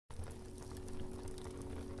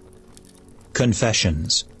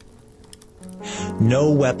Confessions.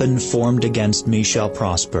 No weapon formed against me shall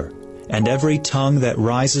prosper, and every tongue that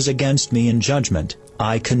rises against me in judgment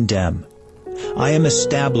I condemn. I am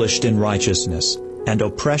established in righteousness, and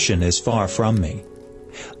oppression is far from me.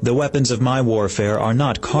 The weapons of my warfare are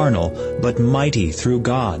not carnal, but mighty through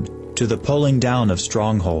God, to the pulling down of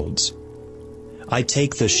strongholds. I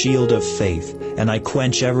take the shield of faith, and I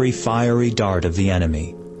quench every fiery dart of the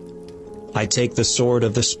enemy. I take the sword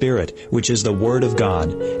of the Spirit, which is the Word of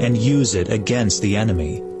God, and use it against the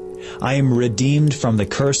enemy. I am redeemed from the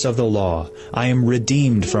curse of the law. I am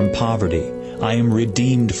redeemed from poverty. I am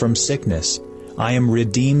redeemed from sickness. I am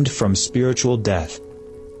redeemed from spiritual death.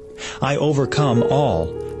 I overcome all,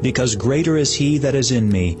 because greater is He that is in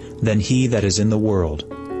me than he that is in the world.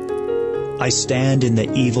 I stand in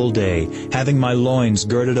the evil day, having my loins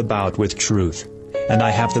girded about with truth, and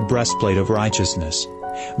I have the breastplate of righteousness.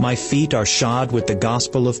 My feet are shod with the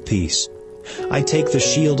gospel of peace. I take the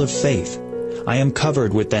shield of faith. I am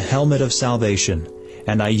covered with the helmet of salvation,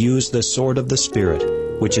 and I use the sword of the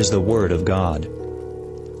Spirit, which is the Word of God.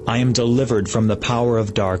 I am delivered from the power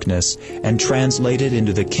of darkness and translated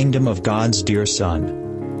into the kingdom of God's dear Son.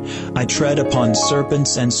 I tread upon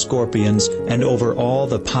serpents and scorpions and over all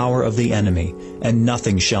the power of the enemy, and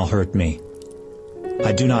nothing shall hurt me.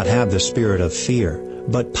 I do not have the spirit of fear,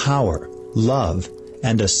 but power, love,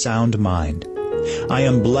 and a sound mind. I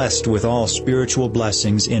am blessed with all spiritual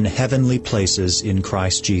blessings in heavenly places in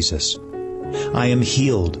Christ Jesus. I am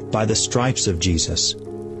healed by the stripes of Jesus.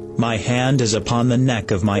 My hand is upon the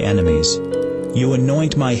neck of my enemies. You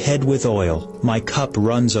anoint my head with oil, my cup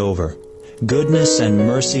runs over. Goodness and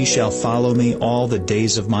mercy shall follow me all the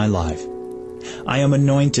days of my life. I am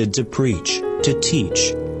anointed to preach, to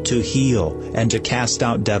teach, to heal, and to cast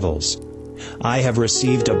out devils. I have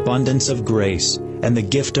received abundance of grace and the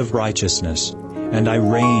gift of righteousness, and I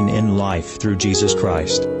reign in life through Jesus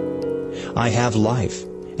Christ. I have life,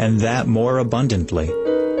 and that more abundantly.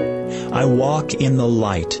 I walk in the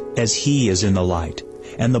light as He is in the light,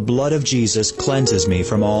 and the blood of Jesus cleanses me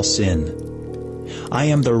from all sin. I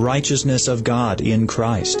am the righteousness of God in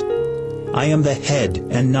Christ. I am the head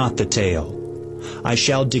and not the tail. I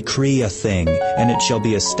shall decree a thing, and it shall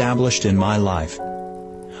be established in my life.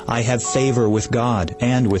 I have favor with God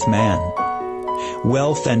and with man.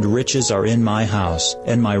 Wealth and riches are in my house,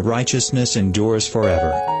 and my righteousness endures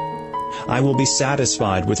forever. I will be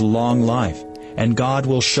satisfied with long life, and God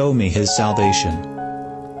will show me His salvation.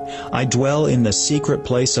 I dwell in the secret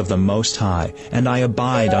place of the Most High, and I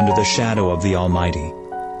abide under the shadow of the Almighty.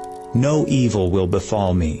 No evil will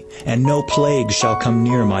befall me, and no plague shall come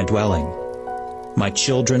near my dwelling. My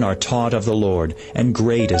children are taught of the Lord, and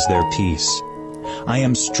great is their peace. I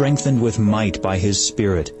am strengthened with might by His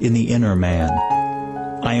Spirit in the inner man.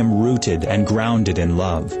 I am rooted and grounded in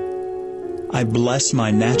love. I bless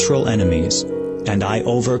my natural enemies, and I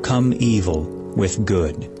overcome evil with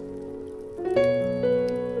good.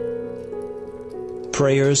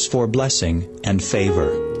 Prayers for blessing and favor.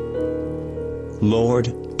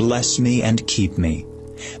 Lord, bless me and keep me.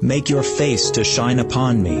 Make your face to shine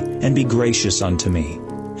upon me, and be gracious unto me.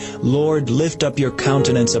 Lord, lift up your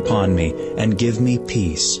countenance upon me, and give me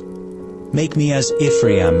peace. Make me as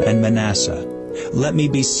Ephraim and Manasseh. Let me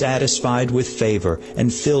be satisfied with favor,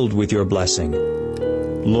 and filled with your blessing.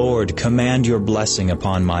 Lord, command your blessing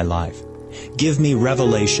upon my life. Give me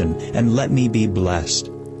revelation, and let me be blessed.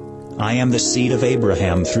 I am the seed of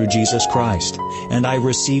Abraham through Jesus Christ, and I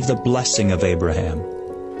receive the blessing of Abraham.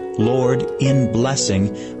 Lord, in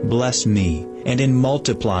blessing, bless me, and in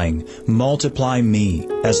multiplying, multiply me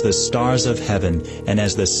as the stars of heaven and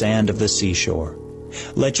as the sand of the seashore.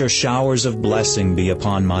 Let your showers of blessing be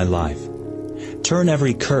upon my life. Turn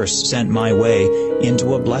every curse sent my way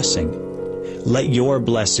into a blessing. Let your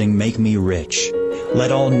blessing make me rich.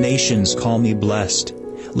 Let all nations call me blessed.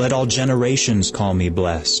 Let all generations call me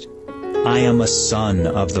blessed. I am a son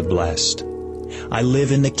of the blessed. I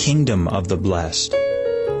live in the kingdom of the blessed.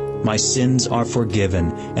 My sins are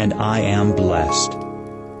forgiven, and I am blessed.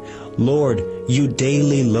 Lord, you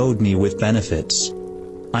daily load me with benefits.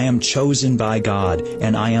 I am chosen by God,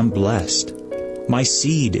 and I am blessed. My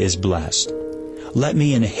seed is blessed. Let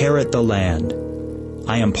me inherit the land.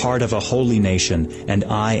 I am part of a holy nation, and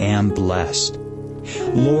I am blessed.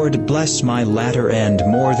 Lord, bless my latter end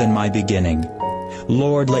more than my beginning.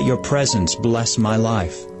 Lord, let your presence bless my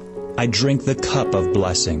life. I drink the cup of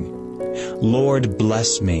blessing. Lord,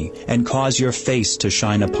 bless me, and cause your face to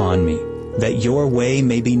shine upon me, that your way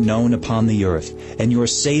may be known upon the earth, and your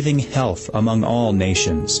saving health among all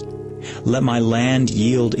nations. Let my land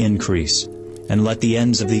yield increase, and let the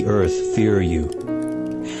ends of the earth fear you.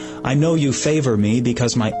 I know you favor me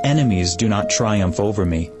because my enemies do not triumph over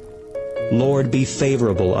me. Lord, be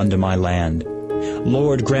favorable unto my land.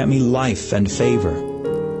 Lord, grant me life and favor.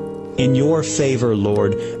 In your favor,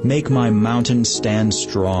 Lord, make my mountain stand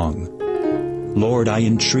strong. Lord, I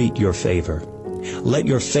entreat your favor. Let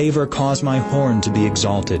your favor cause my horn to be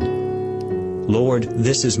exalted. Lord,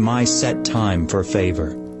 this is my set time for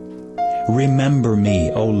favor. Remember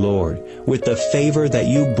me, O Lord, with the favor that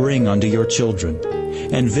you bring unto your children,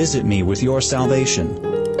 and visit me with your salvation.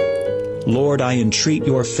 Lord, I entreat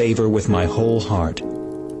your favor with my whole heart.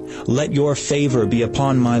 Let your favor be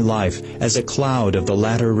upon my life as a cloud of the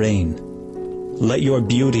latter rain. Let your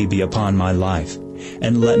beauty be upon my life,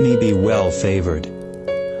 and let me be well favored.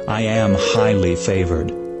 I am highly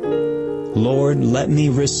favored. Lord, let me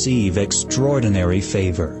receive extraordinary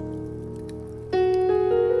favor.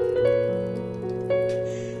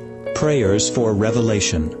 Prayers for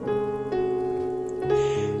revelation.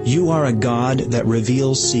 You are a God that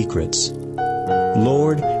reveals secrets.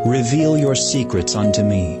 Lord, reveal your secrets unto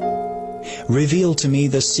me. Reveal to me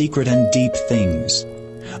the secret and deep things.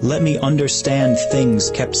 Let me understand things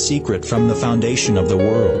kept secret from the foundation of the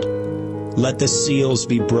world. Let the seals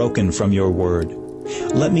be broken from your word.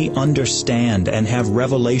 Let me understand and have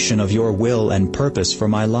revelation of your will and purpose for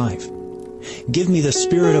my life. Give me the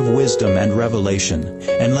spirit of wisdom and revelation,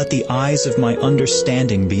 and let the eyes of my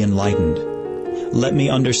understanding be enlightened. Let me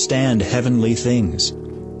understand heavenly things.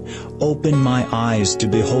 Open my eyes to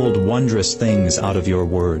behold wondrous things out of your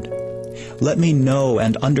word. Let me know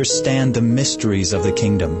and understand the mysteries of the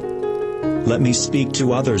kingdom. Let me speak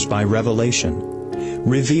to others by revelation.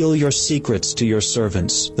 Reveal your secrets to your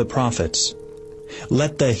servants, the prophets.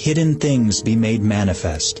 Let the hidden things be made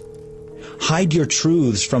manifest. Hide your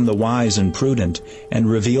truths from the wise and prudent, and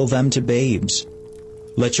reveal them to babes.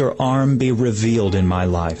 Let your arm be revealed in my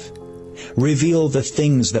life. Reveal the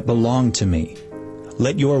things that belong to me.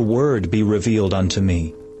 Let your word be revealed unto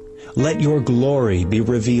me. Let your glory be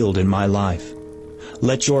revealed in my life.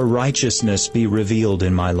 Let your righteousness be revealed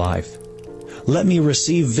in my life. Let me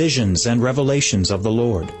receive visions and revelations of the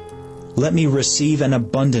Lord. Let me receive an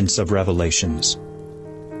abundance of revelations.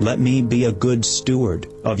 Let me be a good steward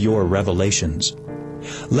of your revelations.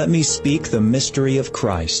 Let me speak the mystery of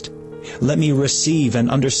Christ. Let me receive and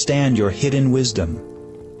understand your hidden wisdom.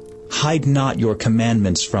 Hide not your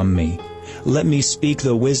commandments from me. Let me speak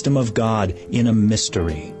the wisdom of God in a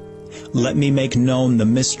mystery. Let me make known the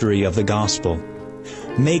mystery of the gospel.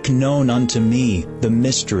 Make known unto me the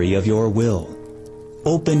mystery of your will.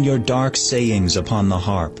 Open your dark sayings upon the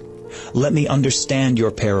harp. Let me understand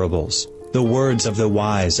your parables, the words of the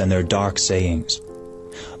wise and their dark sayings.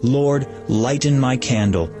 Lord, lighten my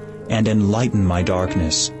candle and enlighten my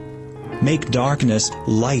darkness. Make darkness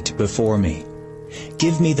light before me.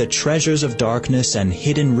 Give me the treasures of darkness and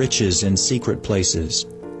hidden riches in secret places.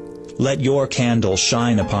 Let your candle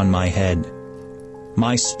shine upon my head.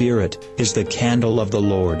 My spirit is the candle of the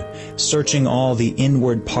Lord, searching all the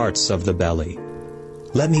inward parts of the belly.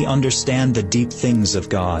 Let me understand the deep things of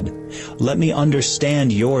God. Let me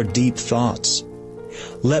understand your deep thoughts.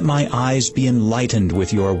 Let my eyes be enlightened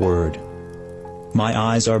with your word. My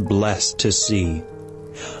eyes are blessed to see.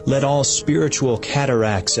 Let all spiritual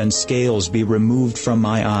cataracts and scales be removed from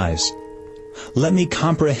my eyes. Let me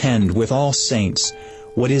comprehend with all saints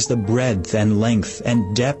what is the breadth and length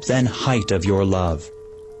and depth and height of your love.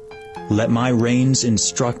 Let my reins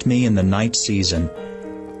instruct me in the night season,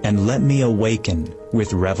 and let me awaken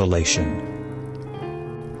with revelation.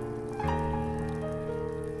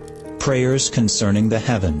 Prayers concerning the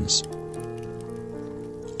heavens.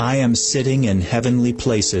 I am sitting in heavenly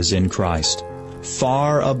places in Christ,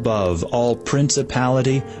 far above all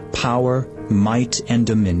principality, power, might, and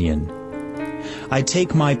dominion. I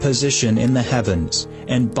take my position in the heavens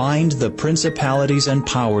and bind the principalities and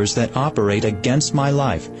powers that operate against my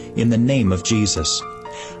life in the name of Jesus.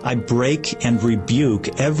 I break and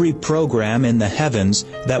rebuke every program in the heavens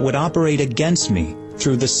that would operate against me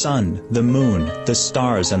through the sun, the moon, the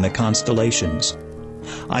stars, and the constellations.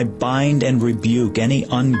 I bind and rebuke any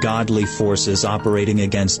ungodly forces operating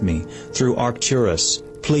against me through Arcturus,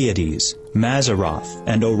 Pleiades, Mazzaroth,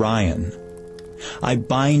 and Orion. I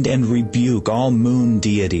bind and rebuke all moon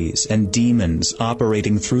deities and demons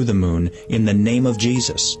operating through the moon in the name of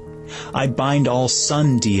Jesus. I bind all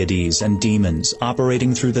sun deities and demons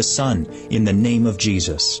operating through the sun in the name of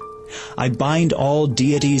Jesus. I bind all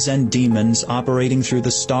deities and demons operating through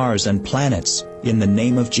the stars and planets in the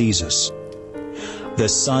name of Jesus. The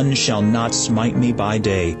sun shall not smite me by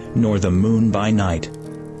day, nor the moon by night.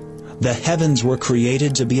 The heavens were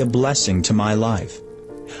created to be a blessing to my life.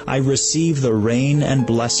 I receive the rain and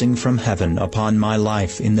blessing from heaven upon my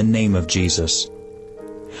life in the name of Jesus.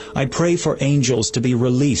 I pray for angels to be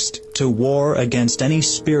released to war against any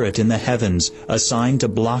spirit in the heavens assigned to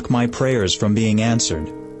block my prayers from being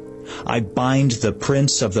answered. I bind the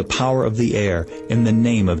prince of the power of the air in the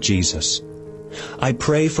name of Jesus. I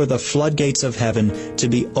pray for the floodgates of heaven to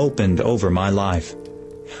be opened over my life.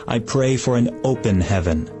 I pray for an open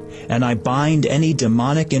heaven, and I bind any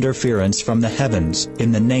demonic interference from the heavens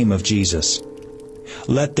in the name of Jesus.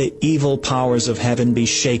 Let the evil powers of heaven be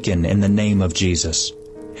shaken in the name of Jesus.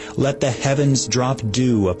 Let the heavens drop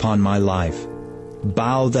dew upon my life.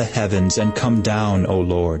 Bow the heavens and come down, O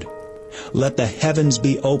Lord. Let the heavens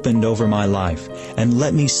be opened over my life, and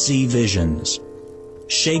let me see visions.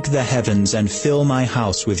 Shake the heavens and fill my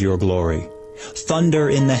house with your glory. Thunder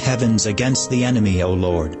in the heavens against the enemy, O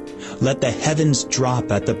Lord. Let the heavens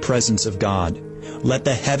drop at the presence of God. Let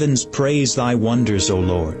the heavens praise thy wonders, O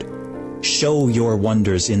Lord. Show your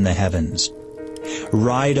wonders in the heavens.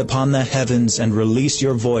 Ride upon the heavens and release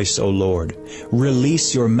your voice, O Lord.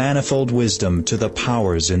 Release your manifold wisdom to the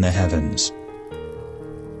powers in the heavens.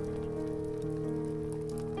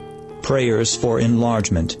 Prayers for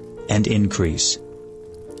enlargement and increase.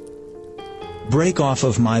 Break off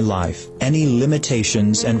of my life any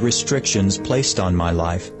limitations and restrictions placed on my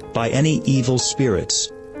life by any evil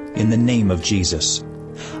spirits, in the name of Jesus.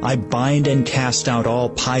 I bind and cast out all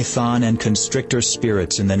python and constrictor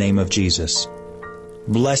spirits in the name of Jesus.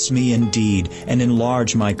 Bless me indeed and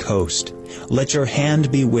enlarge my coast. Let your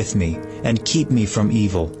hand be with me and keep me from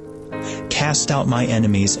evil. Cast out my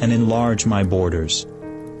enemies and enlarge my borders.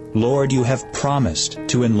 Lord, you have promised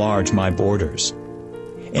to enlarge my borders.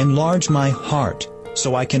 Enlarge my heart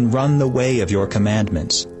so I can run the way of your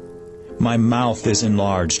commandments. My mouth is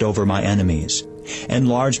enlarged over my enemies.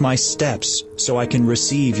 Enlarge my steps so I can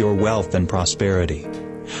receive your wealth and prosperity.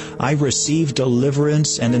 I receive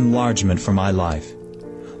deliverance and enlargement for my life.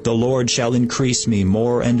 The Lord shall increase me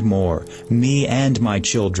more and more, me and my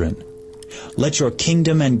children. Let your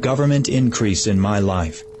kingdom and government increase in my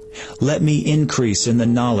life. Let me increase in the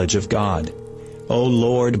knowledge of God. O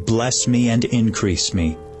Lord, bless me and increase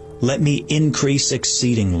me. Let me increase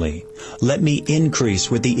exceedingly. Let me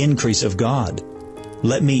increase with the increase of God.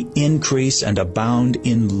 Let me increase and abound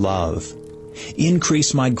in love.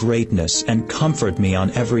 Increase my greatness and comfort me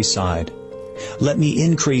on every side. Let me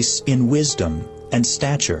increase in wisdom and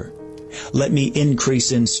stature. Let me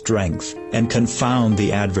increase in strength and confound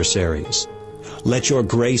the adversaries. Let your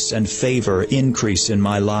grace and favor increase in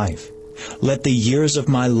my life. Let the years of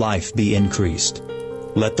my life be increased.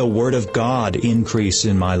 Let the word of God increase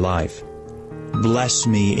in my life. Bless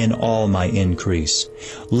me in all my increase.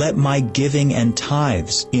 Let my giving and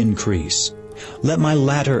tithes increase. Let my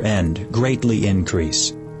latter end greatly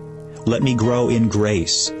increase. Let me grow in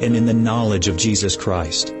grace and in the knowledge of Jesus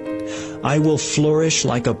Christ. I will flourish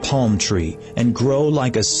like a palm tree and grow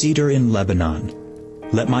like a cedar in Lebanon.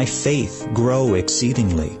 Let my faith grow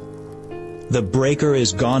exceedingly. The breaker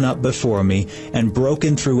is gone up before me and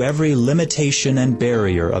broken through every limitation and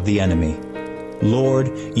barrier of the enemy.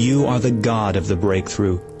 Lord, you are the God of the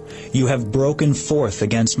breakthrough. You have broken forth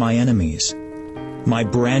against my enemies. My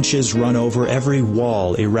branches run over every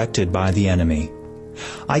wall erected by the enemy.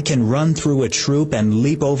 I can run through a troop and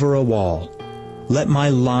leap over a wall. Let my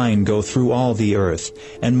line go through all the earth,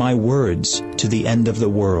 and my words to the end of the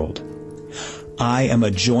world. I am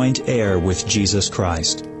a joint heir with Jesus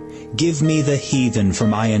Christ. Give me the heathen for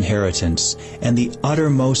my inheritance, and the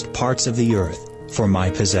uttermost parts of the earth for my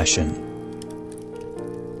possession.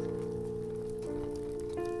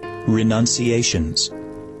 Renunciations.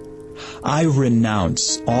 I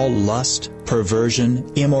renounce all lust,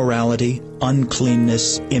 perversion, immorality,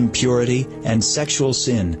 uncleanness, impurity, and sexual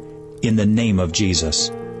sin in the name of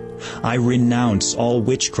Jesus. I renounce all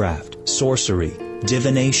witchcraft, sorcery,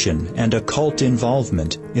 divination, and occult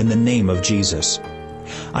involvement in the name of Jesus.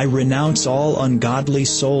 I renounce all ungodly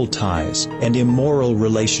soul ties and immoral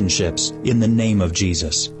relationships in the name of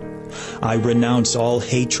Jesus. I renounce all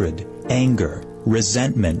hatred, anger,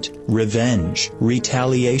 resentment, revenge,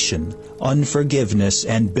 retaliation, unforgiveness,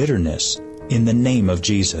 and bitterness in the name of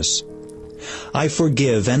Jesus. I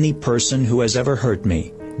forgive any person who has ever hurt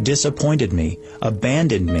me, disappointed me,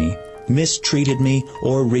 abandoned me, mistreated me,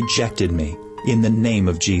 or rejected me in the name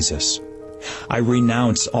of Jesus. I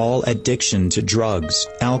renounce all addiction to drugs,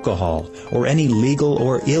 alcohol, or any legal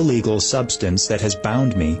or illegal substance that has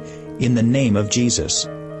bound me in the name of Jesus.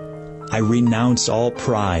 I renounce all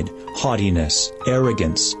pride, haughtiness,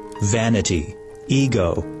 arrogance, vanity,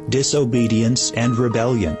 ego, disobedience, and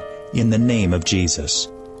rebellion in the name of Jesus.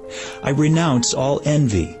 I renounce all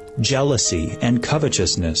envy, jealousy, and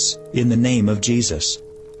covetousness in the name of Jesus.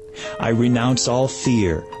 I renounce all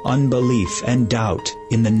fear, unbelief, and doubt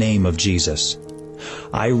in the name of Jesus.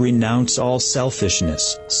 I renounce all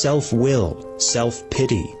selfishness, self-will,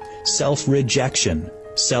 self-pity, self-rejection,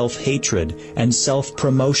 self-hatred, and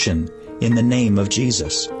self-promotion in the name of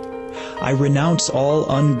Jesus. I renounce all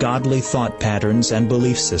ungodly thought patterns and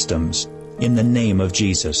belief systems in the name of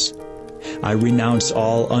Jesus. I renounce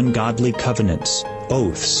all ungodly covenants,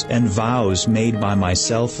 oaths, and vows made by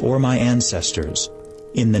myself or my ancestors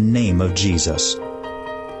in the name of Jesus.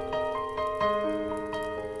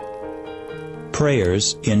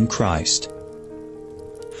 Prayers in Christ.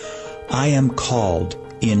 I am called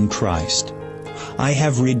in Christ. I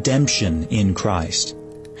have redemption in Christ.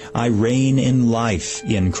 I reign in life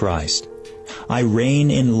in Christ. I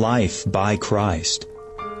reign in life by Christ.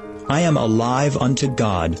 I am alive unto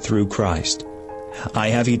God through Christ. I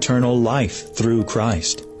have eternal life through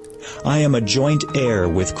Christ. I am a joint heir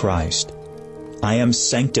with Christ. I am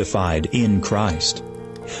sanctified in Christ.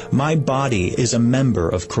 My body is a member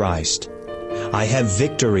of Christ. I have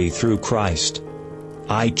victory through Christ.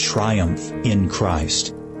 I triumph in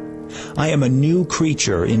Christ. I am a new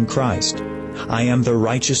creature in Christ. I am the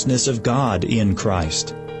righteousness of God in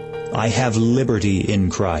Christ. I have liberty in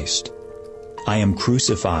Christ. I am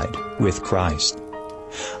crucified with Christ.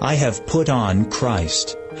 I have put on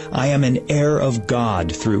Christ. I am an heir of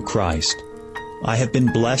God through Christ. I have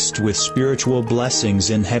been blessed with spiritual blessings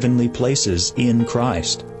in heavenly places in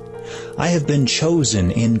Christ. I have been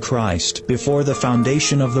chosen in Christ before the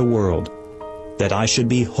foundation of the world, that I should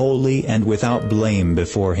be holy and without blame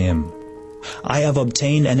before Him. I have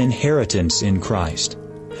obtained an inheritance in Christ.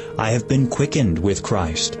 I have been quickened with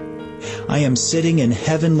Christ. I am sitting in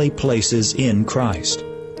heavenly places in Christ.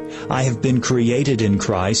 I have been created in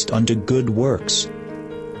Christ unto good works.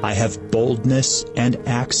 I have boldness and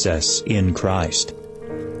access in Christ.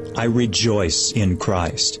 I rejoice in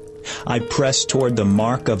Christ. I press toward the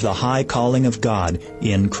mark of the high calling of God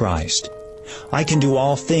in Christ. I can do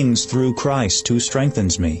all things through Christ who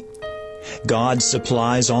strengthens me. God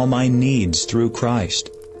supplies all my needs through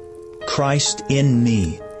Christ. Christ in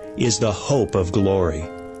me is the hope of glory.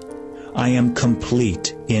 I am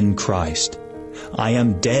complete in Christ. I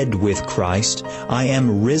am dead with Christ. I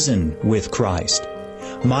am risen with Christ.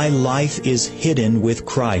 My life is hidden with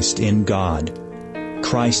Christ in God.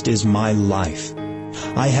 Christ is my life.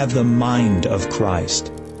 I have the mind of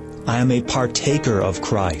Christ. I am a partaker of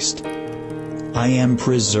Christ. I am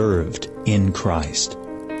preserved in Christ.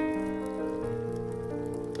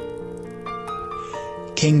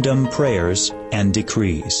 Kingdom Prayers and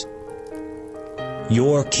Decrees.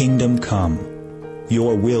 Your kingdom come.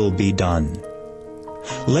 Your will be done.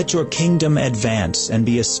 Let your kingdom advance and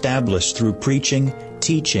be established through preaching,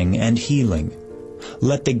 teaching, and healing.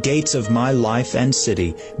 Let the gates of my life and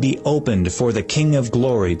city be opened for the King of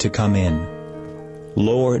glory to come in.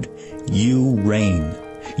 Lord, you reign.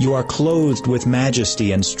 You are clothed with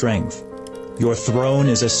majesty and strength. Your throne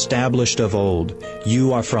is established of old.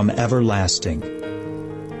 You are from everlasting.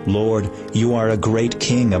 Lord, you are a great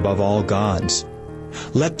King above all gods.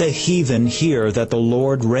 Let the heathen hear that the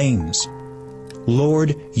Lord reigns.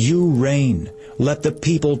 Lord, you reign. Let the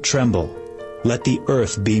people tremble. Let the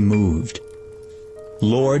earth be moved.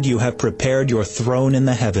 Lord, you have prepared your throne in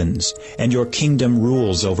the heavens, and your kingdom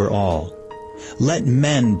rules over all. Let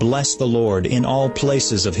men bless the Lord in all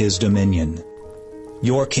places of His dominion.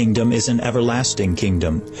 Your kingdom is an everlasting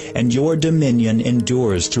kingdom, and your dominion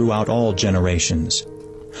endures throughout all generations.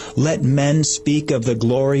 Let men speak of the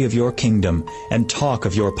glory of your kingdom and talk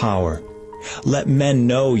of your power. Let men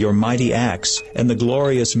know your mighty acts and the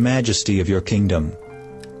glorious majesty of your kingdom.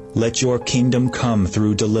 Let your kingdom come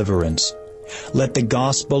through deliverance. Let the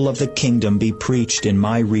gospel of the kingdom be preached in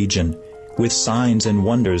my region, with signs and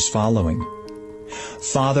wonders following.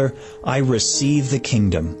 Father, I receive the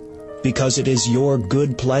kingdom, because it is your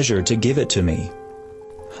good pleasure to give it to me.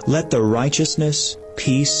 Let the righteousness,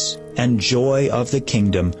 peace, and joy of the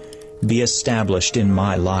kingdom be established in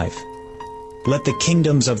my life. Let the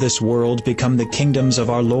kingdoms of this world become the kingdoms of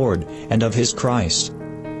our Lord and of His Christ.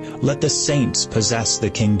 Let the saints possess the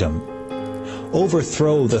kingdom.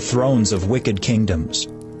 Overthrow the thrones of wicked kingdoms.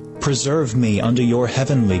 Preserve me unto your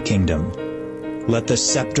heavenly kingdom. Let the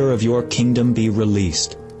scepter of your kingdom be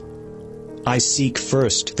released. I seek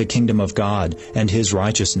first the kingdom of God and His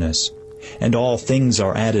righteousness, and all things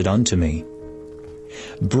are added unto me.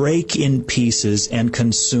 Break in pieces and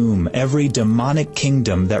consume every demonic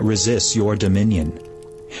kingdom that resists your dominion.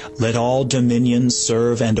 Let all dominions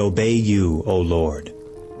serve and obey you, O Lord.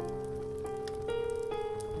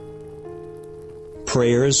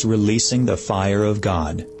 Prayers releasing the fire of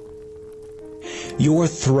God. Your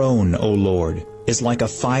throne, O Lord, is like a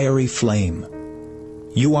fiery flame.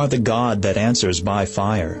 You are the God that answers by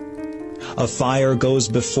fire. A fire goes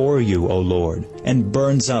before you, O Lord, and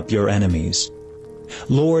burns up your enemies.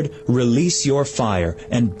 Lord, release your fire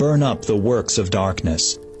and burn up the works of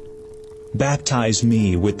darkness. Baptize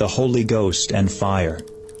me with the Holy Ghost and fire.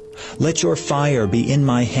 Let your fire be in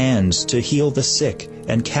my hands to heal the sick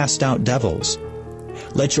and cast out devils.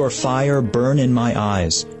 Let your fire burn in my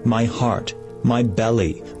eyes, my heart, my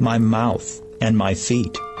belly, my mouth, and my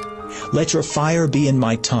feet. Let your fire be in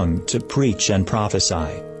my tongue to preach and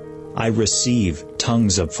prophesy. I receive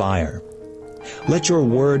tongues of fire. Let your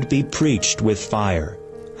word be preached with fire.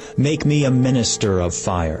 Make me a minister of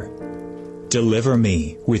fire. Deliver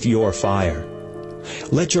me with your fire.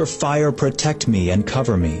 Let your fire protect me and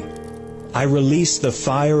cover me. I release the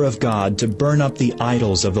fire of God to burn up the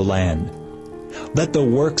idols of the land. Let the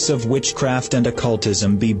works of witchcraft and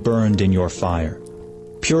occultism be burned in your fire.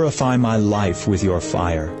 Purify my life with your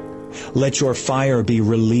fire. Let your fire be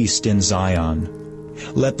released in Zion.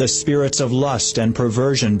 Let the spirits of lust and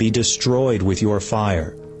perversion be destroyed with your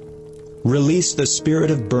fire. Release the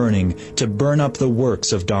spirit of burning to burn up the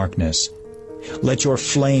works of darkness. Let your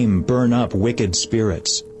flame burn up wicked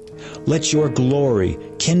spirits. Let your glory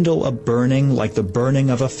kindle a burning like the burning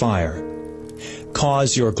of a fire.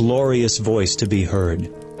 Cause your glorious voice to be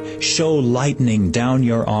heard. Show lightning down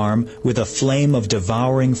your arm with a flame of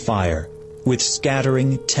devouring fire, with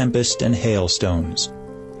scattering tempest and hailstones.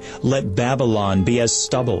 Let Babylon be as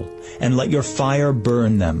stubble, and let your fire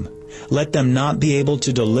burn them. Let them not be able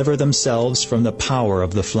to deliver themselves from the power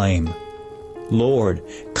of the flame. Lord,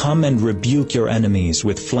 come and rebuke your enemies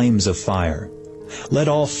with flames of fire. Let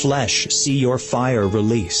all flesh see your fire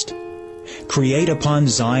released. Create upon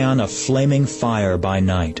Zion a flaming fire by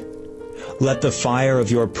night. Let the fire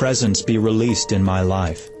of your presence be released in my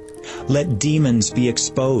life. Let demons be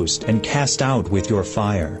exposed and cast out with your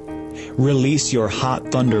fire. Release your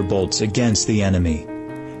hot thunderbolts against the enemy.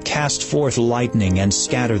 Cast forth lightning and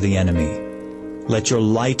scatter the enemy. Let your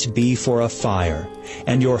light be for a fire,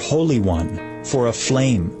 and your Holy One for a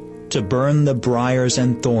flame, to burn the briars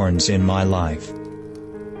and thorns in my life.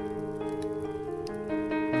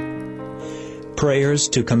 Prayers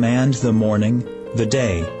to command the morning, the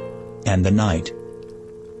day, and the night.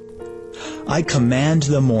 I command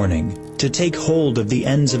the morning to take hold of the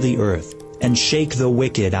ends of the earth, and shake the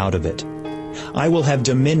wicked out of it. I will have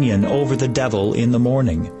dominion over the devil in the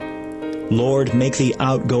morning. Lord, make the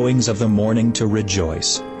outgoings of the morning to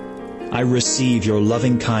rejoice. I receive your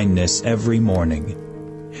loving kindness every morning.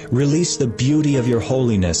 Release the beauty of your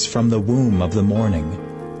holiness from the womb of the morning.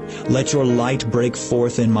 Let your light break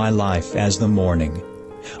forth in my life as the morning.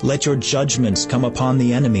 Let your judgments come upon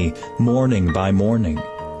the enemy morning by morning.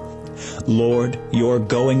 Lord, your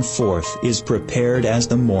going forth is prepared as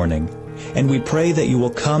the morning, and we pray that you will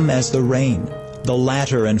come as the rain, the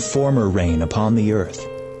latter and former rain upon the earth.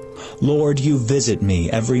 Lord, you visit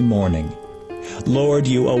me every morning. Lord,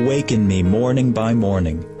 you awaken me morning by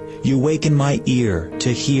morning. You waken my ear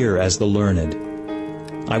to hear as the learned.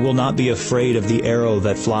 I will not be afraid of the arrow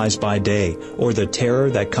that flies by day, or the terror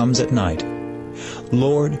that comes at night.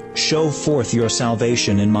 Lord, show forth your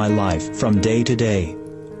salvation in my life from day to day.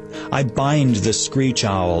 I bind the screech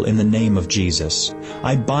owl in the name of Jesus.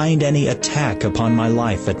 I bind any attack upon my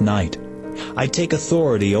life at night. I take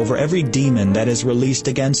authority over every demon that is released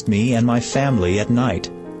against me and my family at night.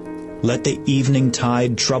 Let the evening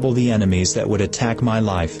tide trouble the enemies that would attack my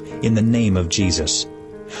life in the name of Jesus.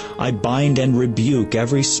 I bind and rebuke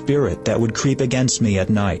every spirit that would creep against me at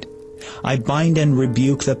night. I bind and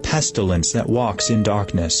rebuke the pestilence that walks in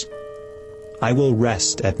darkness. I will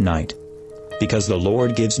rest at night, because the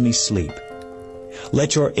Lord gives me sleep.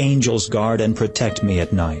 Let your angels guard and protect me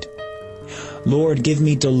at night. Lord, give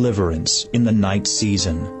me deliverance in the night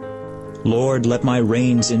season. Lord, let my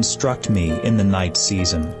reins instruct me in the night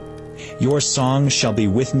season. Your song shall be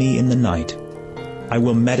with me in the night. I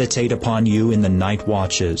will meditate upon you in the night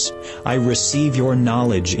watches. I receive your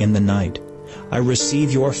knowledge in the night. I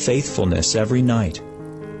receive your faithfulness every night.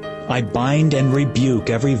 I bind and rebuke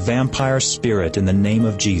every vampire spirit in the name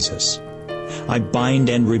of Jesus. I bind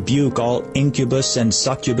and rebuke all incubus and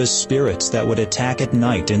succubus spirits that would attack at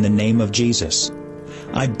night in the name of Jesus.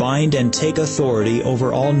 I bind and take authority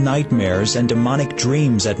over all nightmares and demonic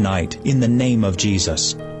dreams at night in the name of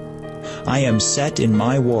Jesus. I am set in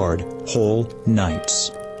my ward whole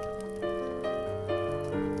nights.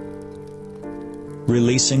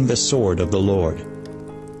 Releasing the sword of the Lord.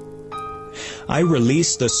 I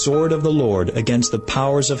release the sword of the Lord against the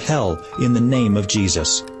powers of hell in the name of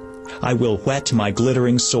Jesus. I will whet my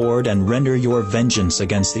glittering sword and render your vengeance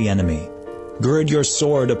against the enemy. Gird your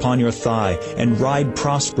sword upon your thigh, and ride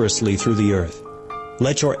prosperously through the earth.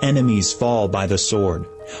 Let your enemies fall by the sword.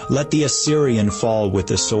 Let the Assyrian fall with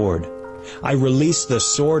the sword. I release the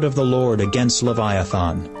sword of the Lord against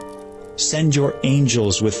Leviathan. Send your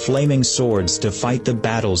angels with flaming swords to fight the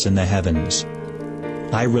battles in the heavens.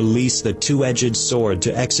 I release the two-edged sword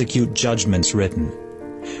to execute judgments written.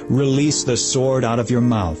 Release the sword out of your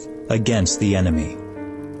mouth against the enemy.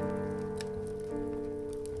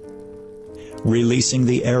 Releasing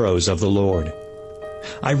the arrows of the Lord.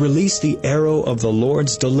 I release the arrow of the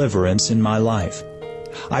Lord's deliverance in my life.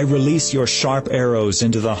 I release your sharp arrows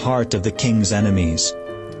into the heart of the king's enemies.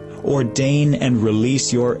 Ordain and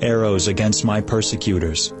release your arrows against my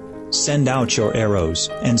persecutors. Send out your arrows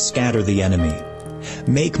and scatter the enemy.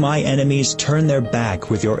 Make my enemies turn their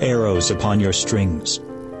back with your arrows upon your strings.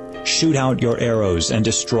 Shoot out your arrows and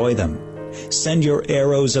destroy them. Send your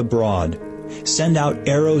arrows abroad. Send out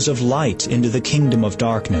arrows of light into the kingdom of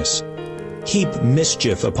darkness. Heap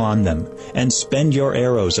mischief upon them, and spend your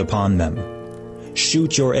arrows upon them.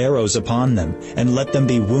 Shoot your arrows upon them, and let them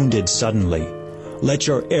be wounded suddenly. Let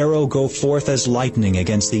your arrow go forth as lightning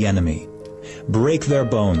against the enemy. Break their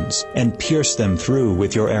bones, and pierce them through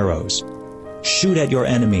with your arrows. Shoot at your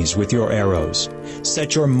enemies with your arrows.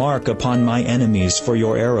 Set your mark upon my enemies for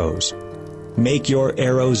your arrows. Make your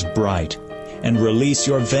arrows bright, and release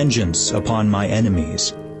your vengeance upon my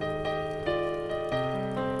enemies.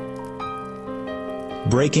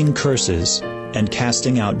 Breaking curses and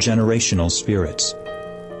casting out generational spirits.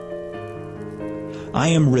 I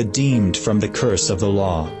am redeemed from the curse of the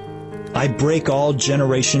law. I break all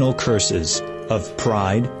generational curses of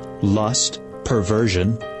pride, lust,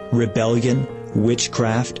 perversion, rebellion,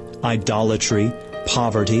 witchcraft, idolatry,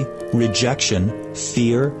 poverty, rejection,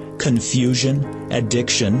 fear, confusion,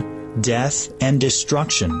 addiction, death, and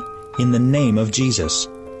destruction in the name of Jesus.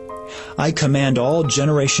 I command all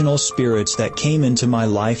generational spirits that came into my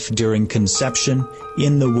life during conception,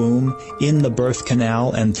 in the womb, in the birth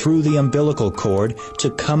canal, and through the umbilical cord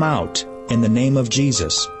to come out in the name of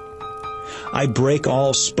Jesus. I break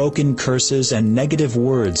all spoken curses and negative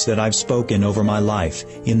words that I've spoken over my life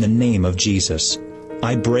in the name of Jesus.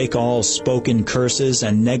 I break all spoken curses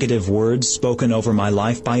and negative words spoken over my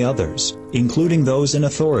life by others, including those in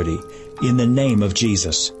authority, in the name of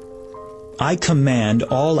Jesus. I command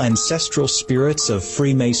all ancestral spirits of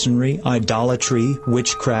Freemasonry, idolatry,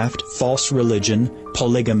 witchcraft, false religion,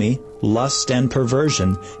 polygamy, lust, and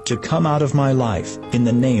perversion to come out of my life in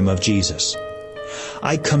the name of Jesus.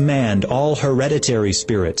 I command all hereditary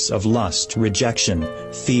spirits of lust, rejection,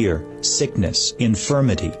 fear, sickness,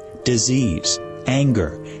 infirmity, disease,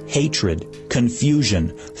 anger, hatred,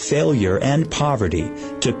 confusion, failure, and poverty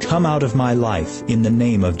to come out of my life in the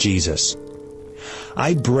name of Jesus.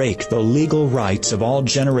 I break the legal rights of all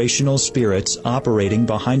generational spirits operating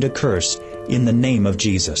behind a curse in the name of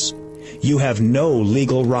Jesus. You have no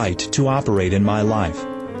legal right to operate in my life.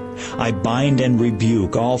 I bind and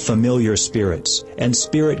rebuke all familiar spirits and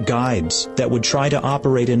spirit guides that would try to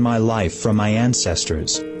operate in my life from my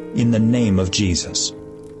ancestors in the name of Jesus.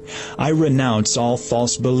 I renounce all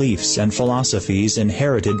false beliefs and philosophies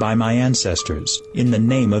inherited by my ancestors in the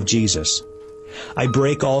name of Jesus. I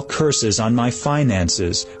break all curses on my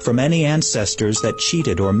finances from any ancestors that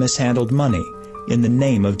cheated or mishandled money in the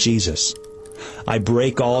name of Jesus. I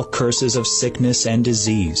break all curses of sickness and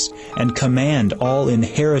disease and command all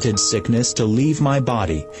inherited sickness to leave my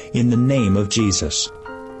body in the name of Jesus.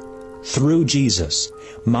 Through Jesus,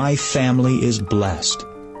 my family is blessed.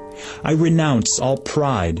 I renounce all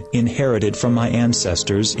pride inherited from my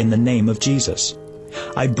ancestors in the name of Jesus.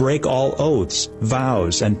 I break all oaths,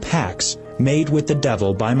 vows, and pacts made with the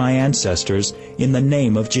devil by my ancestors in the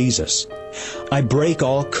name of Jesus. I break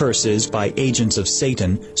all curses by agents of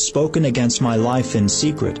Satan spoken against my life in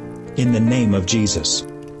secret in the name of Jesus.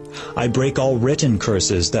 I break all written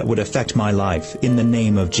curses that would affect my life in the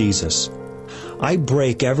name of Jesus. I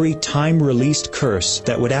break every time-released curse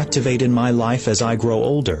that would activate in my life as I grow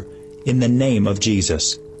older in the name of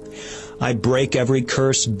Jesus. I break every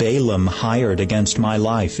curse Balaam hired against my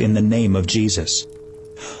life in the name of Jesus.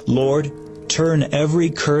 Lord, turn every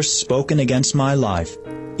curse spoken against my life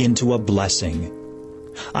into a blessing.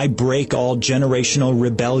 I break all generational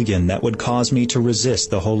rebellion that would cause me to resist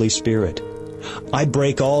the Holy Spirit. I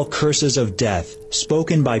break all curses of death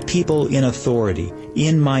spoken by people in authority,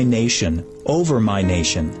 in my nation, over my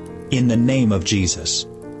nation, in the name of Jesus.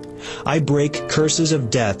 I break curses of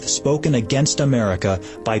death spoken against America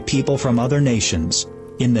by people from other nations,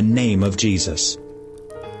 in the name of Jesus.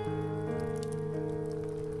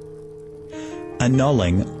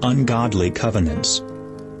 Annulling ungodly covenants.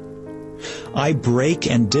 I break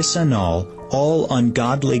and disannul all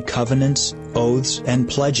ungodly covenants, oaths, and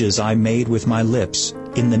pledges I made with my lips,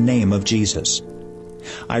 in the name of Jesus.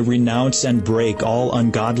 I renounce and break all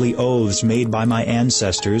ungodly oaths made by my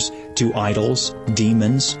ancestors to idols,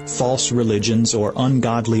 demons, false religions, or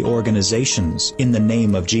ungodly organizations, in the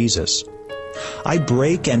name of Jesus. I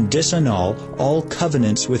break and disannul all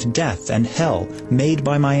covenants with death and hell made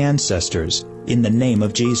by my ancestors, in the name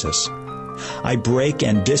of Jesus. I break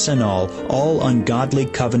and disannul all ungodly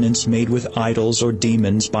covenants made with idols or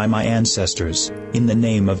demons by my ancestors, in the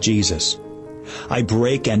name of Jesus. I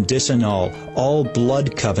break and disannul all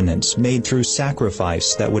blood covenants made through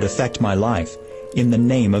sacrifice that would affect my life, in the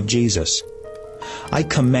name of Jesus. I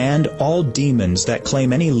command all demons that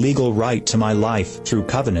claim any legal right to my life through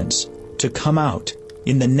covenants to come out,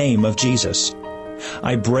 in the name of Jesus.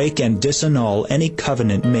 I break and disannul any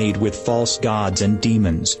covenant made with false gods and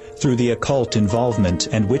demons through the occult involvement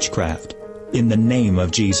and witchcraft, in the name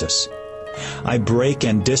of Jesus. I break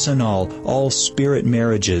and disannul all spirit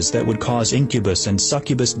marriages that would cause incubus and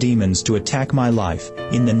succubus demons to attack my life,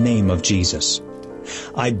 in the name of Jesus.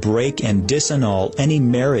 I break and disannul any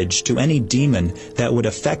marriage to any demon that would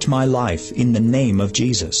affect my life, in the name of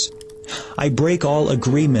Jesus. I break all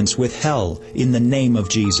agreements with hell, in the name of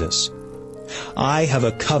Jesus. I have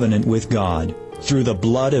a covenant with God through the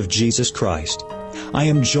blood of Jesus Christ. I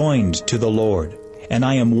am joined to the Lord, and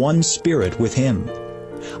I am one spirit with Him.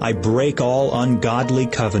 I break all ungodly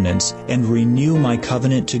covenants and renew my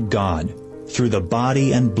covenant to God through the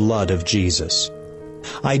body and blood of Jesus.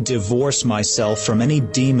 I divorce myself from any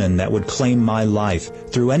demon that would claim my life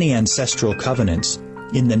through any ancestral covenants,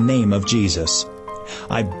 in the name of Jesus.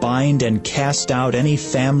 I bind and cast out any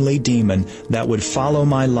family demon that would follow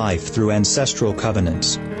my life through ancestral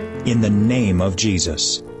covenants, in the name of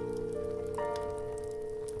Jesus.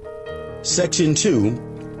 Section 2.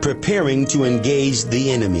 Preparing to engage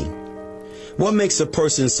the enemy. What makes a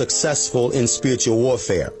person successful in spiritual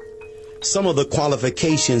warfare? Some of the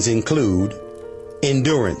qualifications include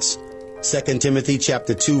endurance. 2 Timothy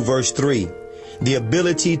chapter 2 verse 3. The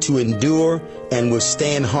ability to endure and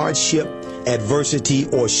withstand hardship, adversity,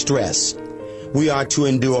 or stress. We are to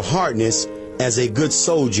endure hardness as a good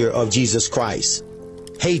soldier of Jesus Christ.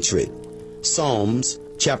 Hatred. Psalms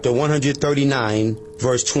chapter 139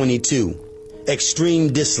 verse 22.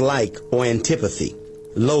 Extreme dislike or antipathy.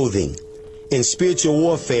 Loathing. In spiritual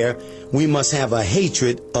warfare, we must have a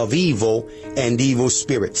hatred of evil and evil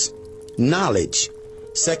spirits. Knowledge.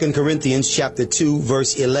 2 Corinthians chapter 2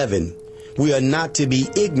 verse 11. We are not to be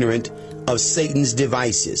ignorant of Satan's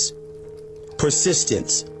devices.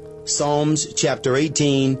 Persistence. Psalms chapter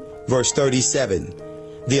 18 verse 37.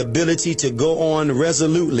 The ability to go on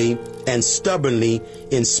resolutely and stubbornly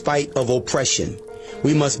in spite of oppression.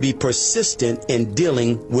 We must be persistent in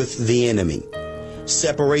dealing with the enemy.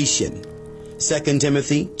 Separation. 2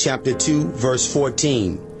 Timothy chapter 2 verse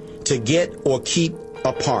 14. To get or keep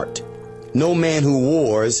apart. No man who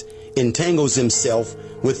wars entangles himself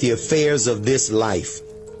with the affairs of this life.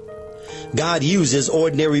 God uses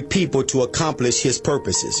ordinary people to accomplish His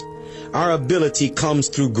purposes. Our ability comes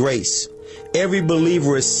through grace. Every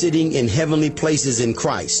believer is sitting in heavenly places in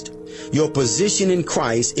Christ. Your position in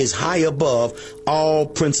Christ is high above all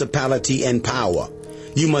principality and power.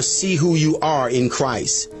 You must see who you are in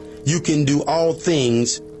Christ. You can do all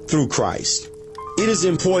things through Christ. It is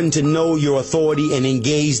important to know your authority and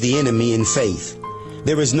engage the enemy in faith.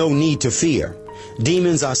 There is no need to fear.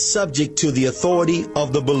 Demons are subject to the authority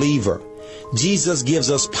of the believer. Jesus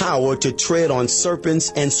gives us power to tread on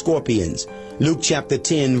serpents and scorpions. Luke chapter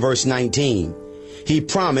 10 verse 19. He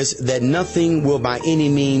promised that nothing will by any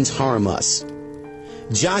means harm us.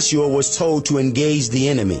 Joshua was told to engage the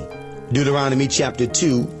enemy. Deuteronomy chapter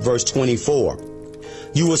 2 verse 24.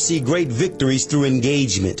 You will see great victories through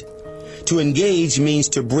engagement. To engage means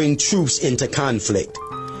to bring troops into conflict.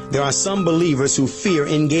 There are some believers who fear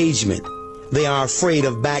engagement. They are afraid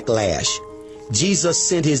of backlash. Jesus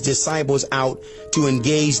sent His disciples out to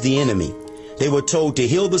engage the enemy. They were told to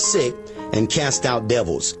heal the sick and cast out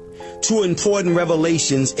devils. Two important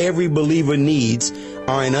revelations every believer needs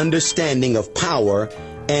are an understanding of power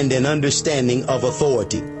and an understanding of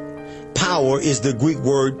authority. Power is the Greek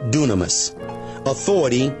word dunamis.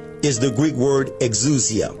 Authority is the Greek word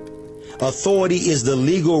exousia. Authority is the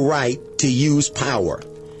legal right to use power.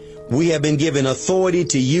 We have been given authority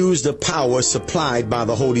to use the power supplied by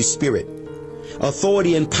the Holy Spirit.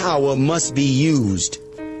 Authority and power must be used.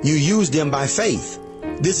 You use them by faith.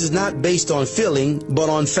 This is not based on feeling, but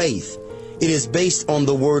on faith. It is based on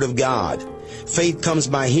the Word of God. Faith comes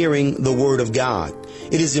by hearing the Word of God.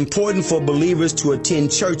 It is important for believers to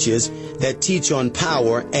attend churches that teach on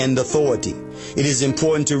power and authority. It is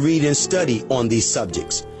important to read and study on these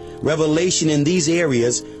subjects. Revelation in these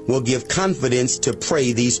areas will give confidence to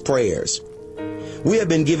pray these prayers. We have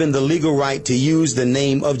been given the legal right to use the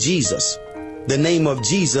name of Jesus. The name of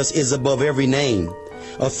Jesus is above every name.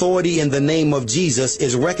 Authority in the name of Jesus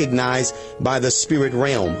is recognized by the spirit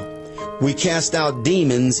realm. We cast out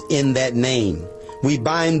demons in that name. We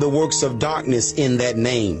bind the works of darkness in that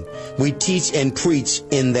name. We teach and preach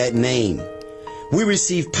in that name. We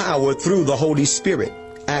receive power through the Holy Spirit.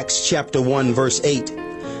 Acts chapter 1 verse 8.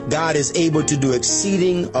 God is able to do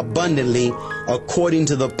exceeding abundantly according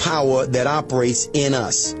to the power that operates in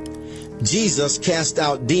us. Jesus cast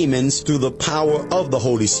out demons through the power of the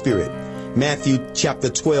Holy Spirit. Matthew chapter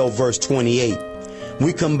 12 verse 28.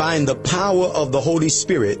 We combine the power of the Holy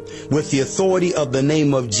Spirit with the authority of the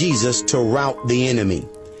name of Jesus to rout the enemy.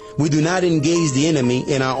 We do not engage the enemy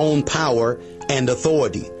in our own power and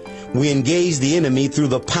authority. We engage the enemy through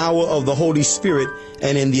the power of the Holy Spirit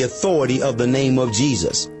and in the authority of the name of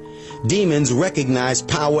Jesus. Demons recognize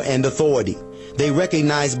power and authority. They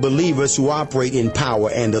recognize believers who operate in power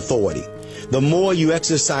and authority. The more you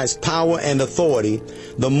exercise power and authority,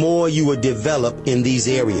 the more you will develop in these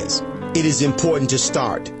areas. It is important to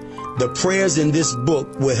start. The prayers in this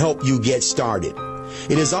book will help you get started.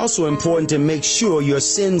 It is also important to make sure your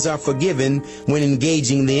sins are forgiven when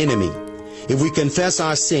engaging the enemy. If we confess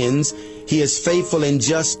our sins, He is faithful and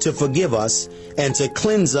just to forgive us and to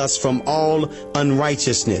cleanse us from all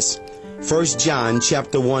unrighteousness. 1 John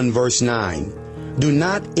chapter 1 verse 9. Do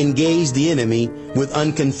not engage the enemy with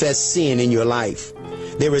unconfessed sin in your life.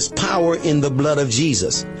 There is power in the blood of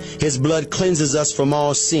Jesus. His blood cleanses us from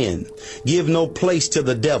all sin. Give no place to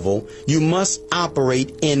the devil. You must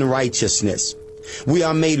operate in righteousness. We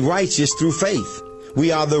are made righteous through faith.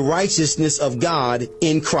 We are the righteousness of God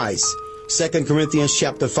in Christ. 2 Corinthians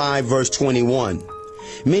chapter 5 verse 21.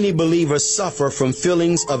 Many believers suffer from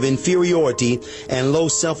feelings of inferiority and low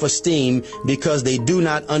self-esteem because they do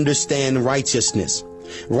not understand righteousness.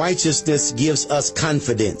 Righteousness gives us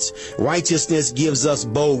confidence. Righteousness gives us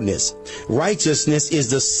boldness. Righteousness is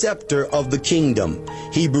the scepter of the kingdom.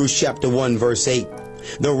 Hebrews chapter 1 verse 8.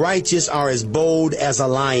 The righteous are as bold as a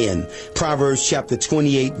lion. Proverbs chapter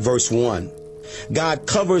 28 verse 1. God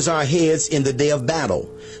covers our heads in the day of battle.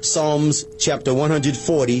 Psalms chapter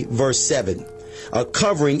 140 verse 7. A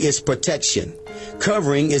covering is protection.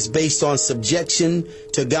 Covering is based on subjection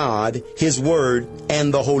to God, His Word,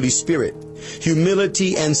 and the Holy Spirit.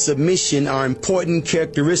 Humility and submission are important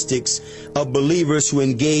characteristics of believers who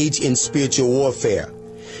engage in spiritual warfare.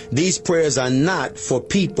 These prayers are not for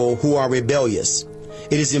people who are rebellious.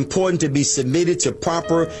 It is important to be submitted to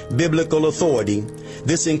proper biblical authority.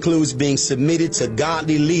 This includes being submitted to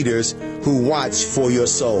godly leaders who watch for your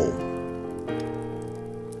soul.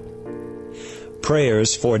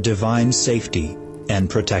 Prayers for divine safety and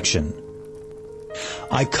protection.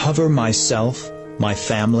 I cover myself, my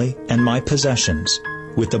family, and my possessions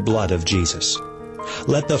with the blood of Jesus.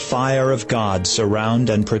 Let the fire of God surround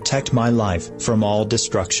and protect my life from all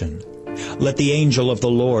destruction. Let the angel of the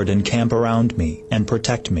Lord encamp around me and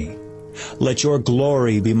protect me. Let your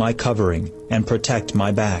glory be my covering and protect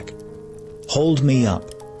my back. Hold me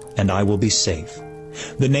up, and I will be safe.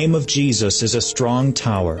 The name of Jesus is a strong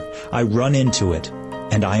tower. I run into it,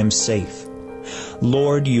 and I am safe.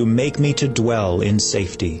 Lord, you make me to dwell in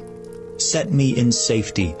safety. Set me in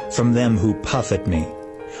safety from them who puff at me.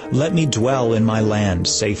 Let me dwell in my land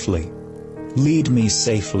safely. Lead me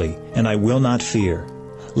safely, and I will not fear.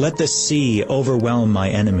 Let the sea overwhelm my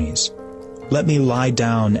enemies. Let me lie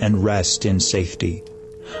down and rest in safety.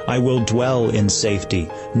 I will dwell in safety.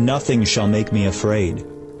 Nothing shall make me afraid.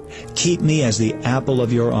 Keep me as the apple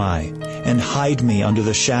of your eye, and hide me under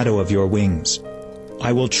the shadow of your wings.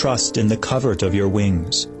 I will trust in the covert of your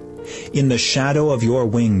wings. In the shadow of your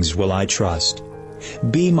wings will I trust.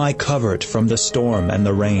 Be my covert from the storm and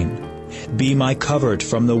the rain. Be my covert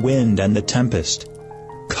from the wind and the tempest.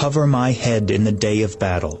 Cover my head in the day of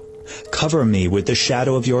battle. Cover me with the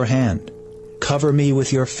shadow of your hand. Cover me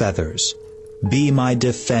with your feathers. Be my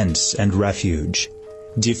defense and refuge.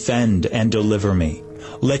 Defend and deliver me.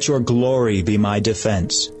 Let your glory be my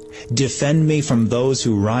defense. Defend me from those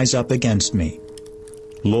who rise up against me.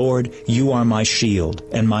 Lord, you are my shield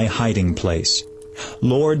and my hiding place.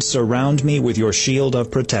 Lord, surround me with your shield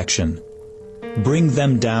of protection. Bring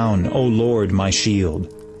them down, O Lord, my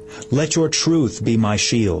shield. Let your truth be my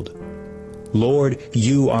shield. Lord,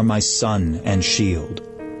 you are my sun and shield.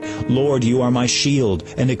 Lord, you are my shield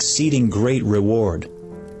and exceeding great reward.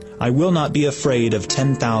 I will not be afraid of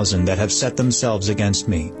 10,000 that have set themselves against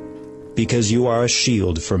me, because you are a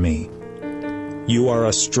shield for me. You are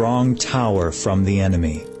a strong tower from the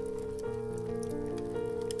enemy.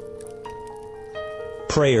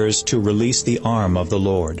 Prayers to release the arm of the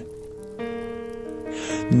Lord.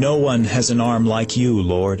 No one has an arm like you,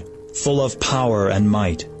 Lord, full of power and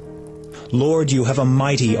might. Lord, you have a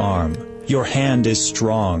mighty arm. Your hand is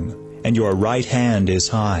strong, and your right hand is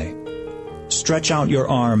high. Stretch out your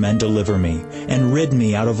arm and deliver me, and rid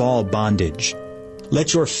me out of all bondage.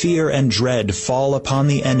 Let your fear and dread fall upon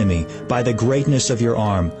the enemy by the greatness of your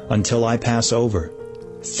arm until I pass over.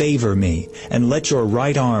 Favor me, and let your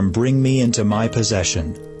right arm bring me into my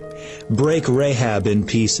possession. Break Rahab in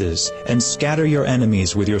pieces, and scatter your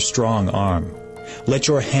enemies with your strong arm. Let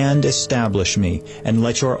your hand establish me, and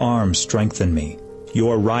let your arm strengthen me.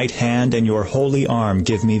 Your right hand and your holy arm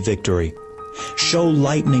give me victory. Show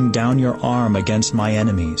lightning down your arm against my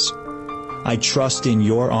enemies. I trust in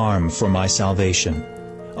your arm for my salvation.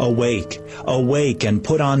 Awake, awake, and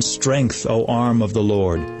put on strength, O arm of the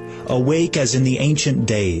Lord. Awake as in the ancient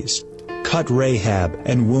days. Cut Rahab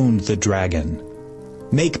and wound the dragon.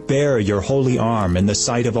 Make bare your holy arm in the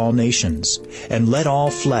sight of all nations, and let all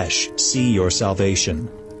flesh see your salvation.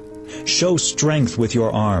 Show strength with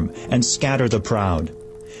your arm, and scatter the proud.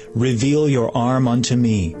 Reveal your arm unto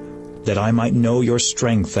me, that I might know your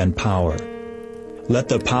strength and power. Let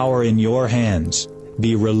the power in your hands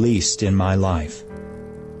be released in my life.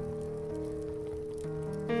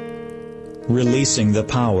 Releasing the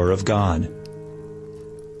power of God.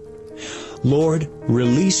 Lord,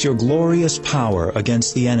 release your glorious power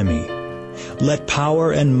against the enemy. Let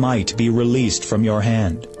power and might be released from your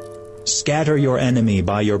hand. Scatter your enemy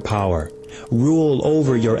by your power. Rule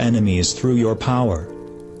over your enemies through your power.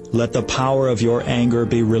 Let the power of your anger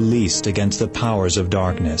be released against the powers of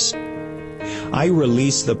darkness. I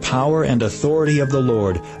release the power and authority of the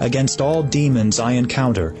Lord against all demons I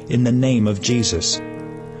encounter in the name of Jesus.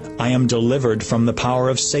 I am delivered from the power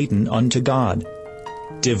of Satan unto God.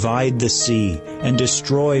 Divide the sea and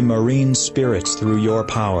destroy marine spirits through your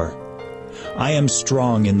power. I am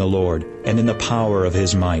strong in the Lord and in the power of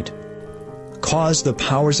his might. Cause the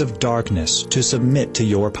powers of darkness to submit to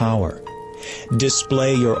your power.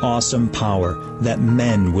 Display your awesome power that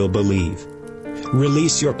men will believe.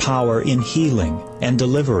 Release your power in healing and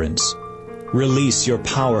deliverance. Release your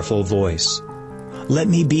powerful voice. Let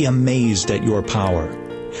me be amazed at your power.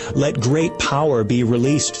 Let great power be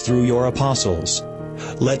released through your apostles.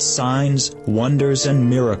 Let signs, wonders, and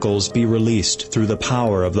miracles be released through the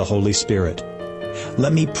power of the Holy Spirit.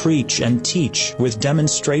 Let me preach and teach with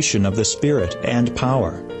demonstration of the Spirit and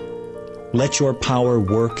power. Let your power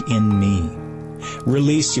work in me.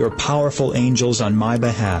 Release your powerful angels on my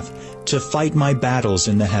behalf to fight my battles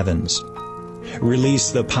in the heavens.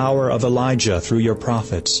 Release the power of Elijah through your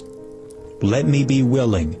prophets. Let me be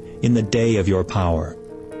willing in the day of your power.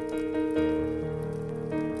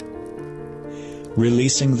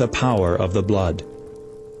 Releasing the power of the blood.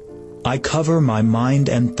 I cover my mind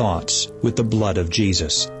and thoughts with the blood of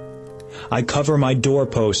Jesus. I cover my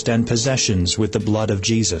doorpost and possessions with the blood of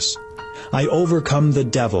Jesus. I overcome the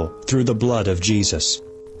devil through the blood of Jesus.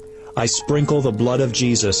 I sprinkle the blood of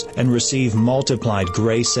Jesus and receive multiplied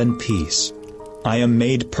grace and peace. I am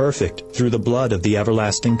made perfect through the blood of the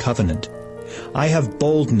everlasting covenant. I have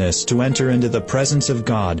boldness to enter into the presence of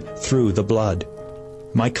God through the blood.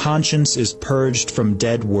 My conscience is purged from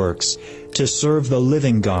dead works to serve the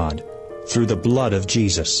living God through the blood of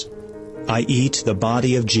Jesus. I eat the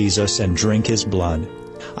body of Jesus and drink his blood.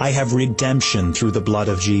 I have redemption through the blood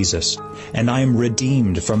of Jesus, and I am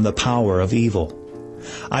redeemed from the power of evil.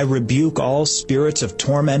 I rebuke all spirits of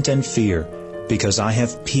torment and fear, because I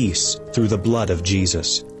have peace through the blood of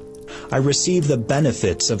Jesus. I receive the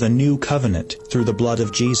benefits of the new covenant through the blood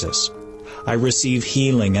of Jesus. I receive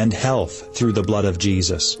healing and health through the blood of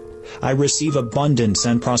Jesus. I receive abundance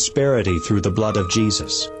and prosperity through the blood of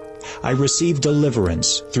Jesus. I receive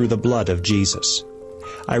deliverance through the blood of Jesus.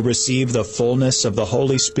 I receive the fullness of the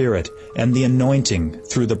Holy Spirit and the anointing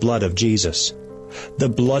through the blood of Jesus. The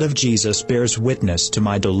blood of Jesus bears witness to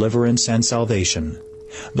my deliverance and salvation.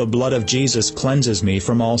 The blood of Jesus cleanses me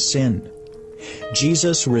from all sin.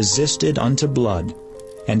 Jesus resisted unto blood,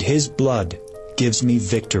 and his blood gives me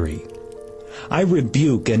victory. I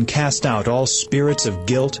rebuke and cast out all spirits of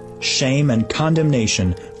guilt, shame, and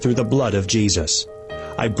condemnation through the blood of Jesus.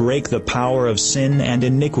 I break the power of sin and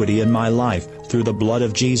iniquity in my life through the blood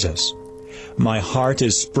of Jesus. My heart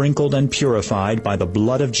is sprinkled and purified by the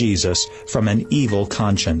blood of Jesus from an evil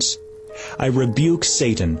conscience. I rebuke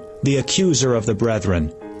Satan, the accuser of the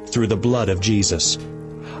brethren, through the blood of Jesus.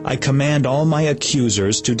 I command all my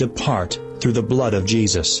accusers to depart through the blood of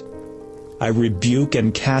Jesus. I rebuke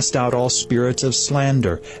and cast out all spirits of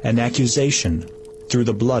slander and accusation through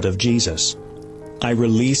the blood of Jesus. I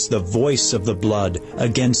release the voice of the blood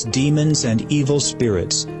against demons and evil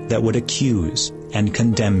spirits that would accuse and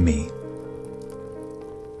condemn me.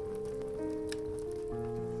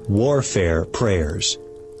 Warfare Prayers.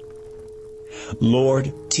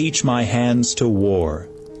 Lord, teach my hands to war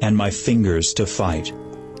and my fingers to fight.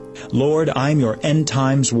 Lord, I'm your end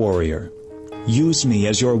times warrior. Use me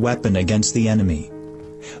as your weapon against the enemy.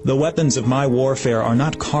 The weapons of my warfare are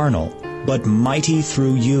not carnal, but mighty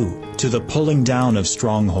through you to the pulling down of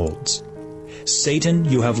strongholds. Satan,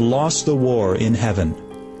 you have lost the war in heaven.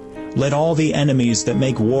 Let all the enemies that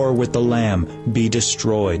make war with the Lamb be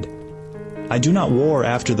destroyed. I do not war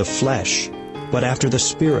after the flesh, but after the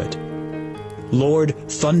Spirit. Lord,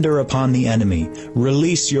 thunder upon the enemy.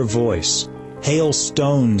 Release your voice. Hail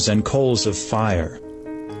stones and coals of fire.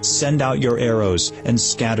 Send out your arrows and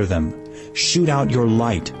scatter them. Shoot out your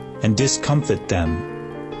light and discomfit them.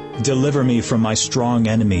 Deliver me from my strong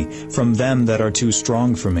enemy, from them that are too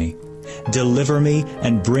strong for me. Deliver me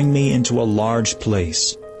and bring me into a large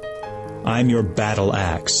place. I am your battle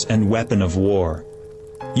axe and weapon of war.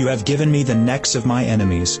 You have given me the necks of my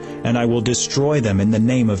enemies, and I will destroy them in the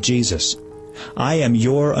name of Jesus. I am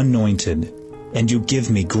your anointed, and you give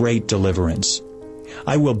me great deliverance.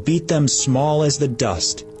 I will beat them small as the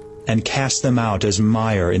dust, and cast them out as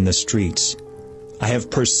mire in the streets. I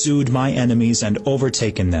have pursued my enemies and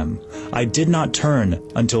overtaken them. I did not turn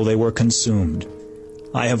until they were consumed.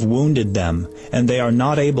 I have wounded them, and they are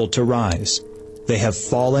not able to rise. They have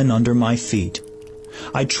fallen under my feet.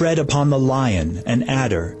 I tread upon the lion and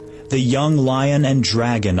adder, the young lion and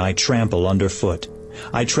dragon I trample underfoot.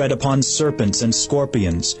 I tread upon serpents and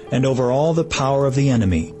scorpions, and over all the power of the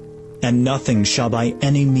enemy, and nothing shall by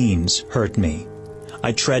any means hurt me.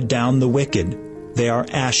 I tread down the wicked. They are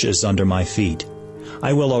ashes under my feet.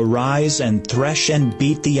 I will arise and thresh and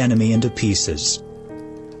beat the enemy into pieces.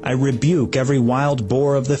 I rebuke every wild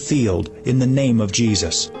boar of the field in the name of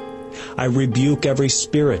Jesus. I rebuke every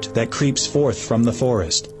spirit that creeps forth from the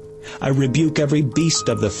forest. I rebuke every beast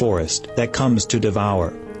of the forest that comes to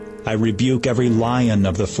devour. I rebuke every lion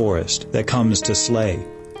of the forest that comes to slay.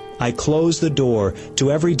 I close the door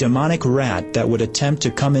to every demonic rat that would attempt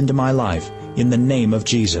to come into my life in the name of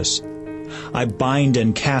Jesus. I bind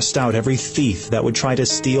and cast out every thief that would try to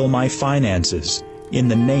steal my finances in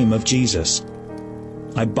the name of Jesus.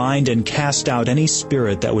 I bind and cast out any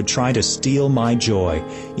spirit that would try to steal my joy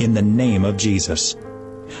in the name of Jesus.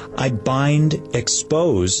 I bind,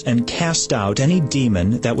 expose, and cast out any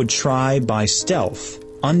demon that would try by stealth,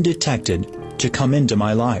 undetected, to come into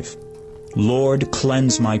my life. Lord,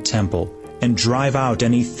 cleanse my temple and drive out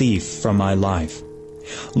any thief from my life.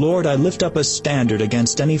 Lord, I lift up a standard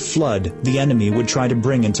against any flood the enemy would try to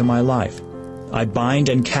bring into my life. I bind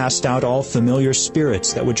and cast out all familiar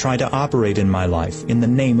spirits that would try to operate in my life in the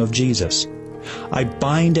name of Jesus. I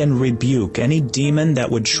bind and rebuke any demon that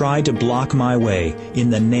would try to block my way in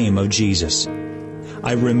the name of Jesus.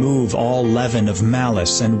 I remove all leaven of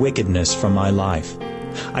malice and wickedness from my life.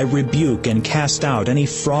 I rebuke and cast out any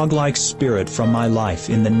frog-like spirit from my life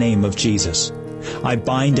in the name of Jesus. I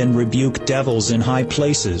bind and rebuke devils in high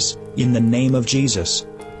places in the name of Jesus.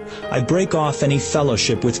 I break off any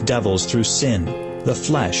fellowship with devils through sin, the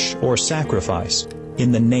flesh, or sacrifice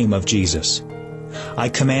in the name of Jesus. I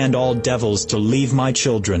command all devils to leave my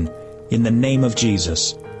children in the name of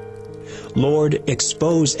Jesus. Lord,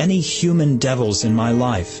 expose any human devils in my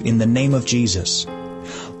life in the name of Jesus.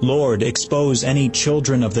 Lord, expose any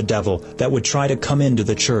children of the devil that would try to come into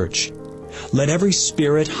the church. Let every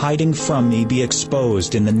spirit hiding from me be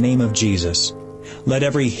exposed in the name of Jesus. Let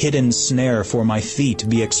every hidden snare for my feet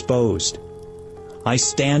be exposed. I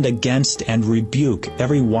stand against and rebuke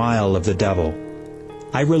every wile of the devil.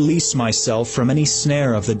 I release myself from any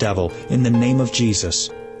snare of the devil in the name of Jesus.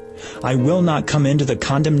 I will not come into the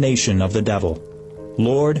condemnation of the devil.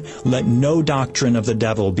 Lord, let no doctrine of the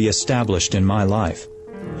devil be established in my life.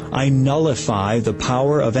 I nullify the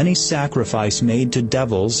power of any sacrifice made to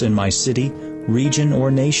devils in my city, region,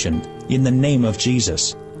 or nation in the name of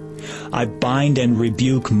Jesus. I bind and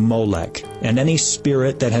rebuke Molech and any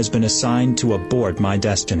spirit that has been assigned to abort my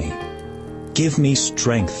destiny. Give me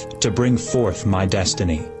strength to bring forth my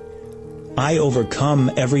destiny. I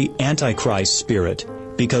overcome every Antichrist spirit,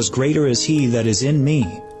 because greater is he that is in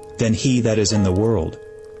me than he that is in the world.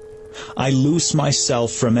 I loose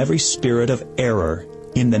myself from every spirit of error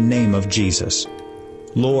in the name of Jesus.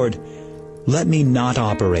 Lord, let me not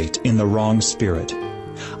operate in the wrong spirit.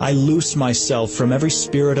 I loose myself from every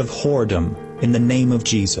spirit of whoredom in the name of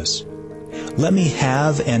Jesus. Let me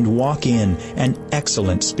have and walk in an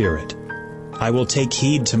excellent spirit. I will take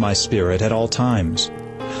heed to my spirit at all times.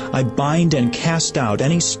 I bind and cast out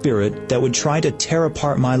any spirit that would try to tear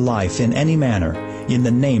apart my life in any manner, in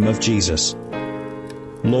the name of Jesus.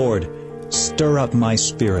 Lord, stir up my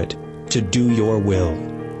spirit to do your will.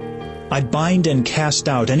 I bind and cast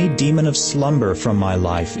out any demon of slumber from my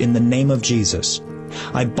life in the name of Jesus.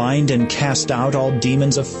 I bind and cast out all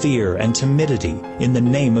demons of fear and timidity in the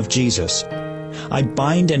name of Jesus. I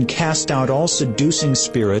bind and cast out all seducing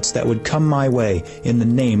spirits that would come my way in the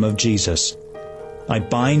name of Jesus. I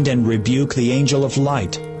bind and rebuke the angel of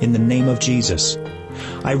light in the name of Jesus.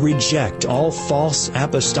 I reject all false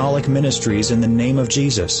apostolic ministries in the name of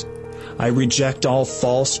Jesus. I reject all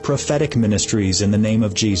false prophetic ministries in the name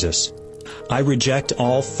of Jesus. I reject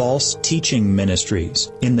all false teaching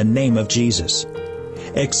ministries in the name of Jesus.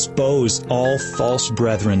 Expose all false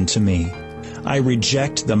brethren to me. I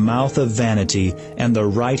reject the mouth of vanity and the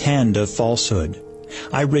right hand of falsehood.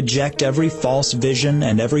 I reject every false vision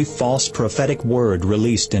and every false prophetic word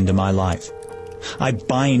released into my life. I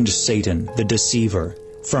bind Satan, the deceiver,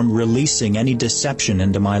 from releasing any deception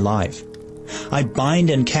into my life. I bind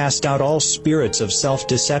and cast out all spirits of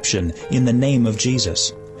self-deception in the name of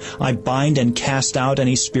Jesus. I bind and cast out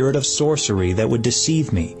any spirit of sorcery that would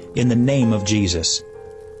deceive me in the name of Jesus.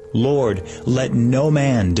 Lord, let no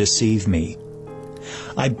man deceive me.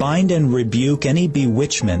 I bind and rebuke any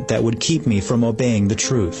bewitchment that would keep me from obeying the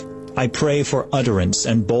truth. I pray for utterance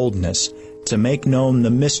and boldness to make known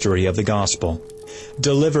the mystery of the gospel.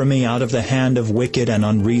 Deliver me out of the hand of wicked and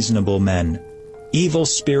unreasonable men. Evil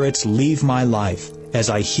spirits leave my life as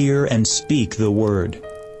I hear and speak the word.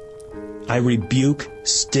 I rebuke,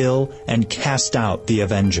 still, and cast out the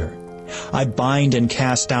avenger. I bind and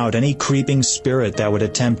cast out any creeping spirit that would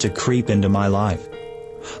attempt to creep into my life.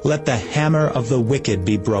 Let the hammer of the wicked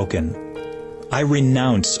be broken. I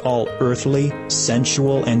renounce all earthly,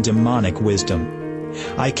 sensual, and demonic wisdom.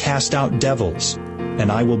 I cast out devils,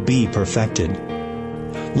 and I will be perfected.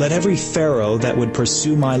 Let every pharaoh that would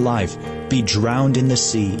pursue my life be drowned in the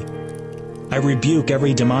sea. I rebuke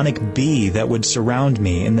every demonic bee that would surround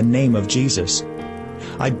me in the name of Jesus.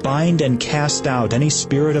 I bind and cast out any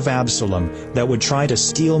spirit of Absalom that would try to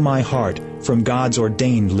steal my heart from God's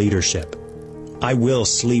ordained leadership. I will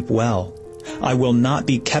sleep well. I will not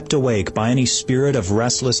be kept awake by any spirit of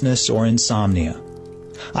restlessness or insomnia.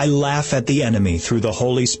 I laugh at the enemy through the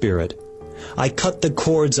Holy Spirit. I cut the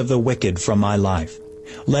cords of the wicked from my life.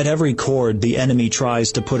 Let every cord the enemy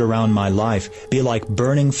tries to put around my life be like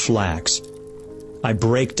burning flax. I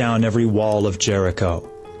break down every wall of Jericho.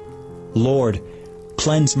 Lord,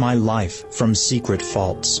 cleanse my life from secret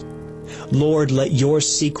faults. Lord, let your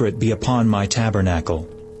secret be upon my tabernacle.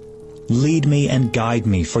 Lead me and guide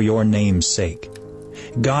me for your name's sake.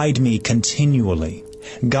 Guide me continually.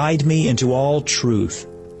 Guide me into all truth.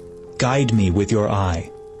 Guide me with your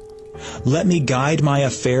eye. Let me guide my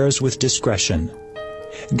affairs with discretion.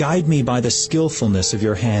 Guide me by the skillfulness of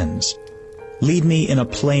your hands. Lead me in a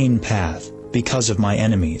plain path because of my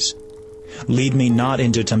enemies. Lead me not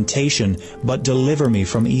into temptation, but deliver me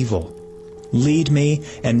from evil. Lead me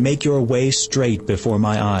and make your way straight before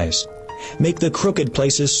my eyes. Make the crooked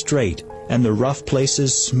places straight and the rough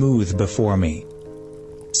places smooth before me.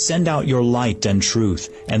 Send out your light and truth,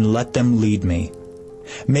 and let them lead me.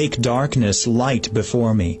 Make darkness light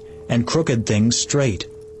before me, and crooked things straight.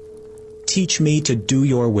 Teach me to do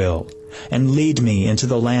your will, and lead me into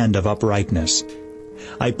the land of uprightness.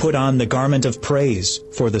 I put on the garment of praise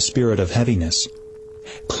for the spirit of heaviness.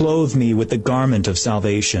 Clothe me with the garment of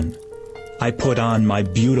salvation. I put on my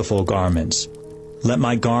beautiful garments. Let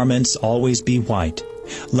my garments always be white.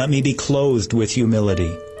 Let me be clothed with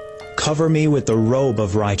humility. Cover me with the robe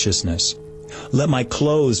of righteousness. Let my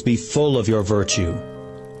clothes be full of your virtue.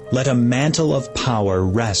 Let a mantle of power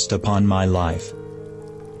rest upon my life.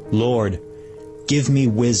 Lord, give me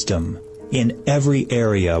wisdom in every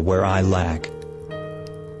area where I lack.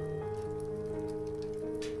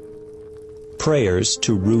 Prayers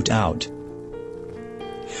to root out.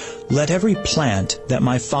 Let every plant that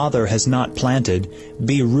my Father has not planted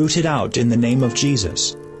be rooted out in the name of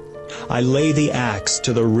Jesus. I lay the axe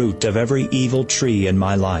to the root of every evil tree in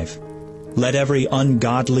my life. Let every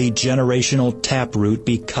ungodly generational taproot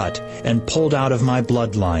be cut and pulled out of my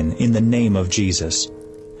bloodline in the name of Jesus.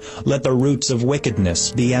 Let the roots of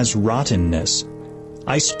wickedness be as rottenness.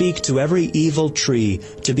 I speak to every evil tree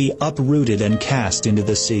to be uprooted and cast into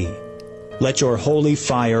the sea. Let your holy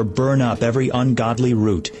fire burn up every ungodly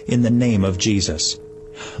root in the name of Jesus.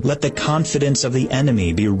 Let the confidence of the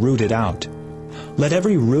enemy be rooted out. Let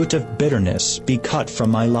every root of bitterness be cut from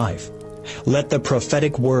my life. Let the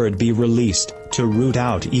prophetic word be released to root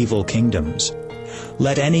out evil kingdoms.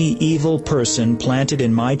 Let any evil person planted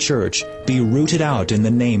in my church be rooted out in the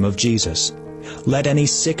name of Jesus. Let any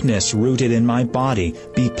sickness rooted in my body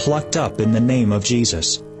be plucked up in the name of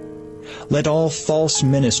Jesus. Let all false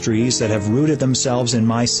ministries that have rooted themselves in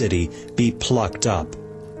my city be plucked up.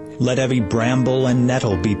 Let every bramble and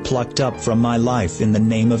nettle be plucked up from my life in the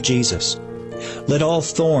name of Jesus. Let all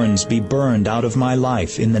thorns be burned out of my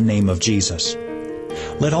life in the name of Jesus.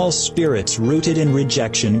 Let all spirits rooted in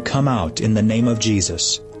rejection come out in the name of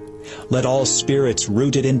Jesus. Let all spirits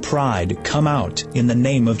rooted in pride come out in the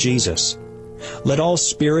name of Jesus. Let all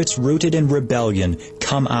spirits rooted in rebellion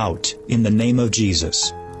come out in the name of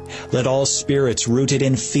Jesus. Let all spirits rooted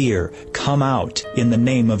in fear come out in the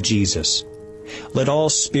name of Jesus. Let all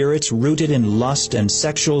spirits rooted in lust and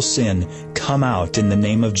sexual sin come out in the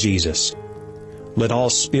name of Jesus. Let all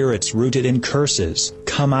spirits rooted in curses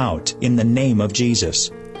come out in the name of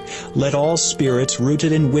Jesus. Let all spirits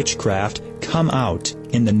rooted in witchcraft come out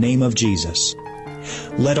in the name of Jesus.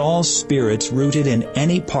 Let all spirits rooted in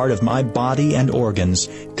any part of my body and organs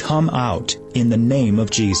come out in the name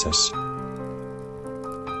of Jesus.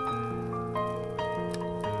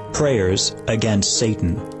 Prayers against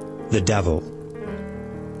Satan, the devil.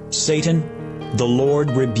 Satan, the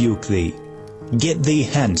Lord rebuke thee. Get thee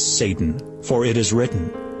hence, Satan, for it is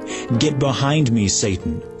written. Get behind me,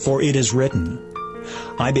 Satan, for it is written.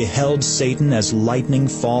 I beheld Satan as lightning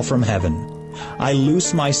fall from heaven. I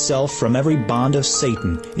loose myself from every bond of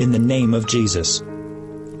Satan in the name of Jesus.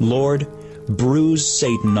 Lord, bruise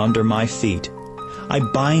Satan under my feet. I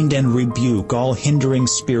bind and rebuke all hindering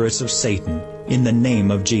spirits of Satan in the name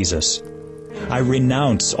of Jesus. I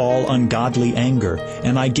renounce all ungodly anger,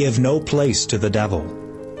 and I give no place to the devil.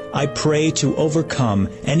 I pray to overcome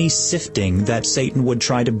any sifting that Satan would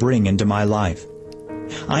try to bring into my life.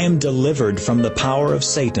 I am delivered from the power of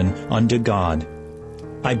Satan unto God.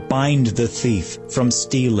 I bind the thief from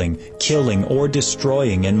stealing, killing, or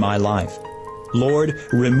destroying in my life. Lord,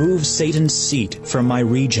 remove Satan's seat from my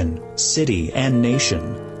region, city, and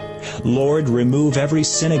nation. Lord, remove every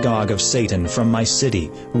synagogue of Satan from my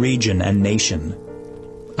city, region, and nation.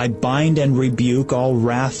 I bind and rebuke all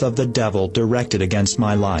wrath of the devil directed against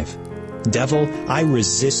my life. Devil, I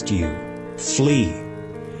resist you. Flee.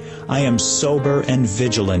 I am sober and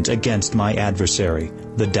vigilant against my adversary,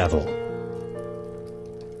 the devil.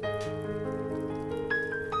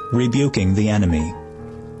 Rebuking the enemy.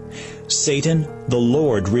 Satan, the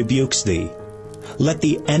Lord rebukes thee. Let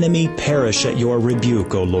the enemy perish at your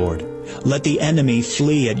rebuke, O Lord. Let the enemy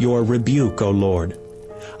flee at your rebuke, O Lord.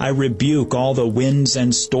 I rebuke all the winds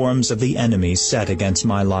and storms of the enemy set against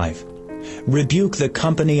my life. Rebuke the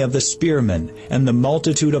company of the spearmen and the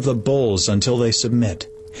multitude of the bulls until they submit.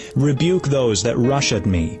 Rebuke those that rush at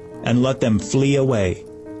me, and let them flee away.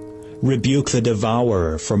 Rebuke the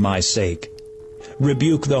devourer for my sake.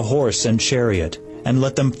 Rebuke the horse and chariot, and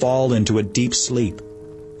let them fall into a deep sleep.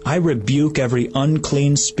 I rebuke every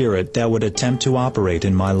unclean spirit that would attempt to operate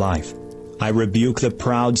in my life. I rebuke the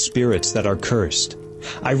proud spirits that are cursed.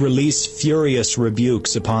 I release furious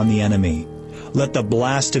rebukes upon the enemy. Let the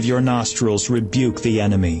blast of your nostrils rebuke the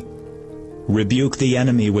enemy. Rebuke the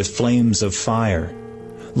enemy with flames of fire.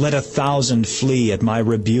 Let 1,000 flee at my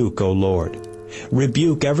rebuke, O Lord.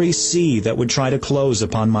 Rebuke every sea that would try to close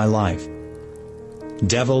upon my life.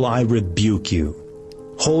 Devil, I rebuke you.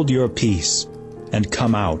 Hold your peace and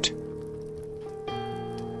come out.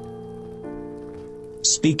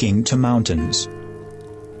 Speaking to mountains.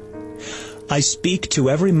 I speak to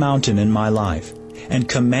every mountain in my life, and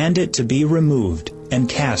command it to be removed and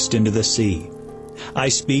cast into the sea. I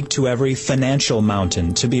speak to every financial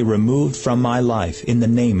mountain to be removed from my life in the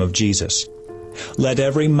name of Jesus. Let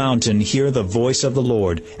every mountain hear the voice of the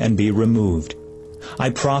Lord and be removed. I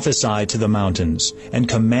prophesy to the mountains, and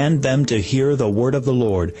command them to hear the word of the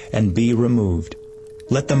Lord and be removed.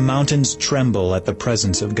 Let the mountains tremble at the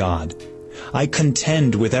presence of God. I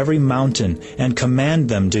contend with every mountain, and command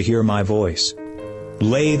them to hear my voice.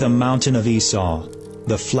 Lay the mountain of Esau,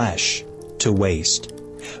 the flesh, to waste.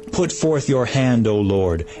 Put forth your hand, O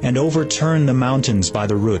Lord, and overturn the mountains by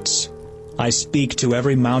the roots. I speak to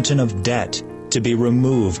every mountain of debt to be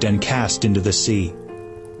removed and cast into the sea.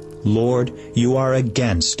 Lord, you are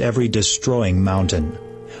against every destroying mountain.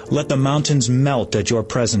 Let the mountains melt at your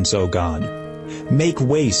presence, O God. Make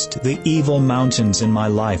waste the evil mountains in my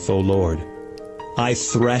life, O Lord. I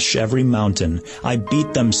thresh every mountain, I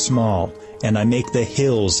beat them small, and I make the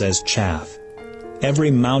hills as chaff.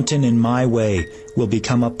 Every mountain in my way will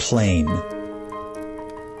become a plain.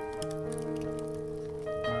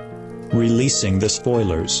 Releasing the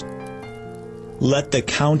spoilers. Let the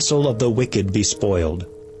counsel of the wicked be spoiled.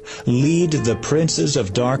 Lead the princes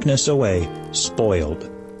of darkness away, spoiled.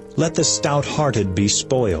 Let the stout-hearted be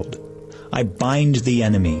spoiled. I bind the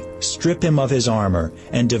enemy, strip him of his armor,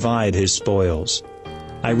 and divide his spoils.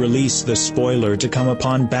 I release the spoiler to come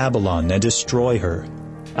upon Babylon and destroy her.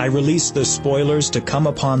 I release the spoilers to come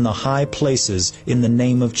upon the high places in the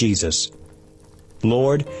name of Jesus.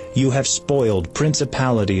 Lord, you have spoiled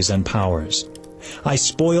principalities and powers. I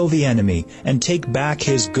spoil the enemy and take back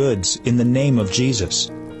his goods in the name of Jesus.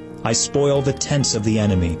 I spoil the tents of the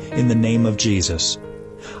enemy in the name of Jesus.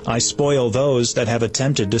 I spoil those that have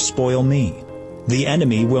attempted to spoil me. The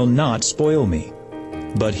enemy will not spoil me,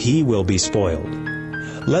 but he will be spoiled.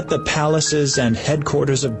 Let the palaces and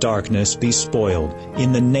headquarters of darkness be spoiled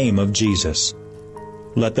in the name of Jesus.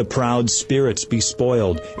 Let the proud spirits be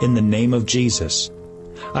spoiled in the name of Jesus.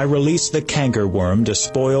 I release the cankerworm to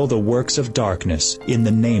spoil the works of darkness in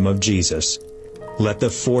the name of Jesus. Let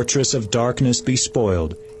the fortress of darkness be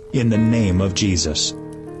spoiled in the name of Jesus.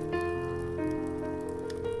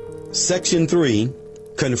 Section 3,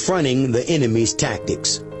 Confronting the Enemy's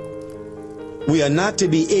Tactics. We are not to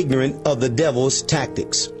be ignorant of the devil's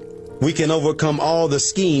tactics. We can overcome all the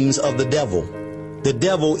schemes of the devil. The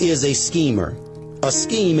devil is a schemer. A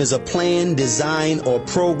scheme is a plan, design, or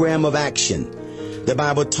program of action. The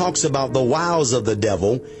Bible talks about the wiles of the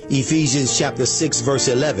devil. Ephesians chapter 6 verse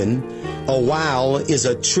 11. A wile is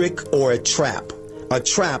a trick or a trap. A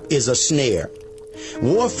trap is a snare.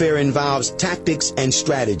 Warfare involves tactics and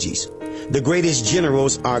strategies. The greatest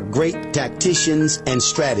generals are great tacticians and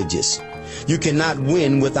strategists. You cannot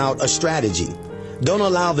win without a strategy. Don't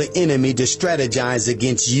allow the enemy to strategize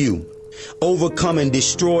against you. Overcome and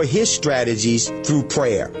destroy his strategies through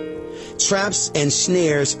prayer. Traps and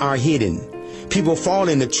snares are hidden. People fall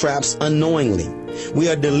into traps unknowingly. We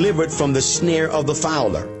are delivered from the snare of the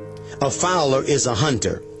fowler. A fowler is a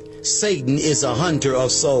hunter. Satan is a hunter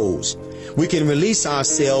of souls. We can release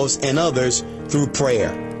ourselves and others through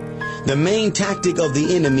prayer. The main tactic of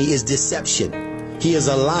the enemy is deception. He is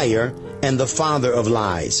a liar and the father of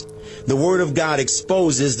lies. The Word of God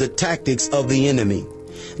exposes the tactics of the enemy.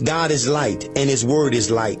 God is light and His Word is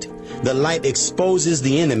light. The light exposes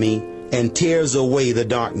the enemy and tears away the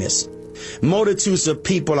darkness. Multitudes of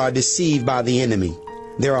people are deceived by the enemy.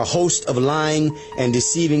 There are a host of lying and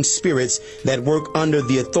deceiving spirits that work under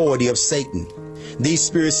the authority of Satan. These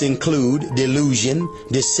spirits include delusion,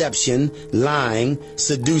 deception, lying,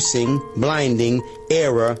 seducing, blinding,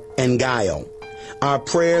 error, and guile. Our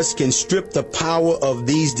prayers can strip the power of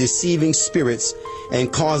these deceiving spirits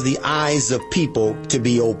and cause the eyes of people to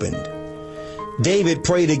be opened. David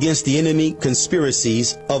prayed against the enemy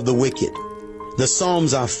conspiracies of the wicked. The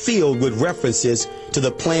Psalms are filled with references to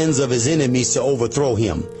the plans of his enemies to overthrow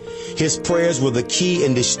him. His prayers were the key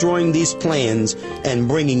in destroying these plans and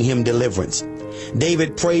bringing him deliverance.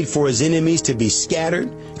 David prayed for his enemies to be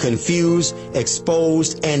scattered, confused,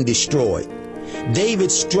 exposed, and destroyed.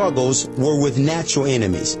 David's struggles were with natural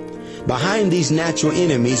enemies. Behind these natural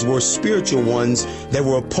enemies were spiritual ones that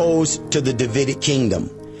were opposed to the Davidic kingdom.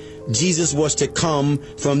 Jesus was to come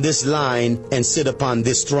from this line and sit upon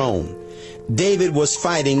this throne. David was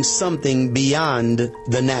fighting something beyond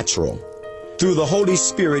the natural. Through the Holy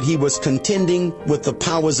Spirit, he was contending with the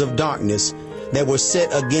powers of darkness that were set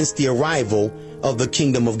against the arrival of the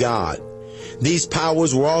kingdom of God. These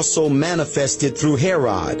powers were also manifested through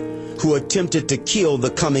Herod, who attempted to kill the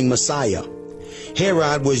coming Messiah.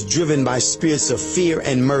 Herod was driven by spirits of fear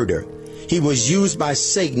and murder. He was used by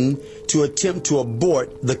Satan to attempt to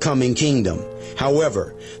abort the coming kingdom.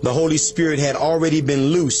 However, the Holy Spirit had already been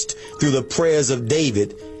loosed through the prayers of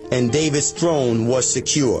David, and David's throne was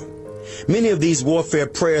secure. Many of these warfare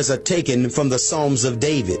prayers are taken from the Psalms of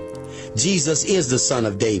David. Jesus is the Son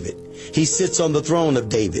of David. He sits on the throne of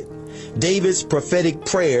David. David's prophetic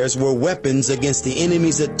prayers were weapons against the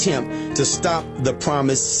enemy's attempt to stop the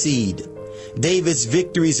promised seed. David's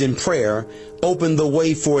victories in prayer opened the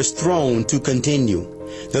way for his throne to continue.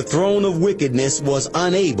 The throne of wickedness was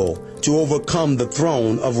unable to overcome the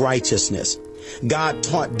throne of righteousness. God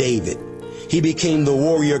taught David. He became the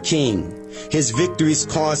warrior king. His victories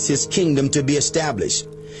caused his kingdom to be established.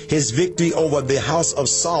 His victory over the house of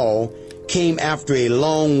Saul came after a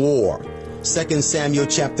long war. 2 Samuel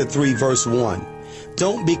chapter 3 verse 1.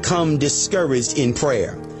 Don't become discouraged in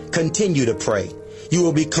prayer. Continue to pray. You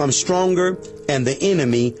will become stronger and the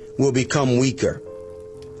enemy will become weaker.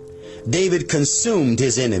 David consumed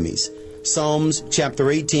his enemies. Psalms chapter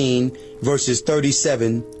 18 verses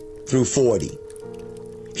 37 through 40.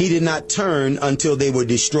 He did not turn until they were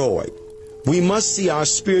destroyed. We must see our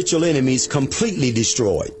spiritual enemies completely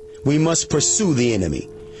destroyed. We must pursue the enemy.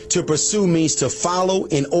 To pursue means to follow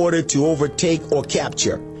in order to overtake or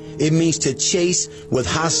capture. It means to chase with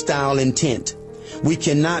hostile intent. We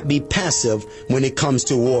cannot be passive when it comes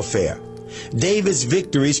to warfare. David's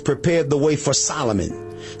victories prepared the way for Solomon.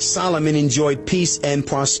 Solomon enjoyed peace and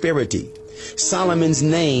prosperity. Solomon's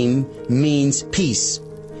name means peace.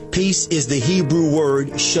 Peace is the Hebrew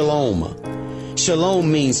word shalom.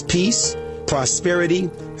 Shalom means peace, prosperity,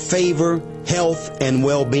 favor, health, and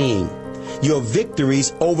well-being. Your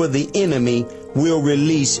victories over the enemy will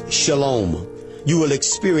release shalom. You will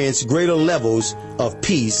experience greater levels of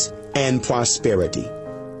peace and prosperity.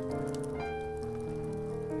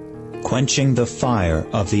 Quenching the fire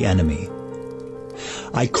of the enemy.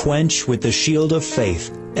 I quench with the shield of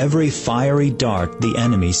faith every fiery dart the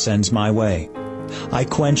enemy sends my way. I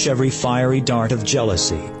quench every fiery dart of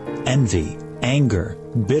jealousy, envy, anger,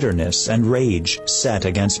 bitterness, and rage set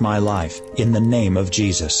against my life in the name of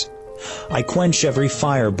Jesus. I quench every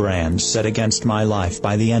firebrand set against my life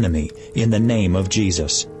by the enemy in the name of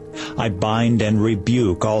Jesus. I bind and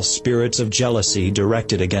rebuke all spirits of jealousy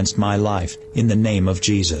directed against my life in the name of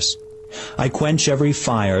Jesus. I quench every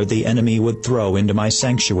fire the enemy would throw into my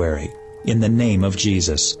sanctuary in the name of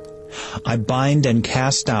Jesus. I bind and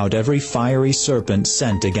cast out every fiery serpent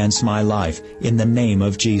sent against my life in the name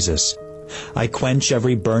of Jesus. I quench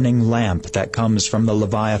every burning lamp that comes from the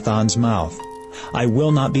Leviathan's mouth. I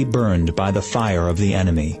will not be burned by the fire of the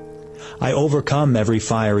enemy. I overcome every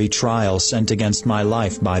fiery trial sent against my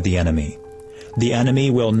life by the enemy. The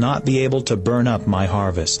enemy will not be able to burn up my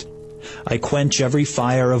harvest. I quench every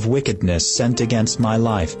fire of wickedness sent against my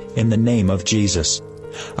life in the name of Jesus.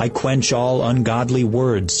 I quench all ungodly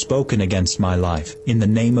words spoken against my life in the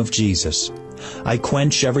name of Jesus. I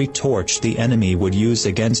quench every torch the enemy would use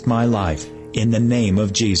against my life in the name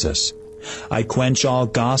of Jesus. I quench all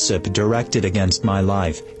gossip directed against my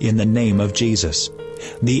life in the name of Jesus.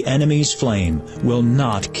 The enemy's flame will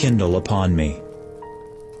not kindle upon me.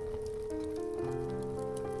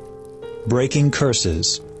 Breaking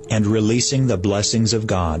curses and releasing the blessings of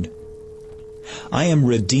God. I am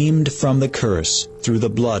redeemed from the curse through the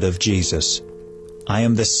blood of Jesus. I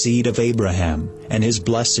am the seed of Abraham, and his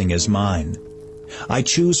blessing is mine. I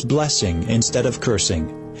choose blessing instead of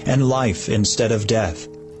cursing, and life instead of death.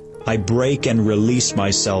 I break and release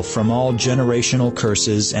myself from all generational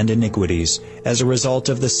curses and iniquities as a result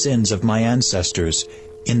of the sins of my ancestors,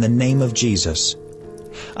 in the name of Jesus.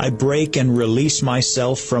 I break and release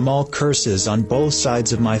myself from all curses on both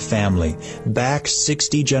sides of my family, back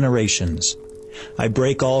 60 generations. I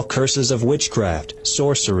break all curses of witchcraft,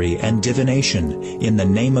 sorcery, and divination in the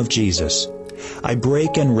name of Jesus. I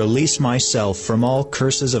break and release myself from all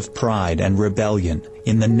curses of pride and rebellion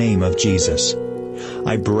in the name of Jesus.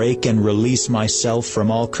 I break and release myself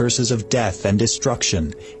from all curses of death and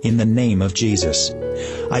destruction in the name of Jesus.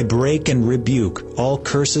 I break and rebuke all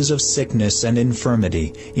curses of sickness and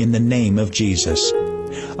infirmity in the name of Jesus.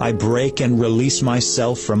 I break and release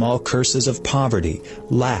myself from all curses of poverty,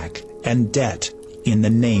 lack, and debt in the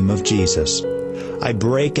name of Jesus. I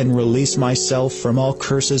break and release myself from all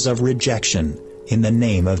curses of rejection in the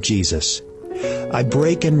name of Jesus. I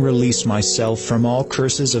break and release myself from all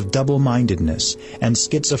curses of double-mindedness and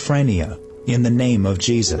schizophrenia in the name of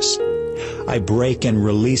Jesus. I break and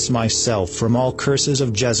release myself from all curses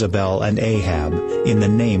of Jezebel and Ahab in the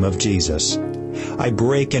name of Jesus. I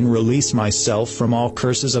break and release myself from all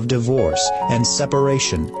curses of divorce and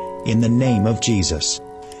separation in the name of Jesus.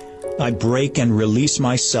 I break and release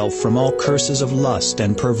myself from all curses of lust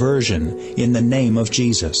and perversion in the name of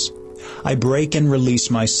Jesus. I break and release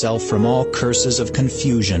myself from all curses of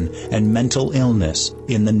confusion and mental illness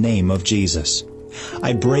in the name of Jesus.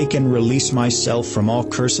 I break and release myself from all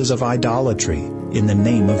curses of idolatry in the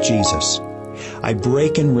name of Jesus. I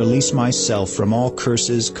break and release myself from all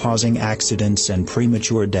curses causing accidents and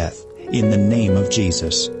premature death in the name of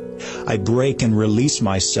Jesus. I break and release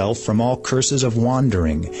myself from all curses of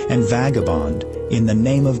wandering and vagabond in the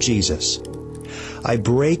name of Jesus. I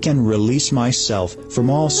break and release myself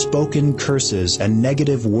from all spoken curses and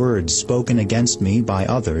negative words spoken against me by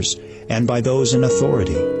others and by those in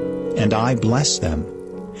authority, and I bless them.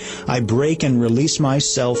 I break and release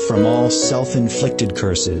myself from all self-inflicted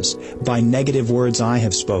curses by negative words I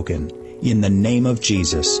have spoken, in the name of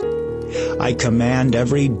Jesus. I command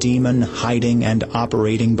every demon hiding and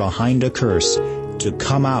operating behind a curse to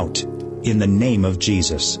come out in the name of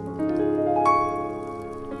Jesus.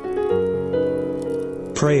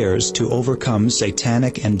 Prayers to overcome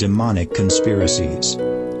satanic and demonic conspiracies.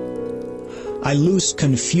 I loose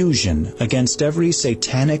confusion against every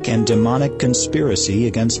satanic and demonic conspiracy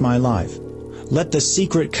against my life. Let the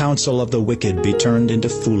secret counsel of the wicked be turned into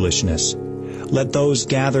foolishness. Let those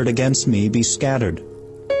gathered against me be scattered.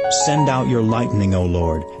 Send out your lightning, O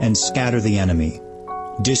Lord, and scatter the enemy.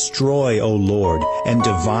 Destroy, O Lord, and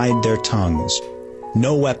divide their tongues.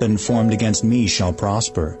 No weapon formed against me shall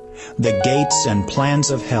prosper. The gates and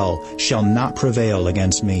plans of hell shall not prevail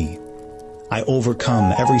against me. I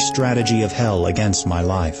overcome every strategy of hell against my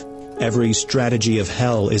life. Every strategy of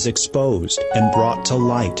hell is exposed and brought to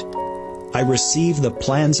light. I receive the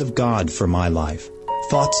plans of God for my life,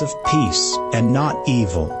 thoughts of peace and not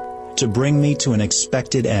evil, to bring me to an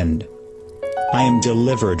expected end. I am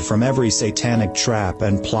delivered from every satanic trap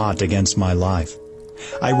and plot against my life.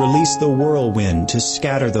 I release the whirlwind to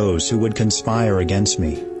scatter those who would conspire against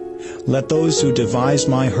me. Let those who devise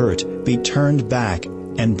my hurt be turned back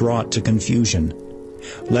and brought to confusion.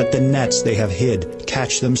 Let the nets they have hid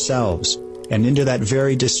catch themselves, and into that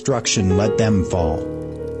very destruction let them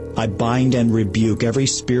fall. I bind and rebuke every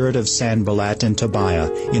spirit of Sanballat and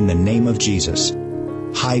Tobiah in the name of Jesus.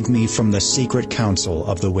 Hide me from the secret counsel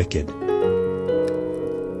of the wicked.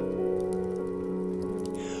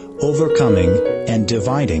 Overcoming and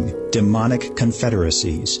dividing demonic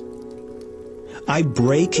confederacies. I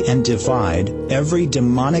break and divide every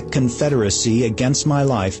demonic confederacy against my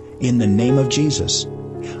life in the name of Jesus.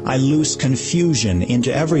 I loose confusion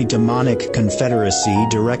into every demonic confederacy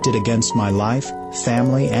directed against my life,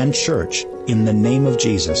 family, and church in the name of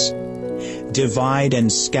Jesus. Divide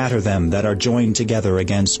and scatter them that are joined together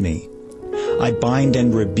against me. I bind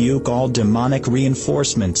and rebuke all demonic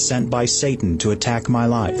reinforcements sent by Satan to attack my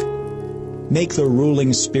life. Make the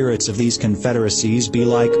ruling spirits of these confederacies be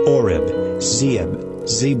like Oreb, Zeeb,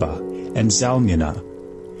 Zeba, and Zalmunna.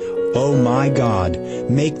 O my God,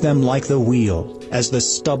 make them like the wheel, as the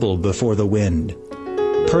stubble before the wind.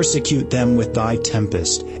 Persecute them with thy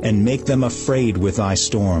tempest, and make them afraid with thy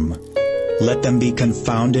storm. Let them be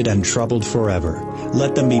confounded and troubled forever.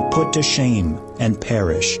 Let them be put to shame and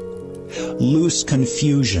perish. Loose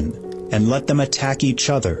confusion, and let them attack each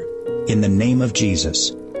other in the name of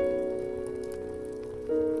Jesus.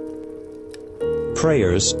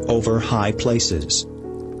 Prayers over high places.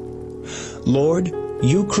 Lord,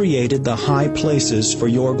 you created the high places for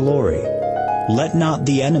your glory. Let not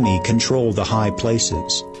the enemy control the high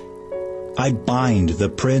places. I bind the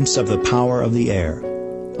prince of the power of the air.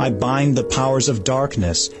 I bind the powers of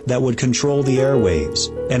darkness that would control the airwaves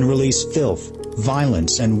and release filth,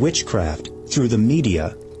 violence, and witchcraft through the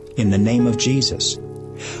media in the name of Jesus.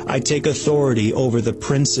 I take authority over the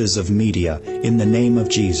princes of media in the name of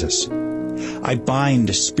Jesus. I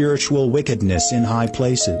bind spiritual wickedness in high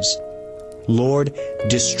places. Lord,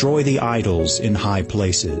 destroy the idols in high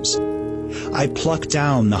places. I pluck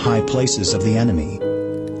down the high places of the enemy.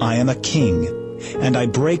 I am a king, and I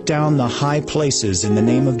break down the high places in the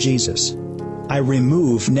name of Jesus. I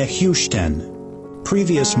remove Nehushtan,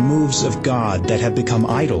 previous moves of God that have become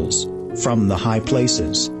idols, from the high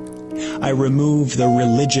places. I remove the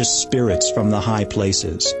religious spirits from the high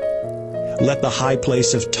places. Let the high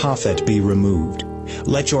place of Tophet be removed.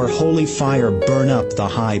 Let your holy fire burn up the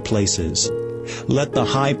high places. Let the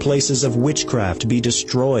high places of witchcraft be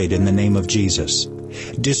destroyed in the name of Jesus.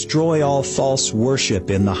 Destroy all false worship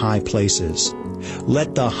in the high places.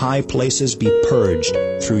 Let the high places be purged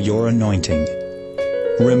through your anointing.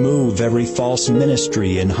 Remove every false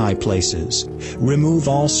ministry in high places. Remove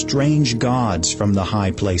all strange gods from the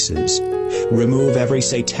high places. Remove every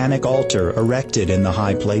satanic altar erected in the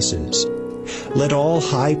high places. Let all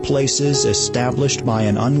high places established by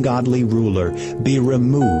an ungodly ruler be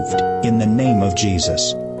removed in the name of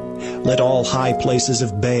Jesus. Let all high places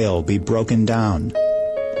of Baal be broken down.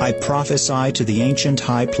 I prophesy to the ancient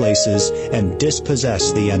high places and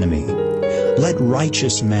dispossess the enemy. Let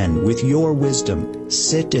righteous men with your wisdom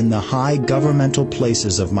sit in the high governmental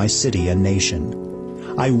places of my city and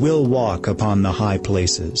nation. I will walk upon the high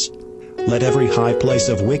places. Let every high place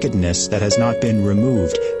of wickedness that has not been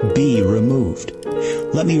removed be removed.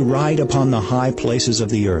 Let me ride upon the high places of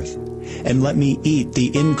the earth, and let me eat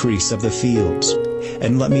the increase of the fields,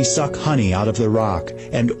 and let me suck honey out of the rock,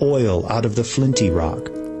 and oil out of the flinty rock.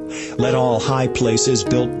 Let all high places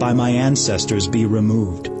built by my ancestors be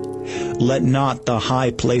removed. Let not the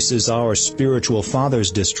high places our spiritual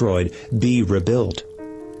fathers destroyed be rebuilt.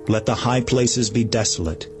 Let the high places be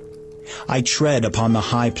desolate. I tread upon the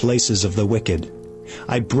high places of the wicked.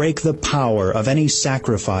 I break the power of any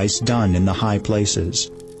sacrifice done in the high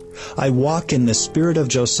places. I walk in the spirit of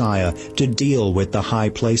Josiah to deal with the high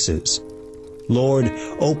places. Lord,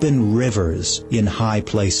 open rivers in high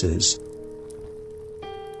places.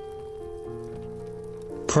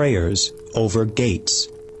 Prayers over gates.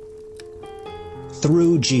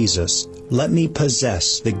 Through Jesus, let me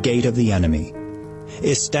possess the gate of the enemy.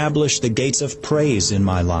 Establish the gates of praise in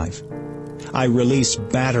my life. I release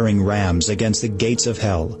battering rams against the gates of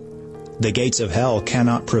hell. The gates of hell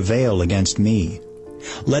cannot prevail against me.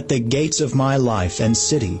 Let the gates of my life and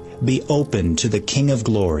city be open to the King of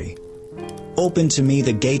glory. Open to me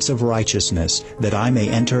the gates of righteousness, that I may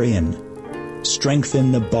enter in.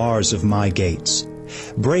 Strengthen the bars of my gates.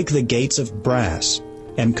 Break the gates of brass,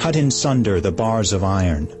 and cut in sunder the bars of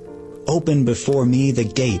iron. Open before me the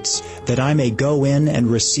gates, that I may go in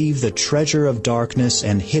and receive the treasure of darkness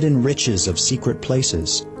and hidden riches of secret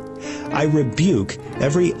places. I rebuke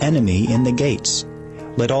every enemy in the gates.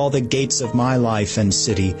 Let all the gates of my life and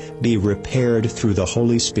city be repaired through the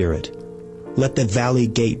Holy Spirit. Let the valley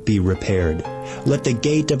gate be repaired. Let the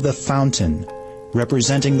gate of the fountain,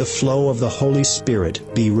 representing the flow of the Holy Spirit,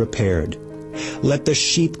 be repaired. Let the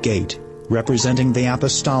sheep gate, representing the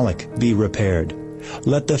apostolic, be repaired.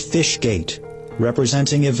 Let the fish gate,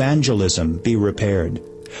 representing evangelism, be repaired.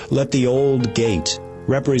 Let the old gate,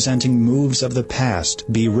 representing moves of the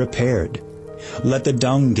past, be repaired. Let the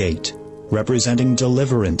dung gate, representing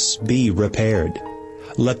deliverance, be repaired.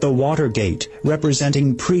 Let the water gate,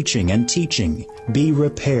 representing preaching and teaching, be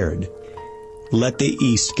repaired. Let the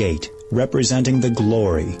east gate, representing the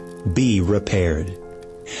glory, be repaired.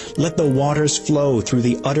 Let the waters flow through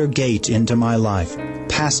the utter gate into my life,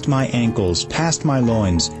 past my ankles, past my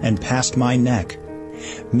loins, and past my neck.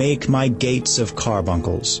 Make my gates of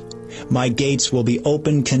carbuncles. My gates will be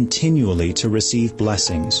open continually to receive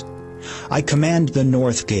blessings. I command the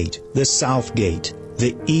north gate, the south gate,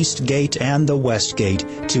 the east gate, and the west gate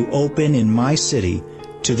to open in my city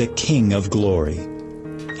to the King of glory.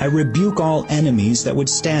 I rebuke all enemies that would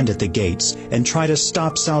stand at the gates and try to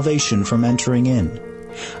stop salvation from entering in.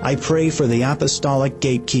 I pray for the apostolic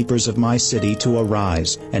gatekeepers of my city to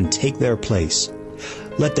arise and take their place.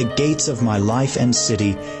 Let the gates of my life and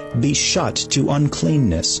city be shut to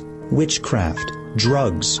uncleanness, witchcraft,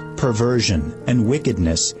 drugs, perversion, and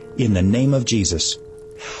wickedness in the name of Jesus.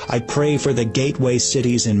 I pray for the gateway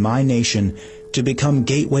cities in my nation to become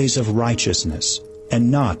gateways of righteousness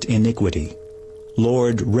and not iniquity.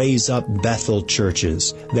 Lord, raise up Bethel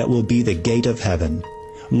churches that will be the gate of heaven.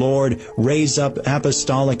 Lord, raise up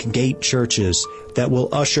apostolic gate churches that will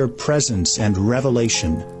usher presence and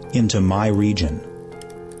revelation into my region.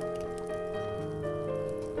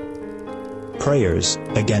 Prayers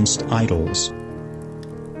against idols.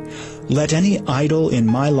 Let any idol in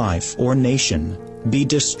my life or nation be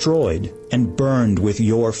destroyed and burned with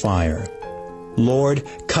your fire. Lord,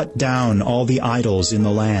 cut down all the idols in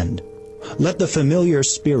the land. Let the familiar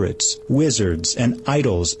spirits, wizards, and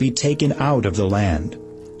idols be taken out of the land.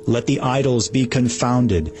 Let the idols be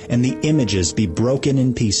confounded, and the images be broken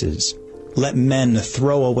in pieces. Let men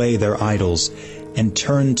throw away their idols and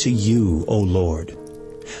turn to you, O Lord.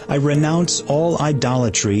 I renounce all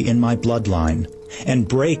idolatry in my bloodline and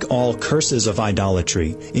break all curses of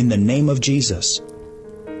idolatry in the name of Jesus.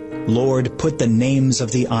 Lord, put the names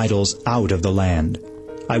of the idols out of the land.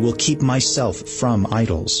 I will keep myself from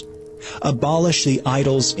idols. Abolish the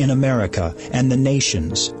idols in America and the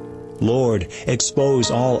nations. Lord, expose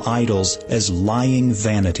all idols as lying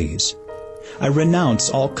vanities. I renounce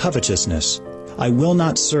all covetousness. I will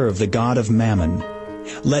not serve the god of Mammon.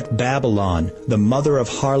 Let Babylon, the mother of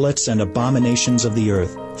harlots and abominations of the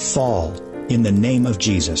earth, fall in the name of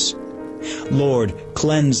Jesus. Lord,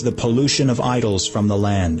 cleanse the pollution of idols from the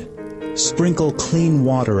land. Sprinkle clean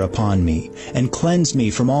water upon me, and cleanse me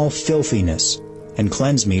from all filthiness, and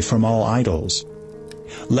cleanse me from all idols.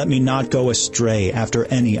 Let me not go astray after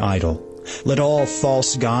any idol. Let all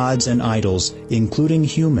false gods and idols, including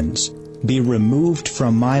humans, be removed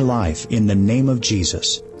from my life in the name of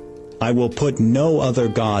Jesus. I will put no other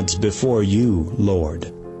gods before you,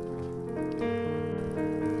 Lord.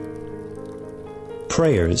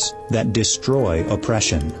 Prayers that destroy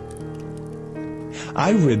oppression.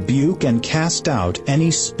 I rebuke and cast out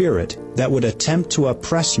any spirit that would attempt to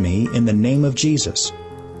oppress me in the name of Jesus.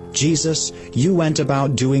 Jesus, you went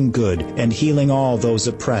about doing good and healing all those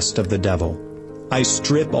oppressed of the devil. I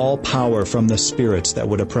strip all power from the spirits that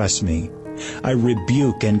would oppress me. I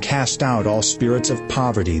rebuke and cast out all spirits of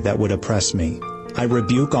poverty that would oppress me. I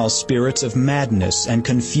rebuke all spirits of madness and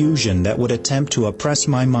confusion that would attempt to oppress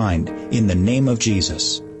my mind in the name of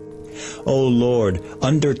Jesus. O Lord,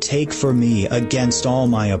 undertake for me against all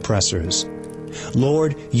my oppressors.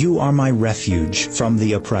 Lord, you are my refuge from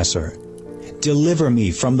the oppressor. Deliver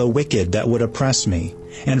me from the wicked that would oppress me,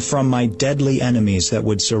 and from my deadly enemies that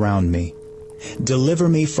would surround me. Deliver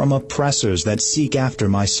me from oppressors that seek after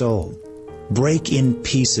my soul. Break in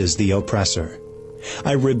pieces the oppressor.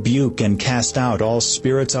 I rebuke and cast out all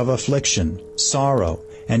spirits of affliction, sorrow,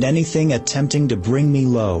 and anything attempting to bring me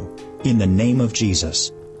low, in the name of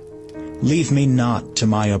Jesus. Leave me not to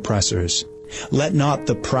my oppressors. Let not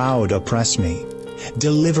the proud oppress me.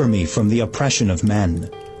 Deliver me from the oppression of men.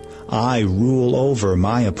 I rule over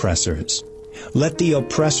my oppressors. Let the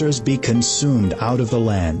oppressors be consumed out of the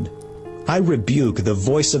land. I rebuke the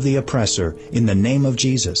voice of the oppressor in the name of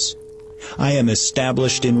Jesus. I am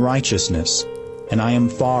established in righteousness, and I am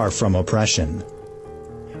far from oppression.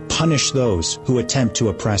 Punish those who attempt to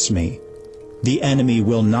oppress me. The enemy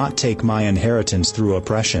will not take my inheritance through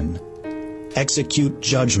oppression. Execute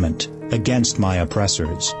judgment against my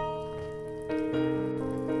oppressors.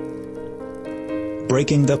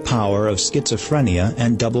 Breaking the power of schizophrenia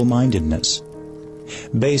and double-mindedness.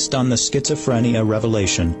 Based on the schizophrenia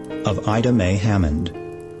revelation of Ida Mae Hammond.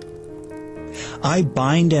 I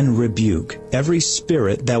bind and rebuke every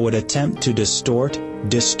spirit that would attempt to distort,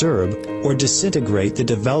 disturb, or disintegrate the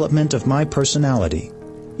development of my personality,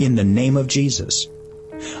 in the name of Jesus.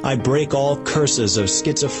 I break all curses of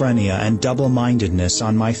schizophrenia and double-mindedness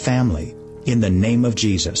on my family, in the name of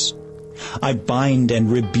Jesus. I bind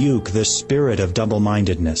and rebuke the spirit of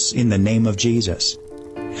double-mindedness in the name of Jesus.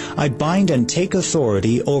 I bind and take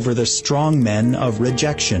authority over the strong men of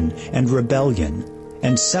rejection and rebellion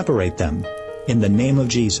and separate them in the name of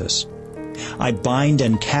Jesus. I bind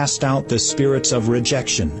and cast out the spirits of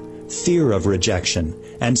rejection, fear of rejection,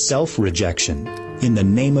 and self-rejection in the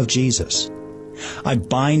name of Jesus. I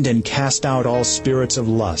bind and cast out all spirits of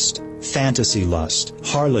lust, fantasy lust,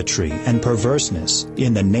 harlotry, and perverseness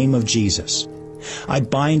in the name of Jesus. I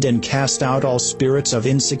bind and cast out all spirits of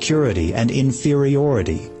insecurity and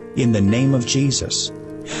inferiority in the name of Jesus.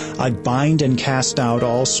 I bind and cast out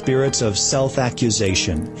all spirits of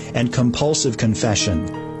self-accusation and compulsive confession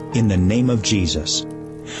in the name of Jesus.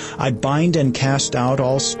 I bind and cast out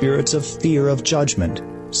all spirits of fear of judgment,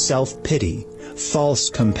 self-pity, false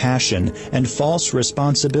compassion, and false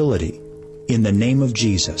responsibility in the name of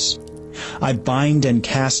Jesus. I bind and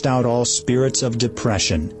cast out all spirits of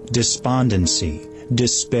depression, despondency,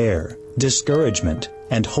 despair, discouragement,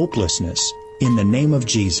 and hopelessness in the name of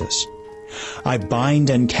Jesus. I bind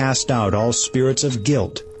and cast out all spirits of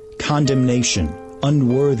guilt, condemnation,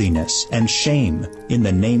 unworthiness, and shame in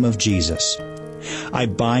the name of Jesus. I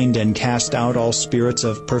bind and cast out all spirits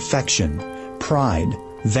of perfection, pride,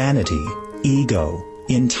 vanity, ego,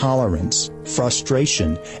 intolerance,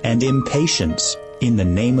 frustration, and impatience in the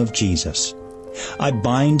name of Jesus. I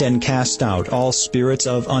bind and cast out all spirits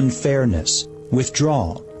of unfairness,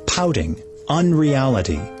 withdrawal, pouting,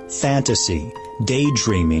 unreality, fantasy,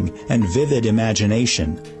 daydreaming, and vivid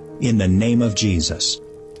imagination in the name of Jesus.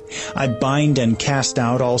 I bind and cast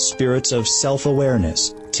out all spirits of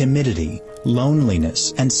self-awareness, timidity,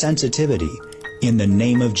 loneliness, and sensitivity in the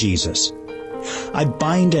name of Jesus. I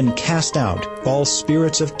bind and cast out all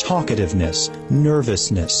spirits of talkativeness,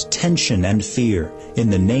 nervousness, tension, and fear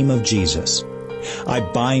in the name of Jesus. I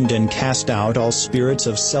bind and cast out all spirits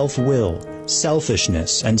of self-will,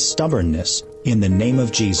 selfishness, and stubbornness in the name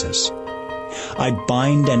of Jesus. I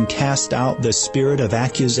bind and cast out the spirit of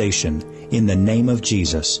accusation in the name of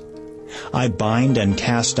Jesus. I bind and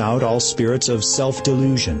cast out all spirits of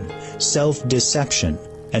self-delusion, self-deception,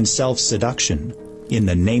 and self-seduction in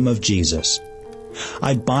the name of Jesus.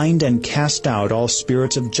 I bind and cast out all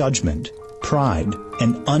spirits of judgment, pride,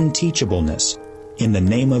 and unteachableness in the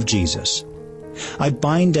name of Jesus. I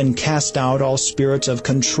bind and cast out all spirits of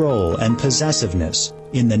control and possessiveness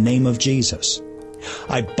in the name of Jesus.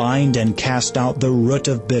 I bind and cast out the root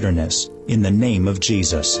of bitterness in the name of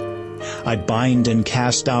Jesus. I bind and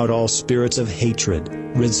cast out all spirits of hatred,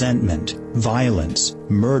 resentment, violence,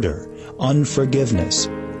 murder, unforgiveness,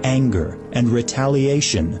 anger, and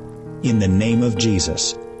retaliation in the name of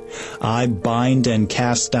Jesus. I bind and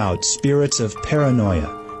cast out spirits of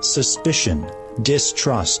paranoia, suspicion,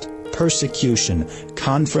 distrust, persecution,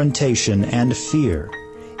 confrontation, and fear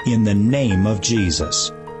in the name of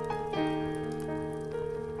Jesus.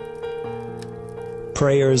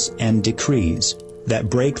 Prayers and decrees that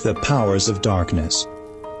break the powers of darkness.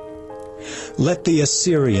 Let the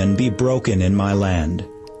Assyrian be broken in my land.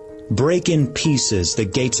 Break in pieces the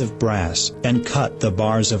gates of brass, and cut the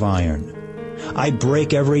bars of iron. I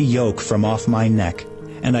break every yoke from off my neck,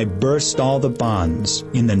 and I burst all the bonds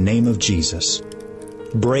in the name of Jesus.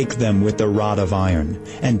 Break them with the rod of iron,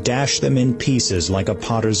 and dash them in pieces like a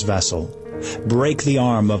potter's vessel. Break the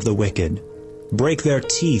arm of the wicked. Break their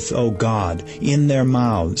teeth, O God, in their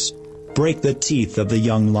mouths. Break the teeth of the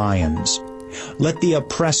young lions. Let the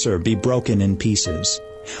oppressor be broken in pieces.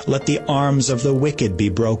 Let the arms of the wicked be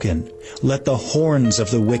broken. Let the horns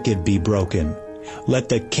of the wicked be broken. Let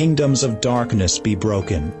the kingdoms of darkness be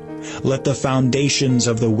broken. Let the foundations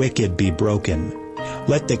of the wicked be broken.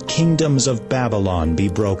 Let the kingdoms of Babylon be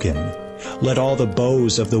broken. Let all the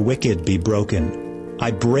bows of the wicked be broken.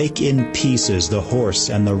 I break in pieces the horse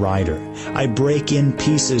and the rider. I break in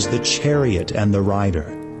pieces the chariot and the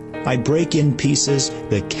rider. I break in pieces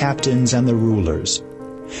the captains and the rulers.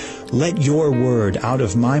 Let your word out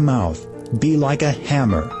of my mouth be like a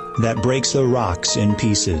hammer that breaks the rocks in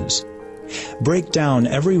pieces. Break down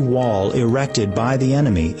every wall erected by the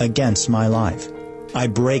enemy against my life. I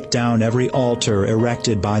break down every altar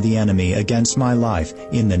erected by the enemy against my life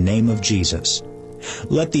in the name of Jesus.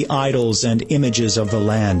 Let the idols and images of the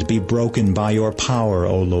land be broken by your power,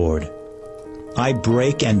 O Lord. I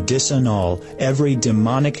break and disannul every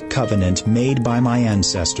demonic covenant made by my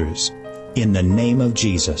ancestors, in the name of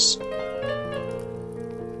Jesus.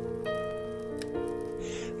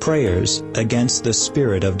 Prayers against the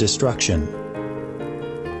spirit of destruction.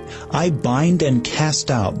 I bind and cast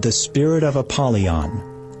out the spirit of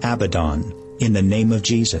Apollyon, Abaddon, in the name of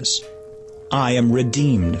Jesus. I am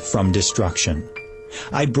redeemed from destruction.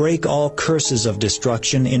 I break all curses of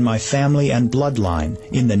destruction in my family and bloodline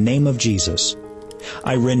in the name of Jesus.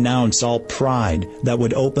 I renounce all pride that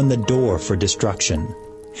would open the door for destruction.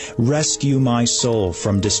 Rescue my soul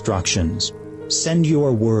from destructions. Send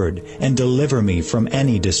your word and deliver me from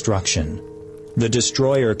any destruction. The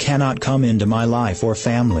destroyer cannot come into my life or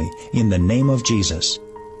family in the name of Jesus.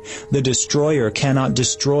 The destroyer cannot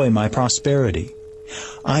destroy my prosperity.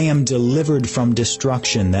 I am delivered from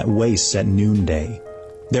destruction that wastes at noonday.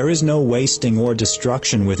 There is no wasting or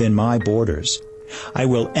destruction within my borders. I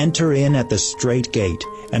will enter in at the straight gate,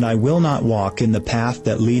 and I will not walk in the path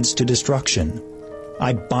that leads to destruction.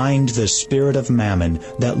 I bind the spirit of mammon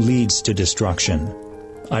that leads to destruction.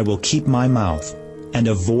 I will keep my mouth and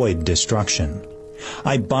avoid destruction.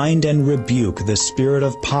 I bind and rebuke the spirit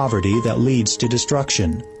of poverty that leads to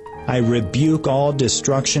destruction. I rebuke all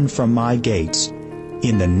destruction from my gates,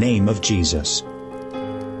 in the name of Jesus.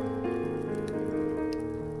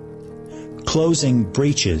 Closing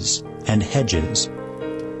breaches and hedges.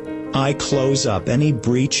 I close up any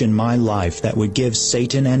breach in my life that would give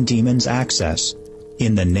Satan and demons access,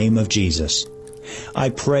 in the name of Jesus. I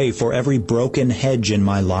pray for every broken hedge in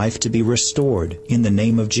my life to be restored, in the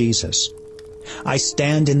name of Jesus. I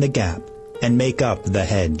stand in the gap and make up the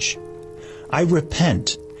hedge. I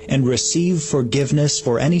repent and receive forgiveness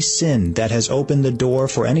for any sin that has opened the door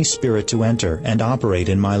for any spirit to enter and operate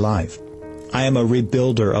in my life. I am a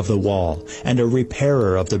rebuilder of the wall and a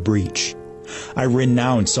repairer of the breach. I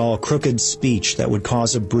renounce all crooked speech that would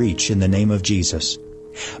cause a breach in the name of Jesus.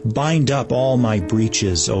 Bind up all my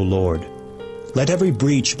breaches, O Lord. Let every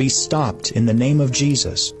breach be stopped in the name of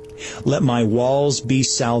Jesus. Let my walls be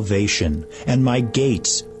salvation and my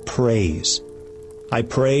gates praise. I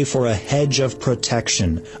pray for a hedge of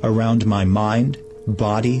protection around my mind,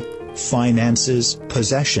 body, finances,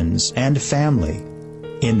 possessions, and family,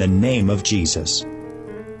 in the name of Jesus.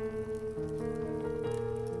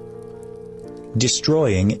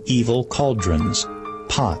 Destroying evil cauldrons,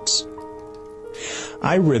 pots.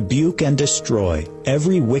 I rebuke and destroy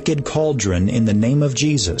every wicked cauldron in the name of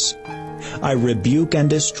Jesus. I rebuke and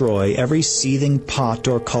destroy every seething pot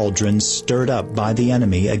or cauldron stirred up by the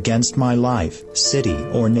enemy against my life, city,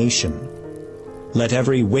 or nation. Let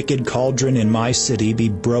every wicked cauldron in my city be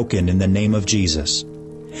broken in the name of Jesus.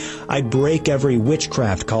 I break every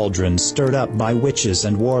witchcraft cauldron stirred up by witches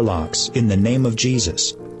and warlocks in the name of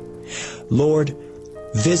Jesus. Lord,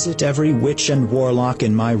 visit every witch and warlock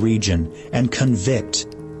in my region and convict.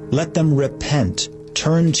 Let them repent,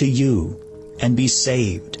 turn to you, and be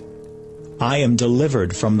saved. I am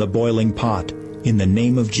delivered from the boiling pot in the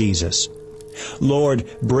name of Jesus. Lord,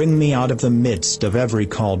 bring me out of the midst of every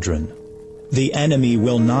cauldron. The enemy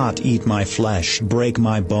will not eat my flesh, break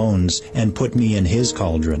my bones, and put me in his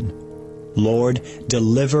cauldron. Lord,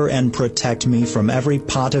 deliver and protect me from every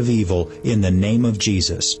pot of evil in the name of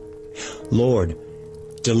Jesus. Lord,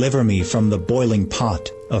 deliver me from the boiling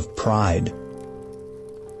pot of pride.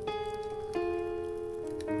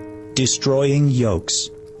 Destroying yokes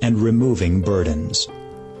and removing burdens.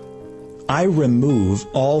 I remove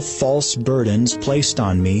all false burdens placed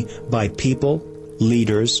on me by people,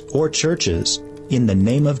 leaders, or churches in the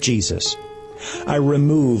name of Jesus. I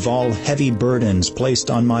remove all heavy burdens placed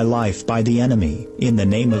on my life by the enemy in the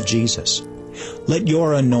name of Jesus. Let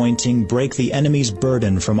your anointing break the enemy's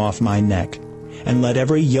burden from off my neck, and let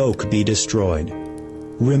every yoke be destroyed.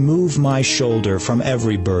 Remove my shoulder from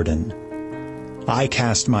every burden. I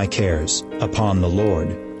cast my cares upon the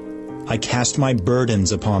Lord. I cast my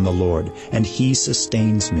burdens upon the Lord, and He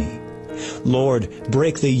sustains me. Lord,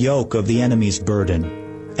 break the yoke of the enemy's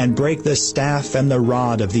burden, and break the staff and the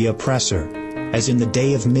rod of the oppressor, as in the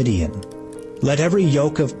day of Midian. Let every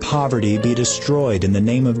yoke of poverty be destroyed in the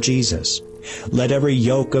name of Jesus. Let every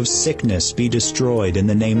yoke of sickness be destroyed in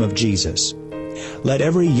the name of Jesus. Let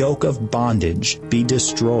every yoke of bondage be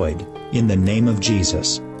destroyed in the name of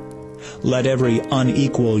Jesus. Let every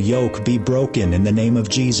unequal yoke be broken in the name of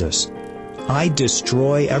Jesus. I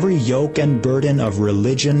destroy every yoke and burden of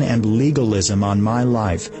religion and legalism on my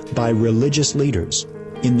life by religious leaders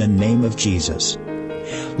in the name of Jesus.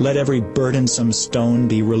 Let every burdensome stone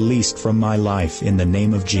be released from my life in the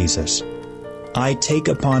name of Jesus. I take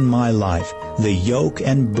upon my life the yoke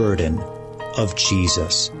and burden of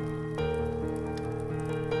Jesus.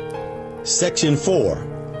 Section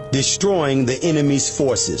 4. Destroying the enemy's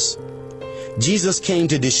forces. Jesus came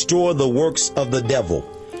to destroy the works of the devil.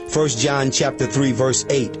 1 John chapter 3 verse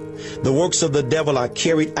 8. The works of the devil are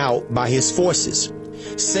carried out by his forces.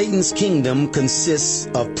 Satan's kingdom consists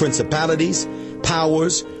of principalities,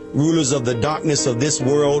 powers, rulers of the darkness of this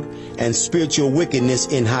world, and spiritual wickedness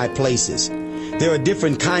in high places. There are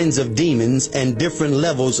different kinds of demons and different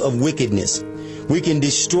levels of wickedness. We can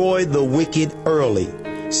destroy the wicked early.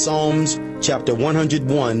 Psalms chapter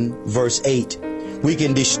 101 verse 8. We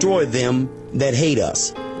can destroy them that hate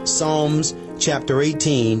us. Psalms chapter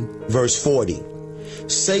 18 verse 40.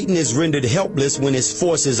 Satan is rendered helpless when his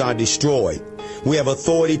forces are destroyed. We have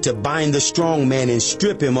authority to bind the strong man and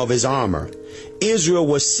strip him of his armor. Israel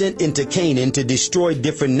was sent into Canaan to destroy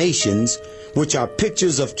different nations, which are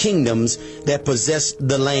pictures of kingdoms that possessed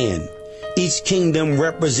the land. Each kingdom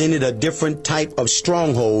represented a different type of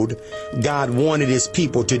stronghold God wanted his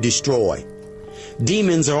people to destroy.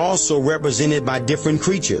 Demons are also represented by different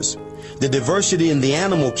creatures. The diversity in the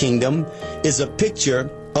animal kingdom is a picture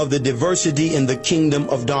of the diversity in the kingdom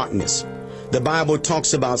of darkness. The Bible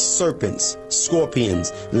talks about serpents,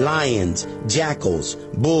 scorpions, lions, jackals,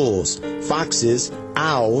 bulls, foxes,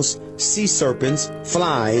 owls, sea serpents,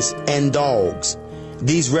 flies, and dogs.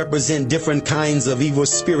 These represent different kinds of evil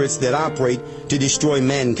spirits that operate to destroy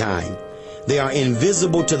mankind. They are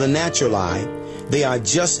invisible to the natural eye. They are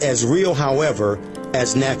just as real, however,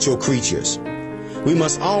 as natural creatures. We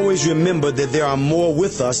must always remember that there are more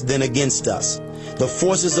with us than against us. The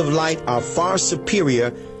forces of light are far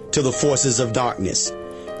superior to the forces of darkness.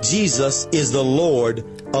 Jesus is the Lord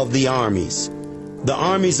of the armies. The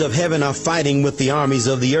armies of heaven are fighting with the armies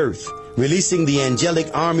of the earth. Releasing the angelic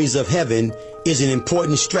armies of heaven is an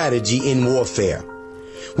important strategy in warfare.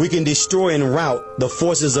 We can destroy and rout the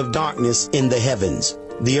forces of darkness in the heavens,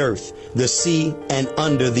 the earth, the sea, and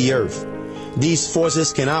under the earth. These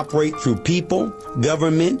forces can operate through people,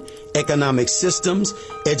 government, economic systems,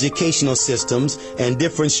 educational systems, and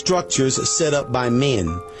different structures set up by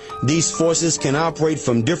men. These forces can operate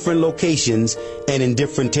from different locations and in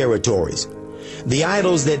different territories. The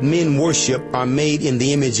idols that men worship are made in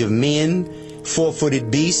the image of men,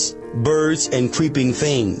 four-footed beasts, birds, and creeping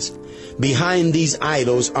things. Behind these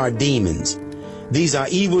idols are demons. These are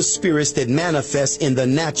evil spirits that manifest in the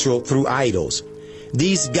natural through idols.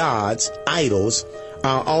 These gods, idols,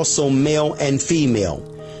 are also male and female.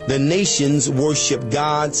 The nations worship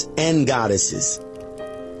gods and goddesses.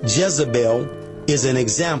 Jezebel is an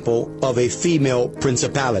example of a female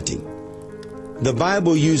principality. The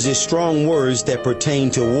Bible uses strong words that pertain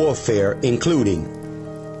to warfare, including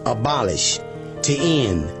abolish, to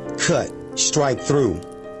end, cut, strike through,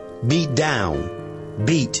 beat down,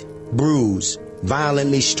 beat, bruise,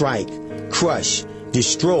 violently strike, crush,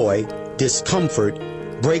 destroy, discomfort,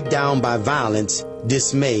 break down by violence,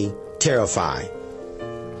 dismay, terrify.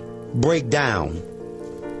 Break down,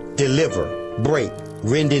 deliver, break,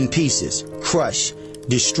 rend in pieces, crush,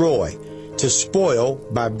 destroy, to spoil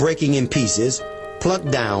by breaking in pieces, pluck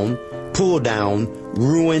down, pull down,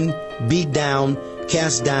 ruin, beat down,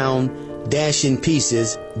 cast down, dash in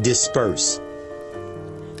pieces, disperse.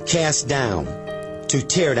 Cast down, to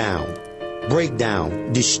tear down, break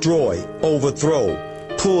down, destroy,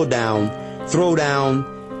 overthrow, pull down, throw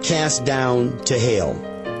down, cast down to hell.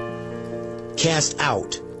 Cast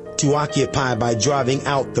out, to occupy by driving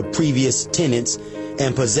out the previous tenants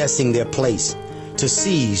and possessing their place. To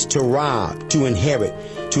seize, to rob, to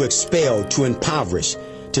inherit, to expel, to impoverish,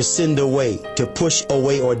 to send away, to push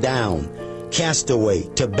away or down, cast away,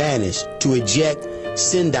 to banish, to eject,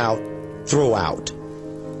 send out, throw out.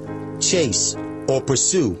 Chase or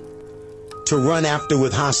pursue, to run after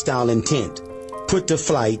with hostile intent, put to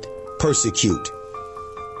flight, persecute.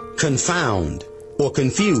 Confound or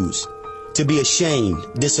confuse, to be ashamed,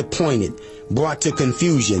 disappointed, brought to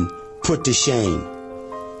confusion, put to shame.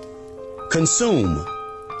 Consume,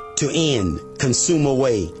 to end, consume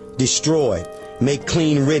away, destroy, make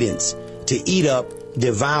clean riddance, to eat up,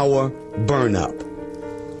 devour, burn up.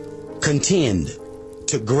 Contend,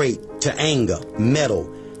 to grate, to anger,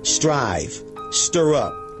 meddle, strive, stir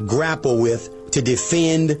up, grapple with, to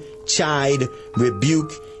defend, chide,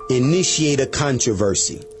 rebuke, initiate a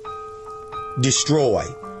controversy. Destroy,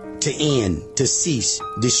 to end, to cease,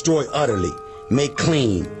 destroy utterly, make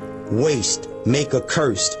clean, waste, make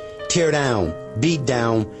accursed, tear down, beat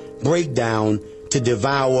down, break down, to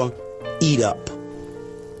devour, eat up.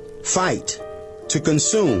 Fight, to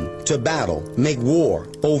consume, to battle, make war,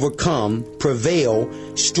 overcome, prevail,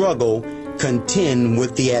 struggle, contend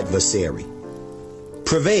with the adversary.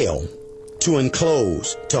 Prevail, to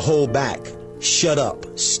enclose, to hold back, shut up,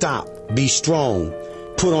 stop, be strong,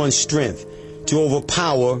 put on strength, to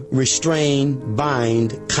overpower, restrain,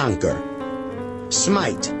 bind, conquer.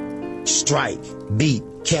 Smite, strike, beat,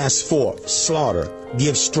 cast forth, slaughter,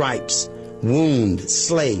 give stripes, wound,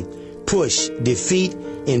 slay, push, defeat,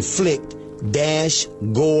 inflict, dash,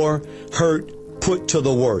 gore, hurt, put to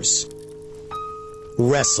the worse.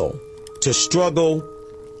 Wrestle, to struggle,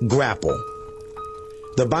 grapple.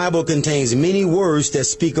 The Bible contains many words that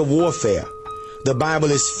speak of warfare. The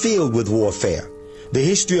Bible is filled with warfare. The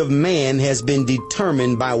history of man has been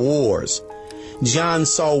determined by wars. John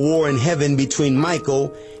saw war in heaven between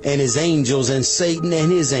Michael and his angels and Satan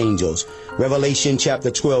and his angels. Revelation chapter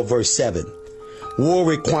 12, verse 7. War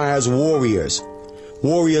requires warriors.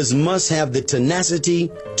 Warriors must have the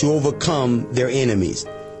tenacity to overcome their enemies.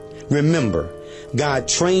 Remember, God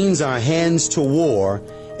trains our hands to war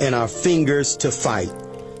and our fingers to fight.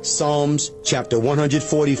 Psalms chapter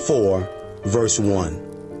 144, verse 1.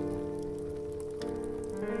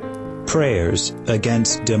 Prayers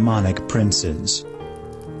against demonic princes.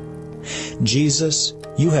 Jesus,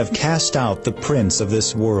 you have cast out the prince of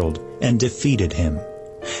this world and defeated him.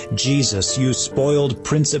 Jesus, you spoiled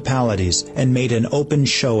principalities and made an open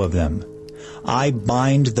show of them. I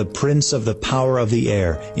bind the prince of the power of the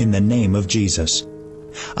air in the name of Jesus.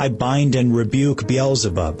 I bind and rebuke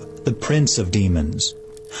Beelzebub, the prince of demons.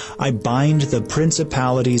 I bind the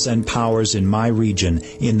principalities and powers in my region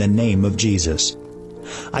in the name of Jesus.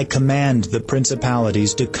 I command the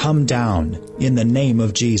principalities to come down in the name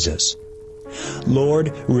of Jesus.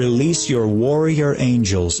 Lord, release your warrior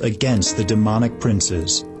angels against the demonic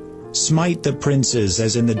princes. Smite the princes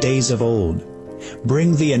as in the days of old.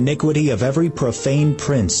 Bring the iniquity of every profane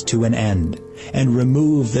prince to an end, and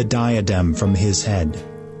remove the diadem from his head.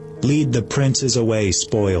 Lead the princes away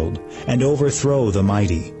spoiled, and overthrow the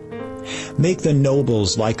mighty. Make the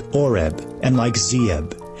nobles like Oreb and like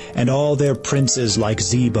Zeeb, and all their princes like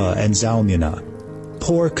Zeba and Zalmunna.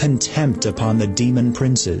 Pour contempt upon the demon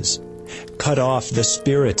princes. Cut off the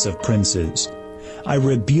spirits of princes. I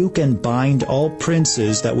rebuke and bind all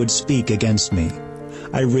princes that would speak against me.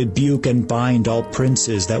 I rebuke and bind all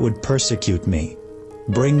princes that would persecute me.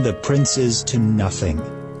 Bring the princes to nothing.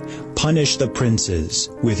 Punish the princes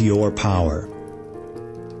with your power.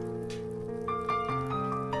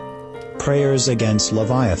 Prayers against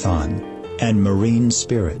Leviathan and marine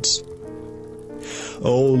spirits.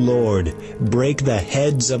 O Lord, break the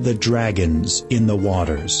heads of the dragons in the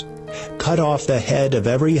waters. Cut off the head of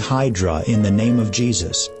every hydra in the name of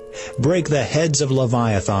Jesus. Break the heads of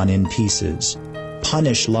Leviathan in pieces.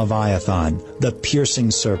 Punish Leviathan, the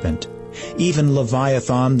piercing serpent, even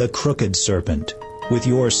Leviathan, the crooked serpent, with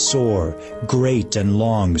your sore, great and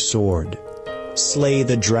long sword. Slay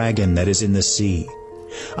the dragon that is in the sea.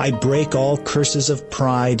 I break all curses of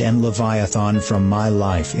pride and Leviathan from my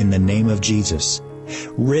life in the name of Jesus.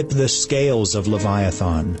 Rip the scales of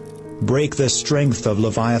Leviathan. Break the strength of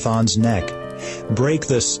Leviathan's neck. Break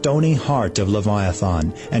the stony heart of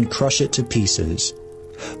Leviathan and crush it to pieces.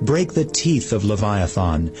 Break the teeth of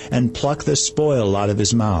Leviathan and pluck the spoil out of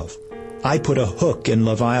his mouth. I put a hook in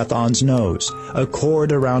Leviathan's nose, a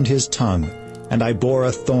cord around his tongue, and I bore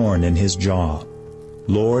a thorn in his jaw.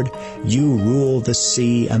 Lord, you rule the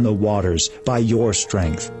sea and the waters by your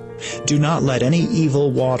strength. Do not let any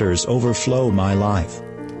evil waters overflow my life.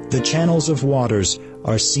 The channels of waters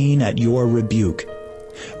are seen at your rebuke.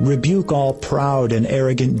 Rebuke all proud and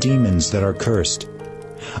arrogant demons that are cursed.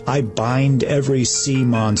 I bind every sea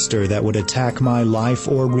monster that would attack my life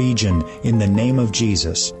or region in the name of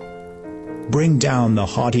Jesus. Bring down the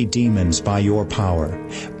haughty demons by your power.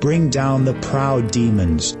 Bring down the proud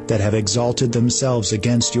demons that have exalted themselves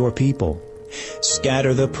against your people.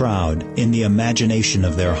 Scatter the proud in the imagination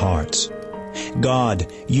of their hearts.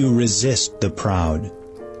 God, you resist the proud.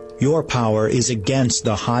 Your power is against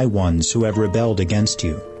the high ones who have rebelled against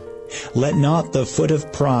you. Let not the foot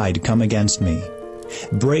of pride come against me.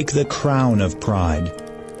 Break the crown of pride.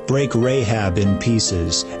 Break Rahab in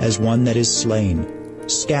pieces as one that is slain.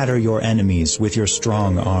 Scatter your enemies with your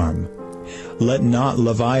strong arm. Let not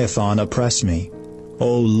Leviathan oppress me.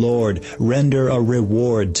 O Lord, render a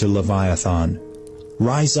reward to Leviathan.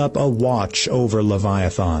 Rise up a watch over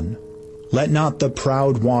Leviathan. Let not the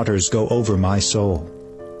proud waters go over my soul.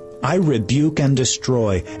 I rebuke and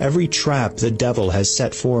destroy every trap the devil has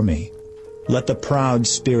set for me. Let the proud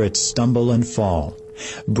spirits stumble and fall.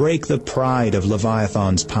 Break the pride of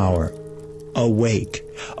Leviathan's power. Awake,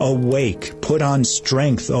 awake, put on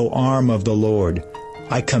strength, O arm of the Lord.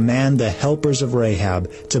 I command the helpers of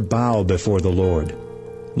Rahab to bow before the Lord.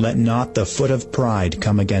 Let not the foot of pride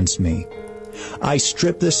come against me. I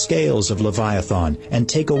strip the scales of Leviathan and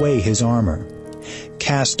take away his armor.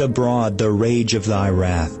 Cast abroad the rage of thy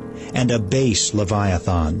wrath, and abase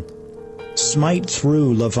Leviathan. Smite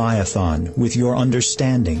through Leviathan with your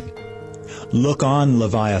understanding. Look on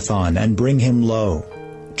Leviathan and bring him low.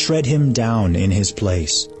 Tread him down in his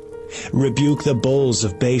place. Rebuke the bulls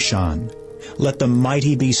of Bashan. Let the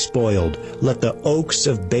mighty be spoiled. Let the oaks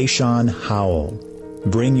of Bashan howl.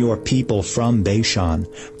 Bring your people from Bashan.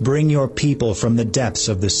 Bring your people from the depths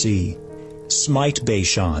of the sea. Smite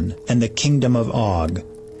Bashan and the kingdom of Og.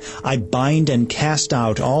 I bind and cast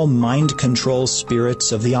out all mind-control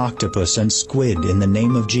spirits of the octopus and squid in the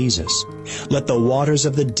name of Jesus. Let the waters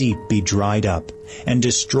of the deep be dried up, and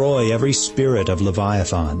destroy every spirit of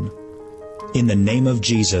Leviathan. In the name of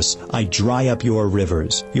Jesus, I dry up your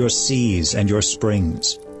rivers, your seas, and your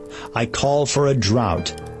springs. I call for a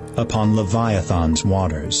drought upon Leviathan's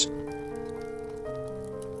waters.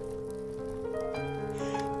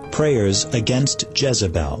 Prayers against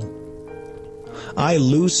Jezebel. I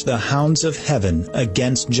loose the hounds of heaven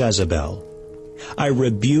against Jezebel. I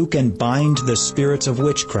rebuke and bind the spirits of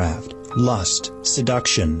witchcraft, lust,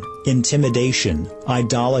 seduction, intimidation,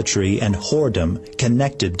 idolatry, and whoredom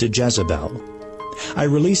connected to Jezebel. I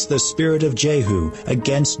release the spirit of Jehu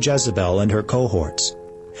against Jezebel and her cohorts.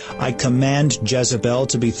 I command Jezebel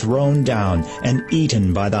to be thrown down and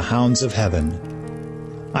eaten by the hounds of heaven.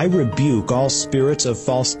 I rebuke all spirits of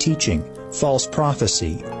false teaching, false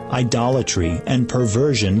prophecy, idolatry, and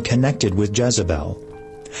perversion connected with Jezebel.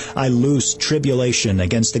 I loose tribulation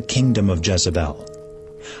against the kingdom of Jezebel.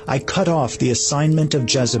 I cut off the assignment of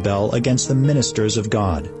Jezebel against the ministers of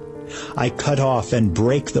God. I cut off and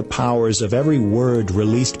break the powers of every word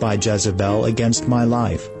released by Jezebel against my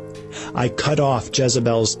life. I cut off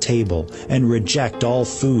Jezebel's table and reject all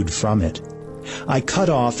food from it. I cut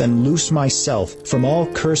off and loose myself from all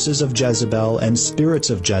curses of Jezebel and spirits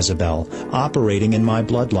of Jezebel operating in my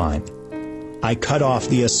bloodline. I cut off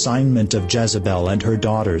the assignment of Jezebel and her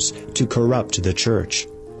daughters to corrupt the church.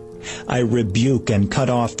 I rebuke and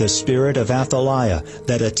cut off the spirit of Athaliah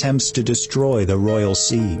that attempts to destroy the royal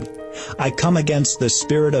seed. I come against the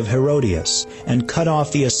spirit of Herodias and cut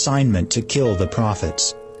off the assignment to kill the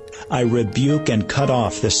prophets. I rebuke and cut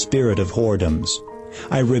off the spirit of whoredoms.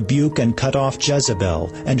 I rebuke and cut off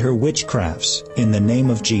Jezebel and her witchcrafts in the name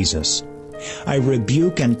of Jesus. I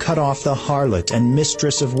rebuke and cut off the harlot and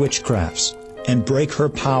mistress of witchcrafts, and break her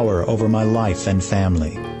power over my life and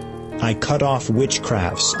family. I cut off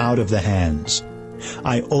witchcrafts out of the hands.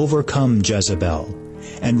 I overcome Jezebel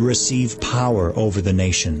and receive power over the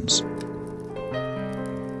nations.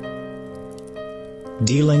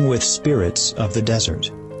 Dealing with spirits of the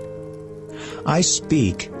desert. I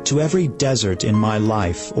speak to every desert in my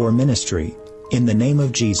life or ministry in the name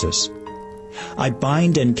of Jesus. I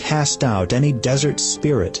bind and cast out any desert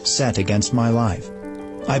spirit set against my life.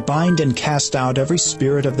 I bind and cast out every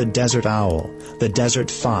spirit of the desert owl, the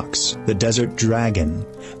desert fox, the desert dragon,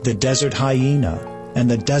 the desert hyena, and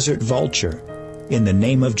the desert vulture in the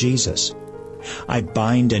name of Jesus. I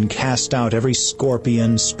bind and cast out every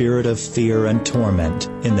scorpion, spirit of fear and torment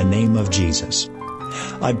in the name of Jesus.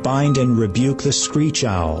 I bind and rebuke the screech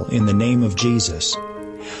owl in the name of Jesus.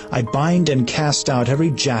 I bind and cast out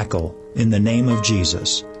every jackal in the name of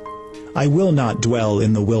Jesus. I will not dwell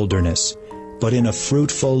in the wilderness, but in a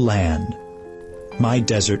fruitful land. My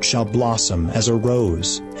desert shall blossom as a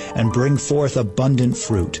rose and bring forth abundant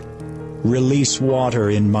fruit. Release water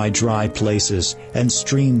in my dry places and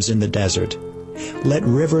streams in the desert. Let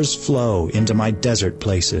rivers flow into my desert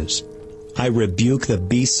places. I rebuke the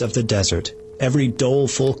beasts of the desert, every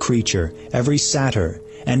doleful creature, every satyr,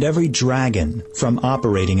 and every dragon from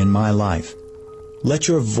operating in my life. Let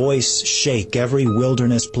your voice shake every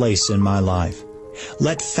wilderness place in my life.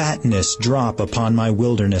 Let fatness drop upon my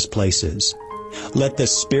wilderness places. Let the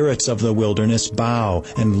spirits of the wilderness bow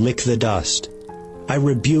and lick the dust. I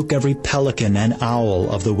rebuke every pelican and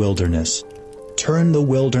owl of the wilderness. Turn the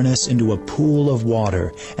wilderness into a pool of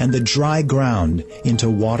water, and the dry ground into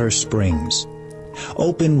water springs.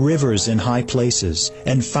 Open rivers in high places,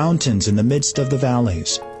 and fountains in the midst of the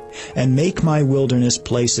valleys. and make my wilderness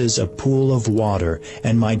places a pool of water,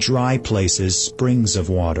 and my dry places springs of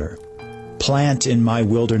water. Plant in my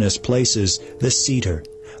wilderness places the cedar,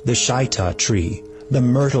 the shittah tree, the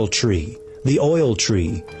myrtle tree, the oil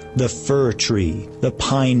tree, the fir tree, the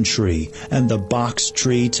pine tree, and the box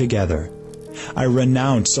tree together. I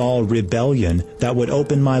renounce all rebellion that would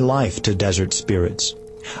open my life to desert spirits.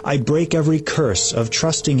 I break every curse of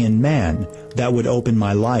trusting in man that would open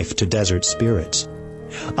my life to desert spirits.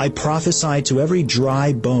 I prophesy to every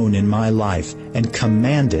dry bone in my life and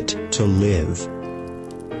command it to live.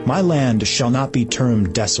 My land shall not be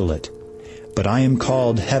termed desolate, but I am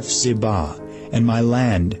called Hephzibah, and my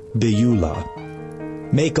land Beulah.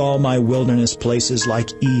 Make all my wilderness places like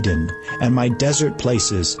Eden, and my desert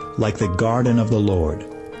places like the garden of the Lord.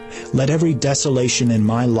 Let every desolation in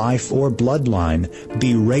my life or bloodline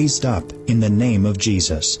be raised up in the name of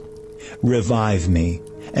Jesus. Revive me,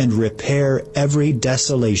 and repair every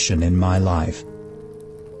desolation in my life.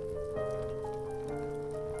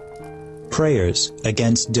 Prayers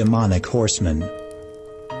against demonic horsemen.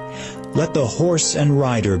 Let the horse and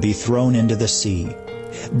rider be thrown into the sea.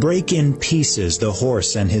 Break in pieces the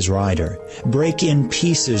horse and his rider. Break in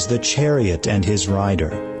pieces the chariot and his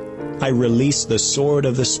rider. I release the sword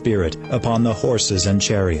of the Spirit upon the horses and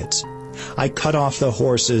chariots. I cut off the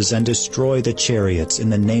horses and destroy the chariots in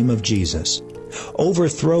the name of Jesus.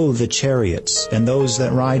 Overthrow the chariots and those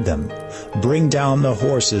that ride them. Bring down the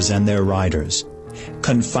horses and their riders.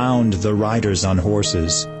 Confound the riders on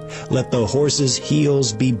horses. Let the horses'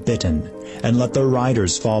 heels be bitten, and let the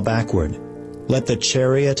riders fall backward. Let the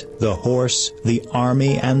chariot, the horse, the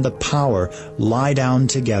army, and the power lie down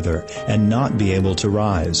together and not be able to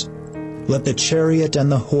rise. Let the chariot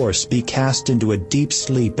and the horse be cast into a deep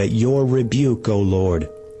sleep at your rebuke, O Lord.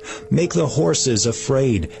 Make the horses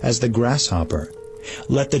afraid as the grasshopper.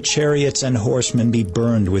 Let the chariots and horsemen be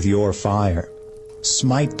burned with your fire.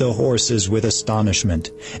 Smite the horses with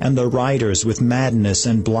astonishment, and the riders with madness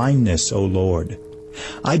and blindness, O Lord.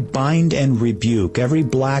 I bind and rebuke every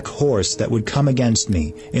black horse that would come against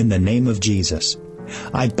me in the name of Jesus.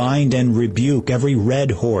 I bind and rebuke every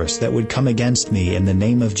red horse that would come against me in the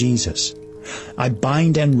name of Jesus. I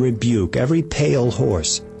bind and rebuke every pale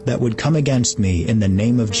horse that would come against me in the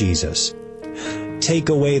name of Jesus. Take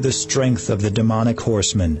away the strength of the demonic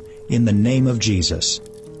horsemen in the name of Jesus.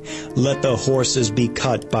 Let the horses be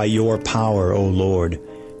cut by your power, O Lord.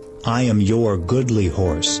 I am your goodly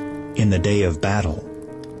horse in the day of battle.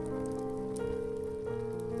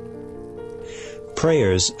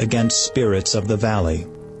 Prayers against spirits of the valley.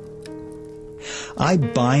 I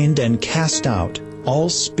bind and cast out all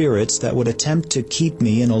spirits that would attempt to keep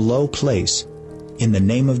me in a low place in the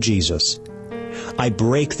name of Jesus. I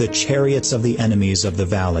break the chariots of the enemies of the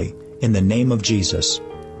valley in the name of Jesus.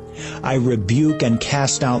 I rebuke and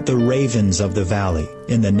cast out the ravens of the valley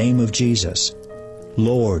in the name of Jesus.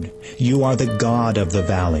 Lord, you are the God of the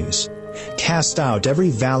valleys. Cast out every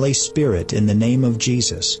valley spirit in the name of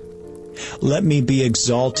Jesus. Let me be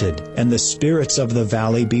exalted, and the spirits of the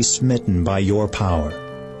valley be smitten by your power.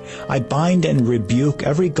 I bind and rebuke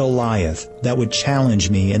every Goliath that would challenge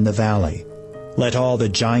me in the valley. Let all the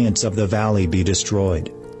giants of the valley be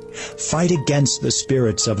destroyed. Fight against the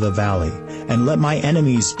spirits of the valley, and let my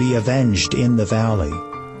enemies be avenged in the valley.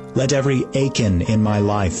 Let every Achan in my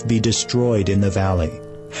life be destroyed in the valley.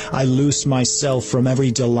 I loose myself from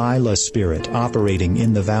every Delilah spirit operating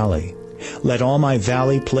in the valley. Let all my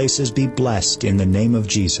valley places be blessed in the name of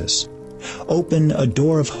Jesus. Open a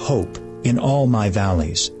door of hope in all my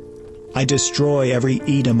valleys. I destroy every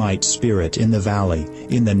Edomite spirit in the valley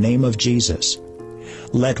in the name of Jesus.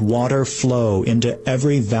 Let water flow into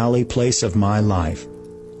every valley place of my life.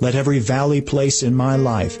 Let every valley place in my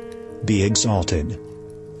life be exalted.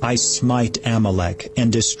 I smite Amalek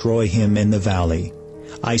and destroy him in the valley.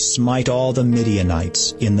 I smite all the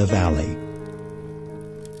Midianites in the valley.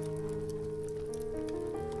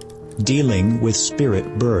 Dealing with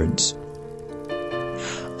spirit birds.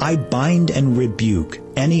 I bind and rebuke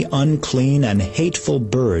any unclean and hateful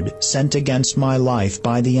bird sent against my life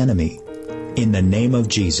by the enemy, in the name of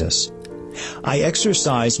Jesus. I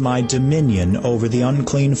exercise my dominion over the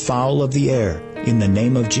unclean fowl of the air, in the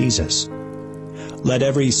name of Jesus. Let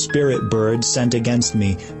every spirit bird sent against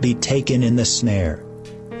me be taken in the snare.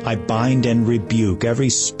 I bind and rebuke every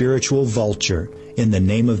spiritual vulture, in the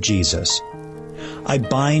name of Jesus. I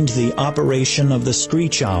bind the operation of the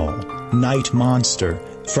screech owl, night monster,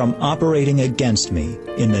 from operating against me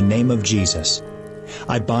in the name of Jesus.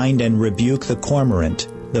 I bind and rebuke the cormorant,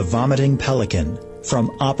 the vomiting pelican,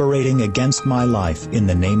 from operating against my life in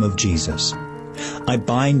the name of Jesus. I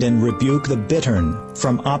bind and rebuke the bittern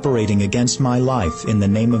from operating against my life in the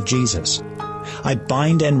name of Jesus. I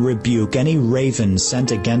bind and rebuke any raven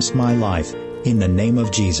sent against my life in the name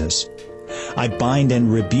of Jesus. I bind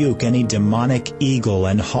and rebuke any demonic eagle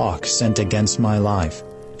and hawk sent against my life,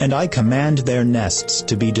 and I command their nests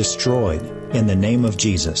to be destroyed in the name of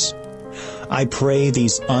Jesus. I pray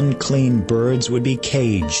these unclean birds would be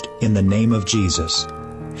caged in the name of Jesus.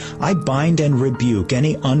 I bind and rebuke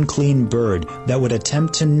any unclean bird that would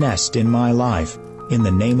attempt to nest in my life in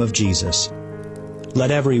the name of Jesus.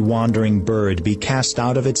 Let every wandering bird be cast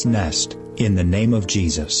out of its nest in the name of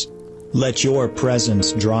Jesus. Let your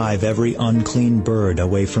presence drive every unclean bird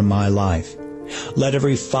away from my life. Let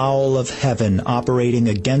every fowl of heaven operating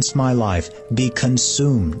against my life be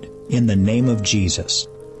consumed in the name of Jesus.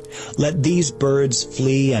 Let these birds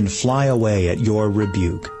flee and fly away at your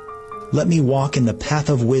rebuke. Let me walk in the path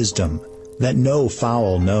of wisdom that no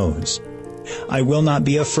fowl knows. I will not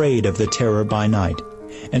be afraid of the terror by night,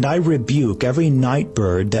 and I rebuke every night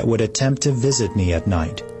bird that would attempt to visit me at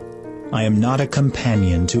night. I am not a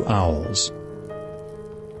companion to owls.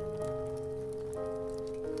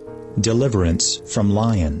 Deliverance from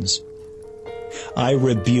lions. I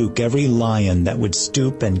rebuke every lion that would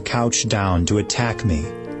stoop and couch down to attack me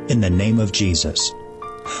in the name of Jesus.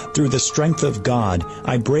 Through the strength of God,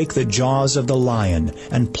 I break the jaws of the lion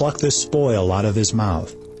and pluck the spoil out of his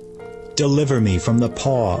mouth. Deliver me from the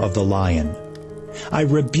paw of the lion. I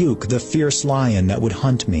rebuke the fierce lion that would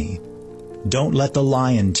hunt me. Don't let the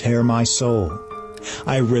lion tear my soul.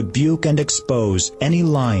 I rebuke and expose any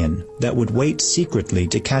lion that would wait secretly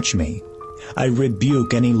to catch me. I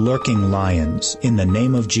rebuke any lurking lions in the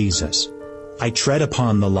name of Jesus. I tread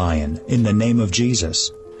upon the lion in the name of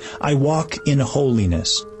Jesus. I walk in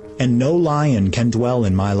holiness, and no lion can dwell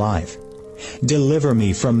in my life. Deliver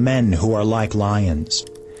me from men who are like lions.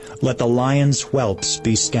 Let the lion's whelps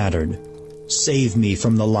be scattered. Save me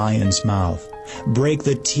from the lion's mouth. Break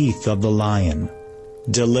the teeth of the lion.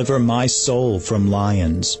 Deliver my soul from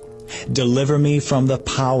lions. Deliver me from the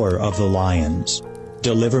power of the lions.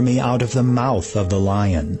 Deliver me out of the mouth of the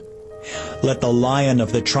lion. Let the lion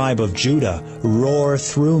of the tribe of Judah roar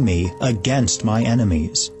through me against my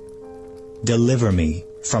enemies. Deliver me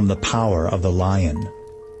from the power of the lion.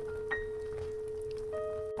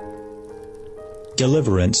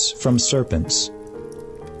 Deliverance from serpents.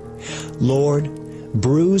 Lord,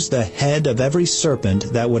 bruise the head of every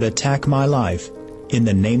serpent that would attack my life in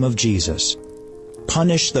the name of Jesus.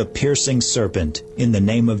 Punish the piercing serpent in the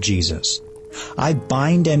name of Jesus. I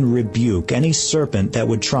bind and rebuke any serpent that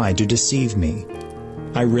would try to deceive me.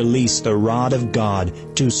 I release the rod of God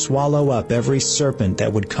to swallow up every serpent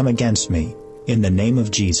that would come against me in the name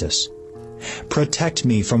of Jesus. Protect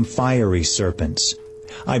me from fiery serpents.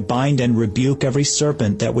 I bind and rebuke every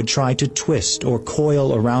serpent that would try to twist or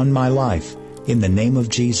coil around my life in the name of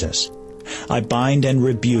Jesus. I bind and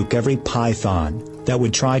rebuke every python that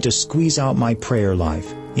would try to squeeze out my prayer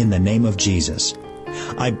life in the name of Jesus.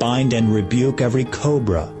 I bind and rebuke every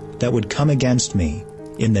cobra that would come against me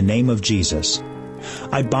in the name of Jesus.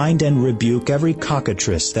 I bind and rebuke every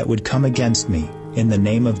cockatrice that would come against me in the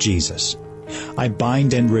name of Jesus. I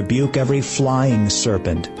bind and rebuke every flying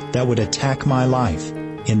serpent that would attack my life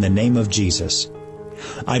in the name of Jesus.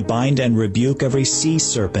 I bind and rebuke every sea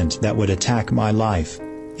serpent that would attack my life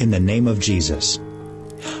in the name of Jesus.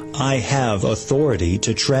 I have authority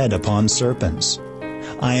to tread upon serpents.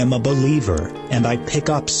 I am a believer, and I pick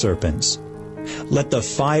up serpents. Let the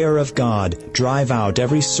fire of God drive out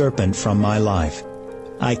every serpent from my life.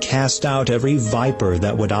 I cast out every viper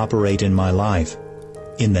that would operate in my life,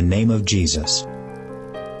 in the name of Jesus.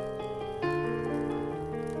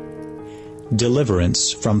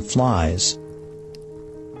 Deliverance from flies.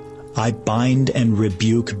 I bind and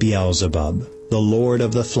rebuke Beelzebub, the lord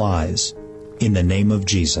of the flies, in the name of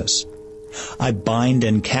Jesus. I bind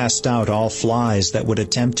and cast out all flies that would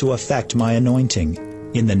attempt to affect my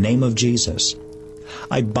anointing, in the name of Jesus.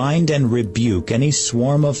 I bind and rebuke any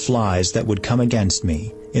swarm of flies that would come against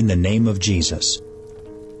me, in the name of Jesus.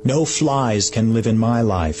 No flies can live in my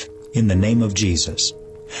life, in the name of Jesus.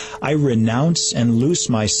 I renounce and loose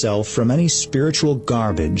myself from any spiritual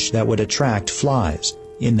garbage that would attract flies,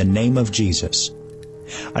 in the name of Jesus.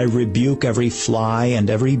 I rebuke every fly and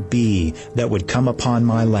every bee that would come upon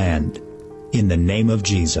my land, in the name of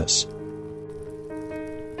Jesus.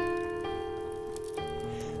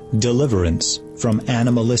 Deliverance from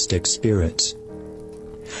animalistic spirits.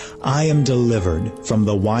 I am delivered from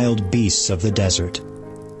the wild beasts of the desert.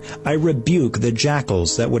 I rebuke the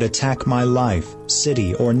jackals that would attack my life,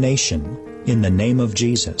 city, or nation, in the name of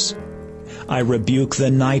Jesus. I rebuke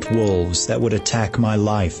the night wolves that would attack my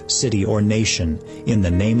life, city, or nation in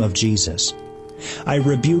the name of Jesus. I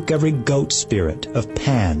rebuke every goat spirit of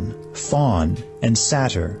Pan, Fawn, and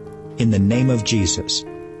Satyr in the name of Jesus.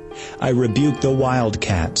 I rebuke the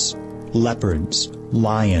wildcats, leopards,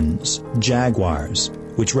 lions, jaguars,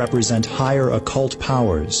 which represent higher occult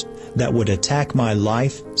powers that would attack my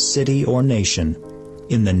life, city, or nation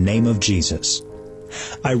in the name of Jesus.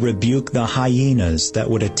 I rebuke the hyenas that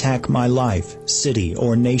would attack my life, city,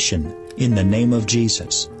 or nation in the name of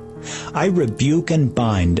Jesus. I rebuke and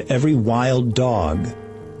bind every wild dog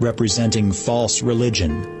representing false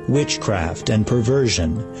religion, witchcraft, and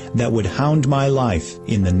perversion that would hound my life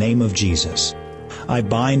in the name of Jesus. I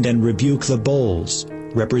bind and rebuke the bulls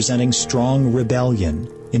representing strong rebellion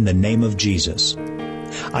in the name of Jesus.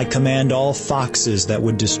 I command all foxes that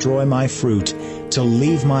would destroy my fruit to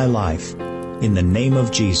leave my life in the name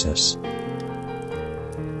of Jesus.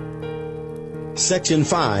 Section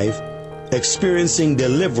 5. Experiencing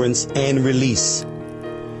deliverance and release.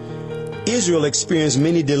 Israel experienced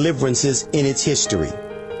many deliverances in its history.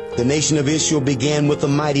 The nation of Israel began with a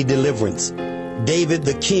mighty deliverance. David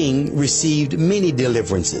the king received many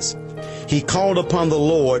deliverances. He called upon the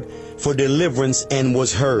Lord for deliverance and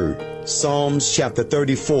was heard. Psalms chapter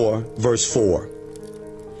 34, verse 4.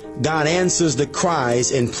 God answers the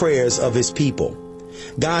cries and prayers of his people.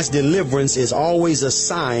 God's deliverance is always a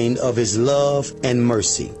sign of his love and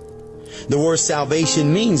mercy. The word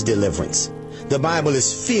salvation means deliverance. The Bible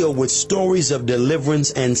is filled with stories of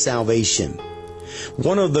deliverance and salvation.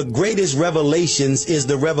 One of the greatest revelations is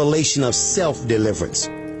the revelation of self-deliverance.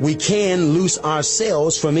 We can loose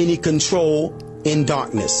ourselves from any control in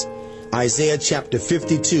darkness. Isaiah chapter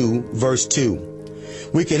 52, verse 2.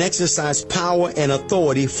 We can exercise power and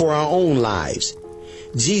authority for our own lives.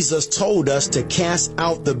 Jesus told us to cast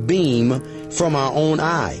out the beam from our own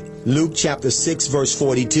eye. Luke chapter 6, verse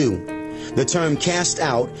 42. The term cast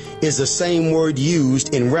out is the same word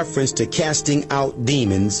used in reference to casting out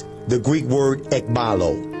demons, the Greek word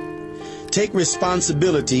ekbalo. Take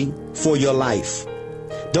responsibility for your life.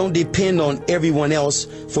 Don't depend on everyone else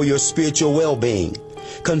for your spiritual well-being.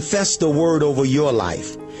 Confess the word over your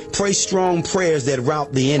life. Pray strong prayers that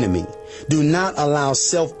rout the enemy. Do not allow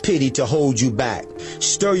self-pity to hold you back.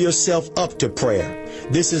 Stir yourself up to prayer.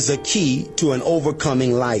 This is a key to an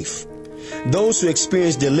overcoming life. Those who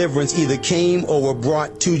experienced deliverance either came or were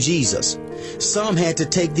brought to Jesus. Some had to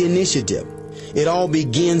take the initiative. It all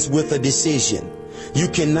begins with a decision. You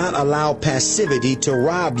cannot allow passivity to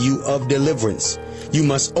rob you of deliverance. You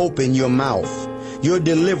must open your mouth. Your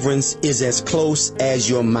deliverance is as close as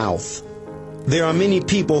your mouth. There are many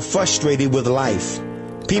people frustrated with life.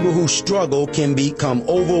 People who struggle can become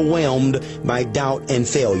overwhelmed by doubt and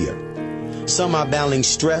failure. Some are battling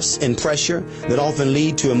stress and pressure that often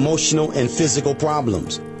lead to emotional and physical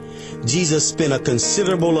problems. Jesus spent a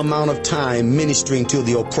considerable amount of time ministering to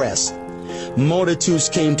the oppressed. Multitudes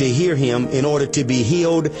came to hear him in order to be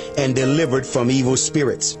healed and delivered from evil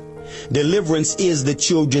spirits. Deliverance is the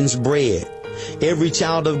children's bread. Every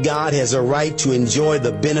child of God has a right to enjoy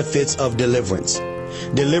the benefits of deliverance.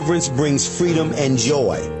 Deliverance brings freedom and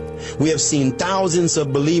joy. We have seen thousands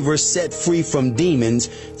of believers set free from demons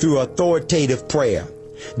through authoritative prayer.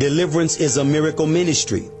 Deliverance is a miracle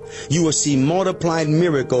ministry. You will see multiplied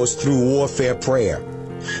miracles through warfare prayer.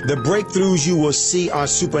 The breakthroughs you will see are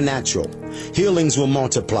supernatural. Healings will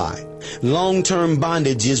multiply. Long-term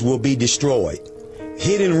bondages will be destroyed.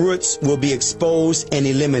 Hidden roots will be exposed and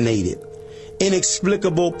eliminated.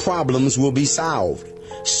 Inexplicable problems will be solved.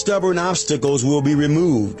 Stubborn obstacles will be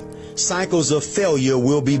removed. Cycles of failure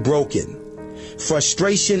will be broken.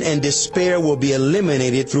 Frustration and despair will be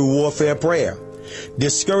eliminated through warfare prayer.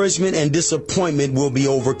 Discouragement and disappointment will be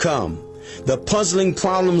overcome. The puzzling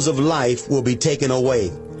problems of life will be taken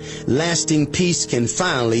away. Lasting peace can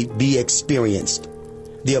finally be experienced.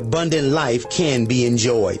 The abundant life can be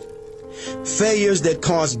enjoyed. Failures that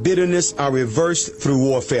cause bitterness are reversed through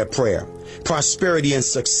warfare prayer. Prosperity and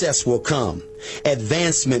success will come.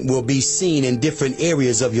 Advancement will be seen in different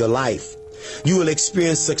areas of your life. You will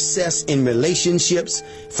experience success in relationships,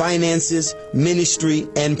 finances, ministry,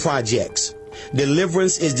 and projects.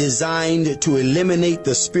 Deliverance is designed to eliminate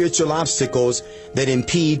the spiritual obstacles that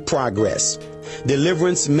impede progress.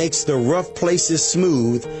 Deliverance makes the rough places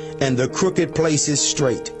smooth and the crooked places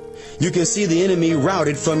straight. You can see the enemy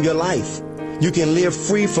routed from your life. You can live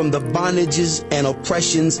free from the bondages and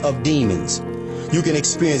oppressions of demons. You can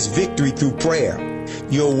experience victory through prayer.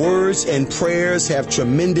 Your words and prayers have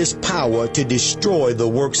tremendous power to destroy the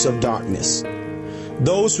works of darkness.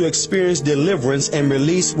 Those who experience deliverance and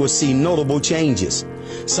release will see notable changes.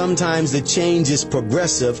 Sometimes the change is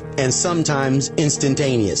progressive and sometimes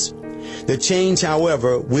instantaneous. The change,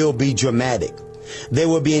 however, will be dramatic. There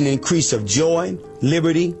will be an increase of joy,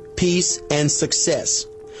 liberty, peace, and success.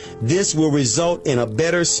 This will result in a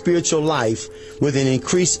better spiritual life with an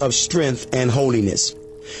increase of strength and holiness.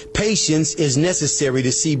 Patience is necessary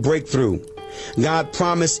to see breakthrough. God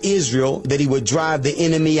promised Israel that he would drive the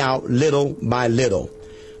enemy out little by little.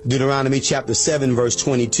 Deuteronomy chapter 7 verse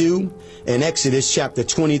 22 and Exodus chapter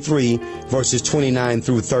 23 verses 29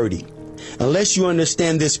 through 30. Unless you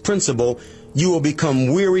understand this principle, you will become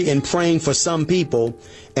weary in praying for some people,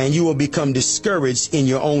 and you will become discouraged in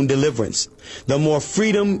your own deliverance. The more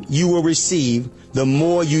freedom you will receive, the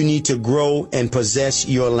more you need to grow and possess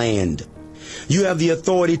your land. You have the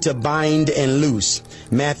authority to bind and loose.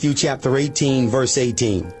 Matthew chapter 18 verse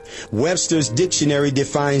 18. Webster's dictionary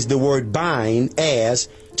defines the word bind as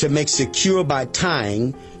to make secure by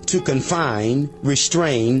tying, to confine,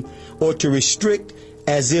 restrain, or to restrict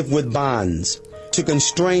as if with bonds, to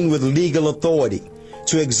constrain with legal authority,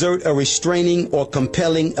 to exert a restraining or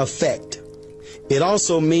compelling effect. It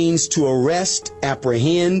also means to arrest,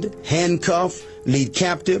 apprehend, handcuff, lead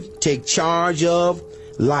captive, take charge of,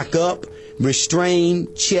 lock up,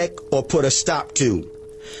 restrain, check, or put a stop to.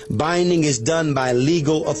 Binding is done by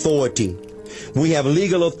legal authority. We have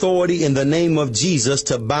legal authority in the name of Jesus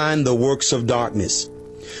to bind the works of darkness.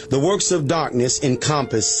 The works of darkness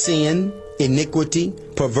encompass sin, iniquity,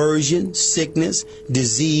 perversion, sickness,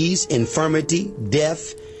 disease, infirmity,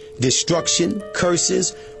 death, destruction,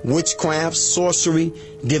 curses, witchcraft, sorcery,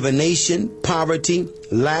 divination, poverty,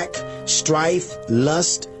 lack, strife,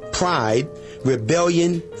 lust, pride,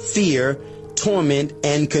 rebellion, fear, torment,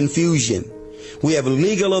 and confusion. We have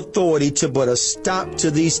legal authority to put a stop to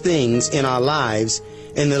these things in our lives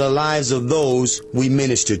and in the lives of those we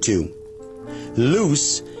minister to.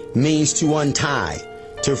 Loose means to untie,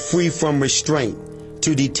 to free from restraint,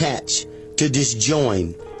 to detach, to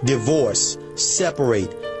disjoin, divorce,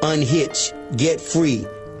 separate, unhitch, get free,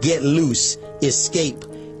 get loose, escape,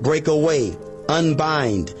 break away,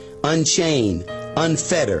 unbind, unchain,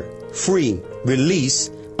 unfetter, free, release,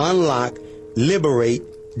 unlock, liberate,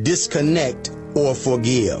 disconnect, or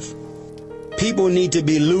forgive. People need to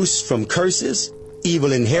be loose from curses,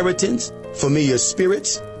 evil inheritance, familiar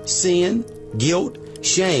spirits, sin, guilt,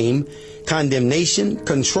 shame, condemnation,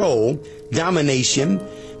 control, domination,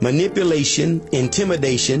 manipulation,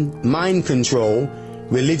 intimidation, mind control,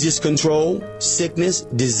 religious control, sickness,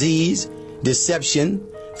 disease, deception,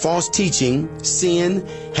 false teaching, sin,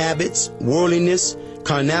 habits, worldliness,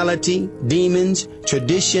 carnality, demons,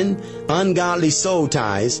 tradition, ungodly soul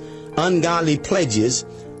ties, ungodly pledges,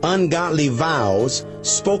 ungodly vows,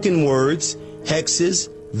 spoken words, hexes,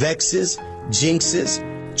 vexes, jinxes,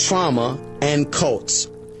 trauma, and cults.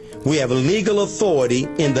 We have legal authority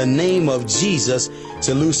in the name of Jesus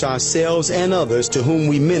to loose ourselves and others to whom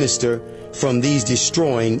we minister from these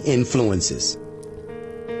destroying influences.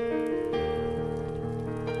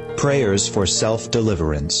 Prayers for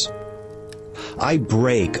self-deliverance. I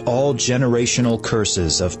break all generational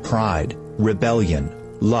curses of pride, rebellion,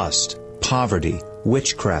 lust, poverty,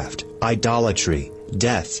 witchcraft, idolatry,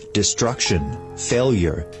 death, destruction,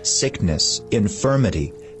 failure, sickness,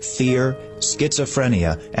 infirmity, fear,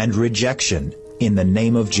 schizophrenia, and rejection in the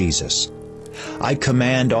name of Jesus. I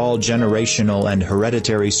command all generational and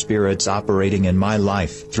hereditary spirits operating in my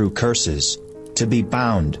life through curses to be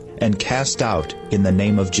bound and cast out in the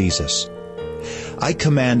name of Jesus. I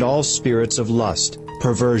command all spirits of lust,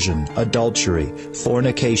 perversion, adultery,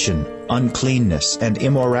 fornication, uncleanness, and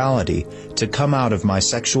immorality to come out of my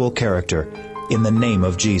sexual character in the name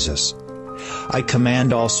of Jesus. I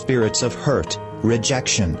command all spirits of hurt,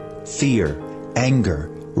 rejection, fear, anger,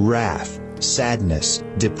 wrath, sadness,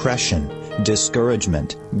 depression,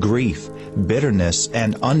 discouragement, grief, bitterness,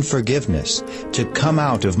 and unforgiveness to come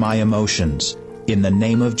out of my emotions in the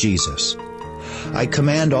name of Jesus. I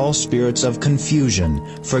command all spirits of confusion,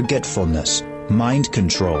 forgetfulness, mind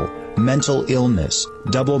control, mental illness,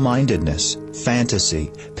 double-mindedness,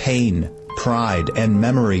 fantasy, pain, pride, and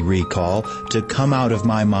memory recall to come out of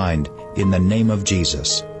my mind in the name of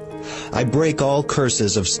Jesus. I break all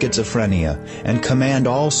curses of schizophrenia and command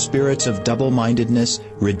all spirits of double-mindedness,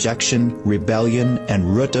 rejection, rebellion,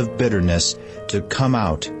 and root of bitterness to come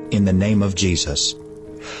out in the name of Jesus.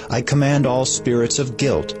 I command all spirits of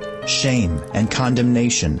guilt, shame, and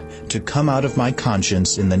condemnation to come out of my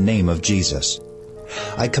conscience in the name of Jesus.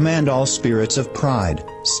 I command all spirits of pride,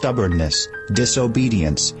 stubbornness,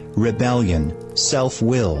 disobedience, rebellion,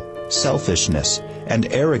 self-will, selfishness, and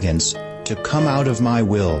arrogance to come out of my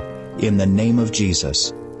will in the name of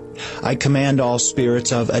Jesus. I command all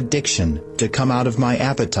spirits of addiction to come out of my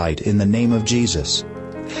appetite in the name of Jesus.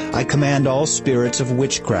 I command all spirits of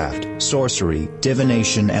witchcraft, sorcery,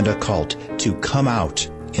 divination, and occult to come out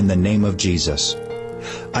in the name of Jesus.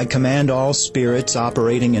 I command all spirits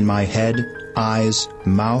operating in my head, eyes,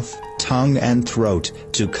 mouth, tongue, and throat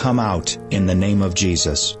to come out in the name of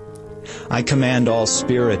Jesus. I command all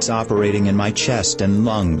spirits operating in my chest and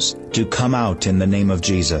lungs to come out in the name of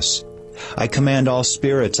Jesus. I command all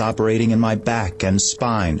spirits operating in my back and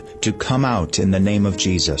spine to come out in the name of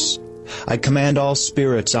Jesus. I command all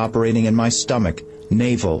spirits operating in my stomach,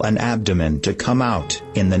 navel, and abdomen to come out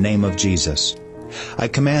in the name of Jesus. I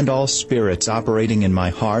command all spirits operating in my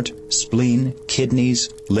heart, spleen, kidneys,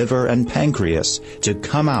 liver, and pancreas to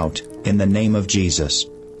come out in the name of Jesus.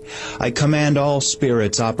 I command all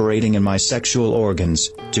spirits operating in my sexual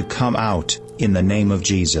organs to come out in the name of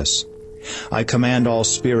Jesus. I command all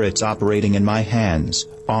spirits operating in my hands,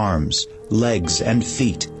 arms, legs, and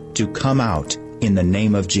feet to come out in the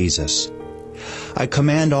name of Jesus. I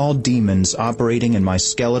command all demons operating in my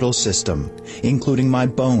skeletal system, including my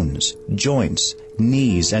bones, joints,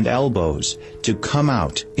 knees, and elbows, to come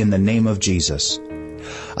out in the name of Jesus.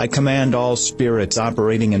 I command all spirits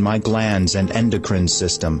operating in my glands and endocrine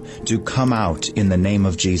system to come out in the name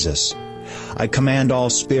of Jesus. I command all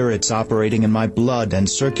spirits operating in my blood and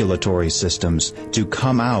circulatory systems to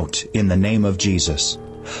come out in the name of Jesus.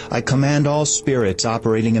 I command all spirits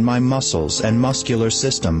operating in my muscles and muscular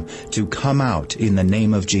system to come out in the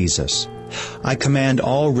name of Jesus. I command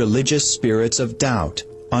all religious spirits of doubt,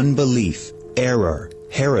 unbelief, error,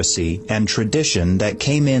 heresy, and tradition that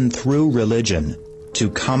came in through religion to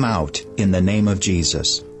come out in the name of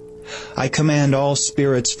Jesus. I command all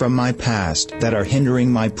spirits from my past that are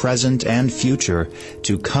hindering my present and future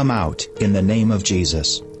to come out in the name of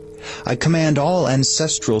Jesus. I command all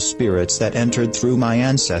ancestral spirits that entered through my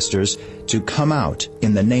ancestors to come out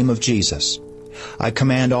in the name of Jesus. I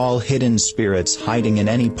command all hidden spirits hiding in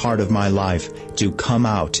any part of my life to come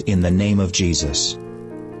out in the name of Jesus.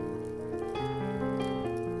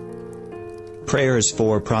 Prayers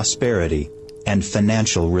for prosperity and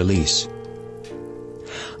financial release.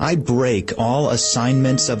 I break all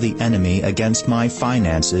assignments of the enemy against my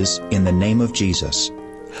finances in the name of Jesus.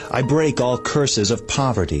 I break all curses of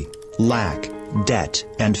poverty, lack, debt,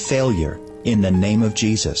 and failure in the name of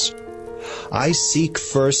Jesus. I seek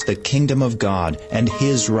first the kingdom of God and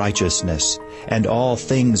His righteousness, and all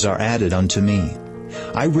things are added unto me.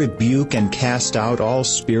 I rebuke and cast out all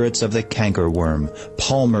spirits of the cankerworm,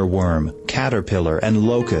 palmer worm, caterpillar, and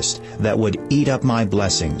locust that would eat up my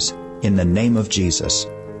blessings in the name of Jesus.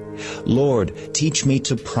 Lord, teach me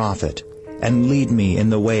to profit and lead me in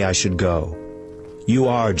the way I should go. You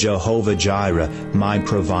are Jehovah Jireh, my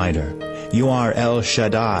provider. You are El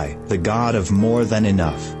Shaddai, the God of more than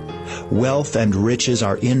enough. Wealth and riches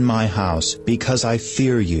are in my house because I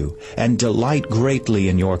fear you and delight greatly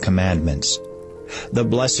in your commandments. The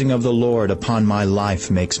blessing of the Lord upon my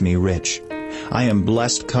life makes me rich. I am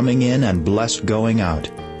blessed coming in and blessed going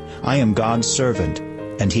out. I am God's servant,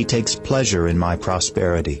 and He takes pleasure in my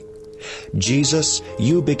prosperity. Jesus,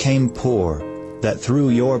 you became poor, that through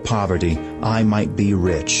your poverty I might be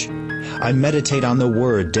rich. I meditate on the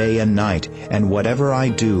Word day and night, and whatever I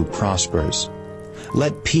do prospers.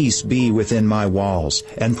 Let peace be within my walls,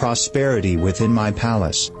 and prosperity within my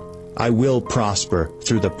palace. I will prosper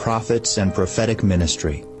through the prophets and prophetic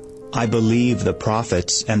ministry. I believe the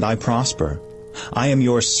prophets, and I prosper. I am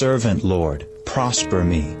your servant, Lord. Prosper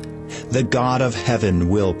me. The God of heaven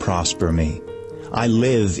will prosper me. I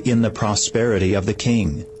live in the prosperity of the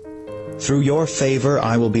King. Through your favor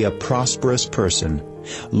I will be a prosperous person.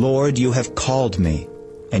 Lord, you have called me,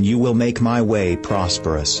 and you will make my way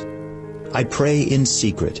prosperous. I pray in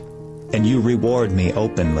secret, and you reward me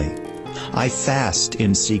openly. I fast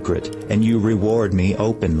in secret, and you reward me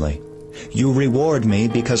openly. You reward me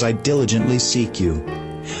because I diligently seek you.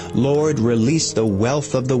 Lord, release the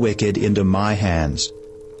wealth of the wicked into my hands.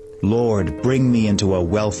 Lord, bring me into a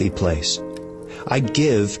wealthy place. I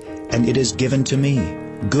give, and it is given to me.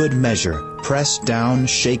 Good measure, pressed down,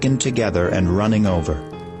 shaken together, and running over.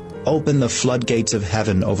 Open the floodgates of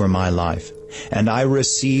heaven over my life, and I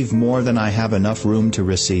receive more than I have enough room to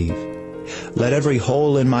receive. Let every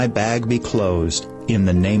hole in my bag be closed, in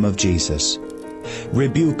the name of Jesus.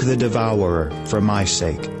 Rebuke the devourer for my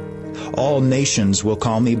sake. All nations will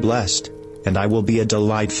call me blessed, and I will be a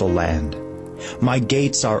delightful land. My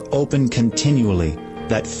gates are open continually,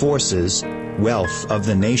 that forces, wealth of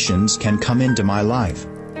the nations can come into my life.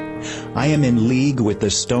 I am in league with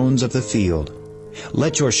the stones of the field.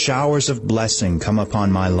 Let your showers of blessing come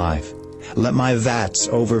upon my life. Let my vats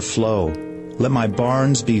overflow, Let my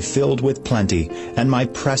barns be filled with plenty, and my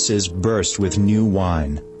presses burst with new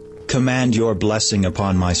wine. Command your blessing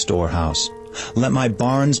upon my storehouse. Let my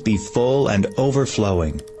barns be full and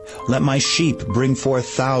overflowing. Let my sheep bring forth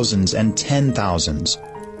thousands and 10,000s.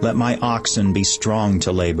 Let my oxen be strong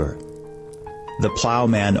to labor. The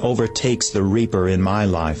plowman overtakes the reaper in my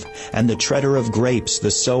life, and the treader of grapes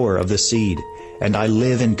the sower of the seed, and I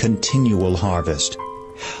live in continual harvest.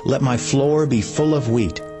 Let my floor be full of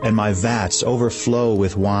wheat, and my vats overflow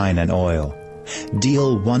with wine and oil.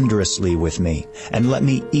 Deal wondrously with me, and let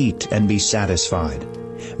me eat and be satisfied.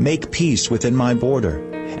 Make peace within my border,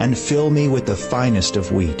 and fill me with the finest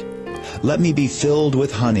of wheat. Let me be filled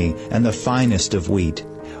with honey and the finest of wheat.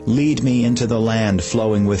 Lead me into the land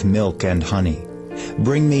flowing with milk and honey.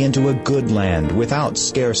 Bring me into a good land without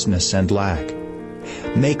scarceness and lack.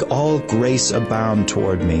 Make all grace abound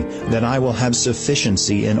toward me, that I will have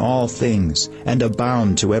sufficiency in all things, and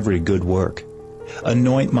abound to every good work.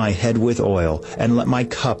 Anoint my head with oil, and let my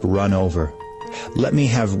cup run over. Let me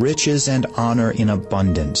have riches and honor in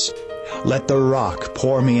abundance. Let the rock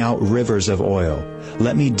pour me out rivers of oil.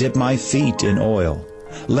 Let me dip my feet in oil.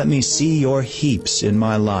 Let me see your heaps in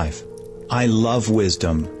my life. I love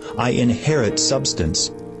wisdom. I inherit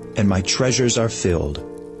substance, and my treasures are filled.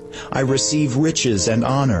 I receive riches and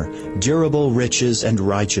honor, durable riches and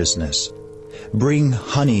righteousness. Bring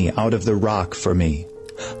honey out of the rock for me.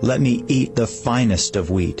 Let me eat the finest of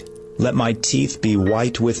wheat. Let my teeth be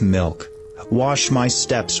white with milk. Wash my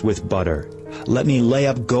steps with butter. Let me lay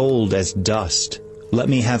up gold as dust. Let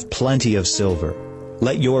me have plenty of silver.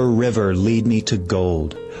 Let your river lead me to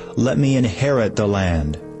gold. Let me inherit the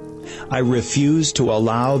land. I refuse to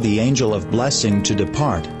allow the angel of blessing to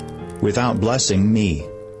depart without blessing me.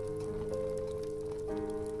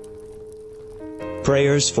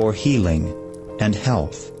 Prayers for healing and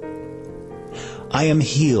health. I am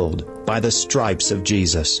healed by the stripes of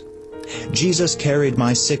Jesus. Jesus carried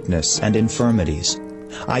my sickness and infirmities.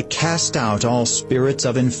 I cast out all spirits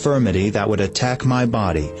of infirmity that would attack my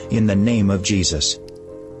body in the name of Jesus.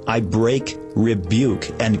 I break, rebuke,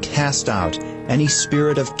 and cast out any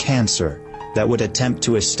spirit of cancer that would attempt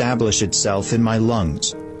to establish itself in my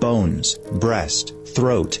lungs, bones, breast,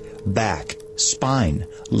 throat, back, spine,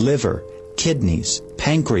 liver, kidneys,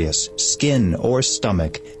 pancreas, skin, or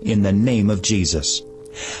stomach in the name of Jesus.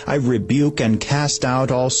 I rebuke and cast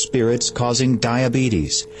out all spirits causing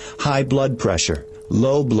diabetes, high blood pressure,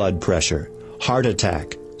 low blood pressure, heart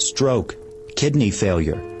attack, stroke, kidney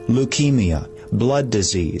failure, leukemia, blood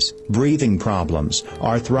disease, breathing problems,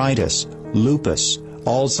 arthritis, lupus,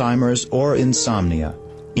 Alzheimer's, or insomnia,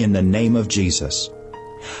 in the name of Jesus.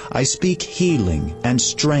 I speak healing and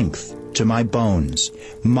strength to my bones,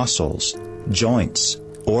 muscles, joints,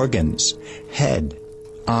 organs, head,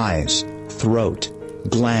 eyes, throat,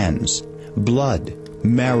 glands, blood,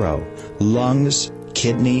 marrow, lungs,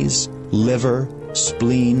 kidneys, liver,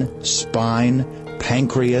 spleen, spine,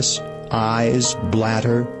 pancreas, eyes,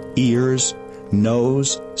 bladder, ears,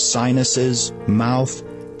 nose, sinuses, mouth,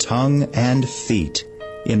 tongue, and feet,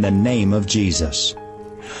 in the name of Jesus.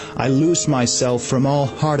 I loose myself from all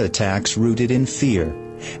heart attacks rooted in fear,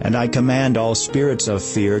 and I command all spirits of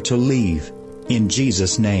fear to leave, in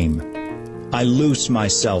Jesus' name. I loose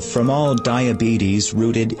myself from all diabetes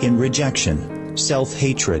rooted in rejection,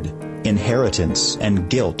 self-hatred, inheritance, and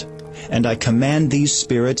guilt, and I command these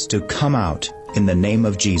spirits to come out in the name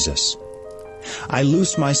of Jesus. I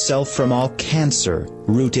loose myself from all cancer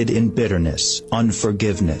rooted in bitterness,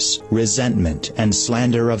 unforgiveness, resentment, and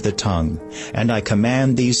slander of the tongue, and I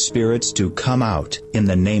command these spirits to come out in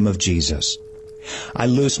the name of Jesus. I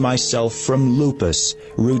loose myself from lupus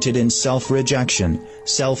rooted in self-rejection,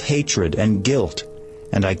 self-hatred, and guilt,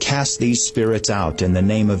 and I cast these spirits out in the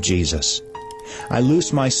name of Jesus. I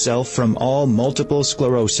loose myself from all multiple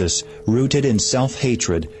sclerosis rooted in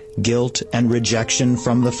self-hatred, guilt, and rejection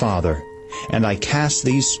from the Father, and I cast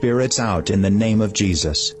these spirits out in the name of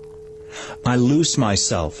Jesus. I loose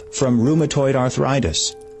myself from rheumatoid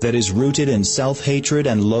arthritis that is rooted in self-hatred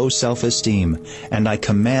and low self-esteem, and I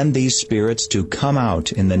command these spirits to come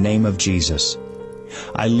out in the name of Jesus.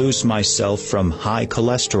 I loose myself from high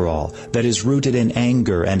cholesterol that is rooted in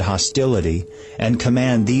anger and hostility, and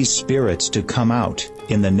command these spirits to come out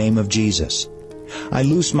in the name of Jesus. I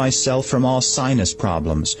loose myself from all sinus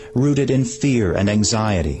problems rooted in fear and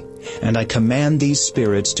anxiety, and I command these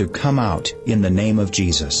spirits to come out in the name of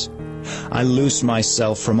Jesus. I loose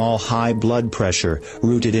myself from all high blood pressure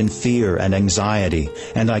rooted in fear and anxiety,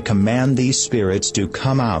 and I command these spirits to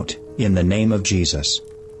come out in the name of Jesus.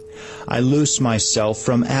 I loose myself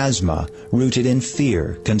from asthma rooted in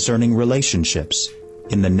fear concerning relationships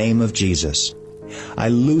in the name of Jesus. I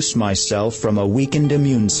loose myself from a weakened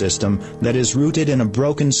immune system that is rooted in a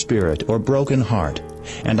broken spirit or broken heart,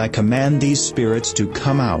 and I command these spirits to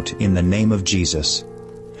come out in the name of Jesus.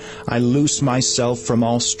 I loose myself from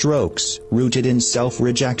all strokes rooted in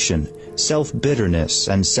self-rejection, self-bitterness,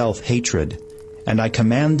 and self-hatred, and I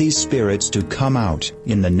command these spirits to come out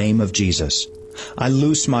in the name of Jesus. I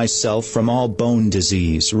loose myself from all bone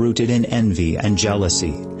disease rooted in envy and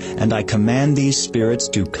jealousy, and I command these spirits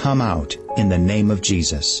to come out in the name of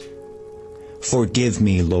Jesus. Forgive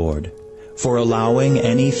me, Lord, for allowing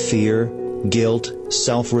any fear, guilt,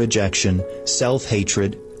 self-rejection,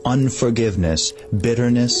 self-hatred, unforgiveness,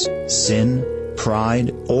 bitterness, sin,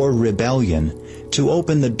 pride, or rebellion to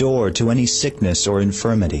open the door to any sickness or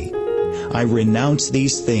infirmity. I renounce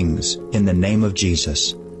these things in the name of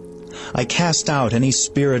Jesus. I cast out any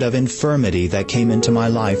spirit of infirmity that came into my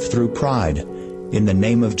life through pride in the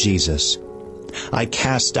name of Jesus. I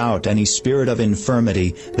cast out any spirit of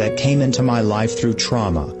infirmity that came into my life through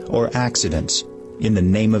trauma or accidents in the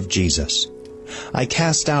name of Jesus. I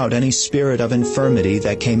cast out any spirit of infirmity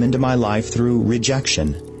that came into my life through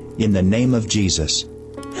rejection in the name of Jesus.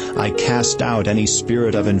 I cast out any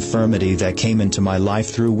spirit of infirmity that came into my life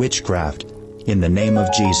through witchcraft in the name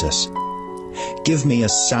of Jesus. Give me a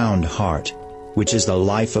sound heart, which is the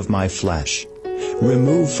life of my flesh.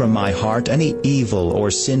 Remove from my heart any evil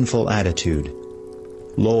or sinful attitude.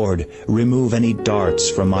 Lord, remove any darts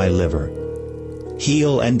from my liver.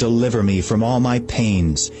 Heal and deliver me from all my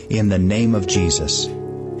pains in the name of Jesus.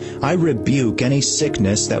 I rebuke any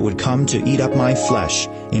sickness that would come to eat up my flesh,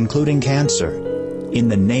 including cancer, in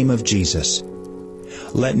the name of Jesus.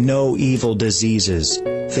 Let no evil diseases,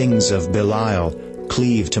 things of Belial,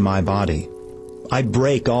 cleave to my body. I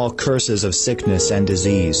break all curses of sickness and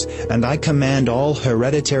disease, and I command all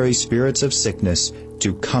hereditary spirits of sickness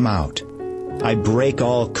to come out. I break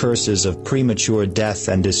all curses of premature death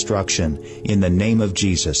and destruction in the name of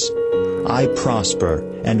Jesus. I prosper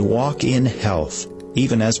and walk in health,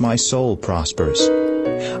 even as my soul prospers.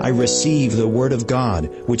 I receive the word of God,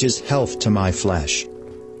 which is health to my flesh.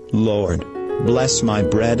 Lord, bless my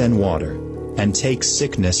bread and water, and take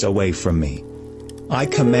sickness away from me. I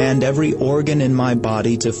command every organ in my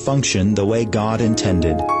body to function the way God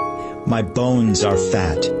intended. My bones are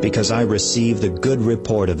fat because I receive the good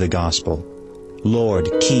report of the gospel. Lord,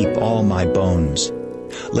 keep all my bones.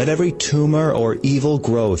 Let every tumor or evil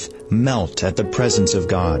growth melt at the presence of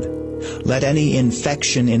God. Let any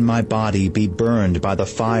infection in my body be burned by the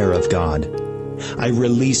fire of God. I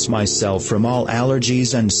release myself from all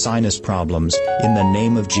allergies and sinus problems in the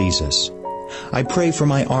name of Jesus. I pray for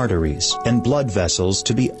my arteries and blood vessels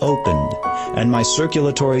to be opened and my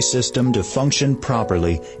circulatory system to function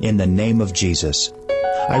properly in the name of Jesus.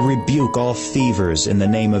 I rebuke all fevers in the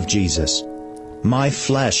name of Jesus. My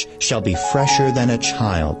flesh shall be fresher than a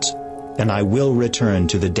child's, and I will return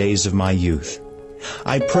to the days of my youth.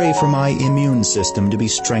 I pray for my immune system to be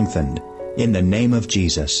strengthened in the name of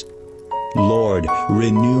Jesus. Lord,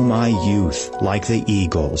 renew my youth like the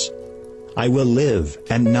eagles. I will live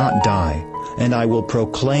and not die, and I will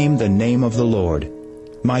proclaim the name of the Lord.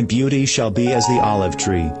 My beauty shall be as the olive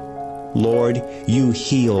tree. Lord, you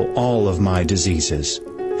heal all of my diseases.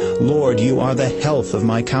 Lord, you are the health of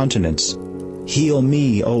my countenance. Heal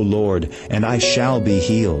me, O Lord, and I shall be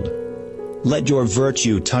healed. Let your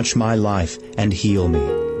virtue touch my life and heal me.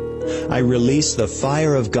 I release the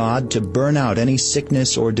fire of God to burn out any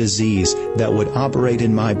sickness or disease that would operate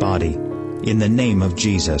in my body, in the name of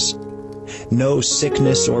Jesus. No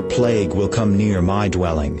sickness or plague will come near my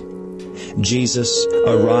dwelling. Jesus,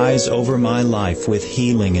 arise over my life with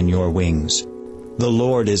healing in your wings. The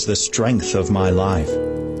Lord is the strength of my life.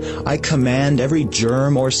 I command every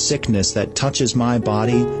germ or sickness that touches my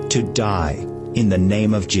body to die in the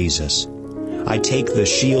name of Jesus. I take the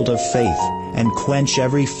shield of faith and quench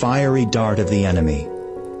every fiery dart of the enemy.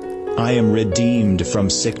 I am redeemed from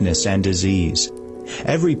sickness and disease.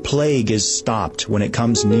 Every plague is stopped when it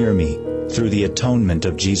comes near me through the atonement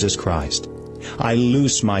of Jesus Christ. I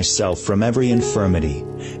loose myself from every infirmity.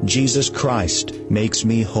 Jesus Christ makes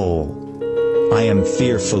me whole. I am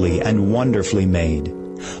fearfully and wonderfully made.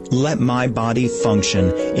 Let my body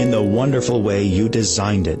function in the wonderful way you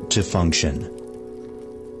designed it to function.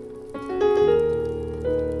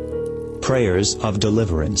 Prayers of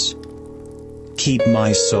deliverance. Keep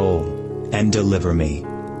my soul and deliver me.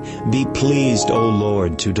 Be pleased, O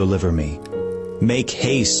Lord, to deliver me. Make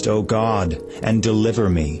haste, O God, and deliver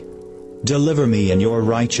me. Deliver me in your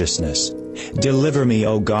righteousness. Deliver me,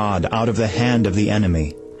 O God, out of the hand of the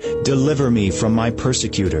enemy. Deliver me from my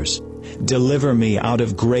persecutors. Deliver me out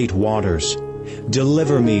of great waters.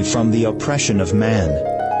 Deliver me from the oppression of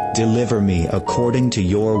man. Deliver me according to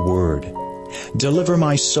your word. Deliver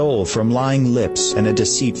my soul from lying lips and a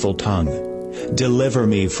deceitful tongue. Deliver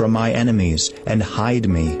me from my enemies and hide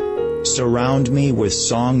me. Surround me with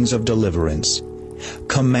songs of deliverance.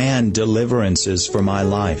 Command deliverances for my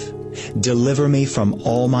life. Deliver me from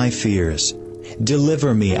all my fears.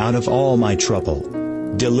 Deliver me out of all my trouble.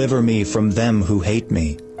 Deliver me from them who hate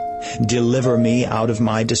me. Deliver me out of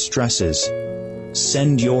my distresses.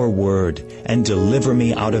 Send your word and deliver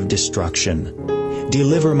me out of destruction.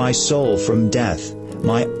 Deliver my soul from death,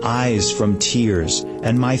 my eyes from tears,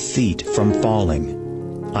 and my feet from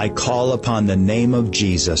falling. I call upon the name of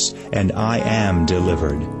Jesus, and I am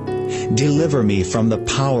delivered. Deliver me from the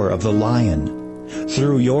power of the lion.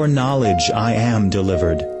 Through your knowledge I am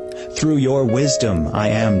delivered. Through your wisdom I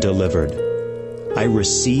am delivered. I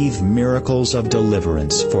receive miracles of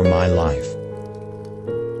deliverance for my life.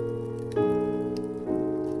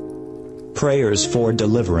 Prayers for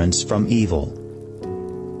deliverance from evil.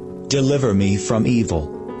 Deliver me from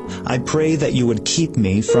evil. I pray that you would keep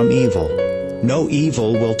me from evil. No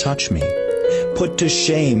evil will touch me. Put to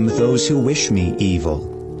shame those who wish me evil.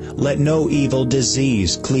 Let no evil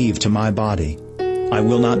disease cleave to my body. I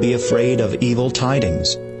will not be afraid of evil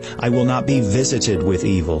tidings. I will not be visited with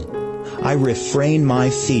evil. I refrain my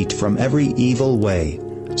feet from every evil way,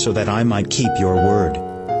 so that I might keep your word.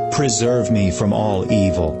 Preserve me from all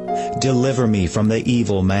evil. Deliver me from the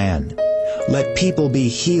evil man. Let people be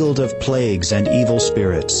healed of plagues and evil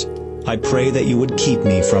spirits. I pray that you would keep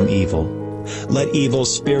me from evil. Let evil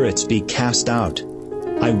spirits be cast out.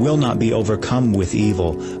 I will not be overcome with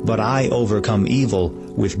evil, but I overcome evil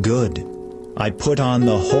with good. I put on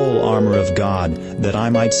the whole armor of God, that I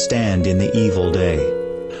might stand in the evil day.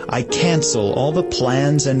 I cancel all the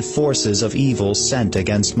plans and forces of evil sent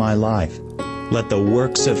against my life. Let the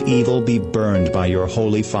works of evil be burned by your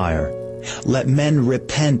holy fire. Let men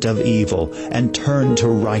repent of evil and turn to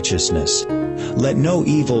righteousness. Let no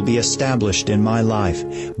evil be established in my life,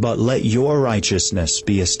 but let your righteousness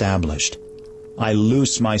be established. I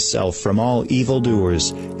loose myself from all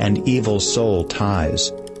evildoers and evil soul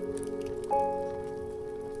ties.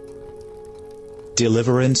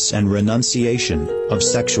 Deliverance and renunciation of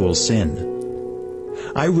sexual sin.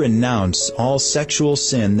 I renounce all sexual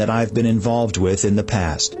sin that I've been involved with in the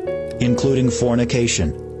past, including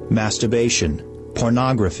fornication, masturbation,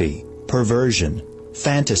 pornography, perversion,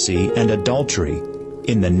 fantasy, and adultery,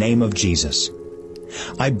 in the name of Jesus.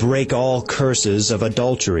 I break all curses of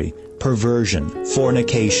adultery, perversion,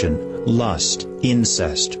 fornication, lust,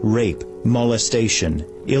 incest, rape, molestation,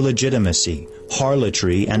 illegitimacy,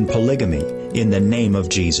 harlotry, and polygamy, in the name of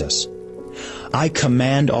Jesus. I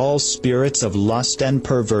command all spirits of lust and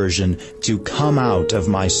perversion to come out of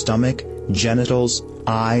my stomach, genitals,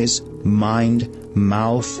 eyes, mind,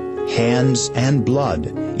 mouth, hands, and blood,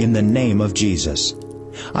 in the name of Jesus.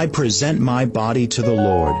 I present my body to the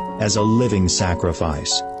Lord as a living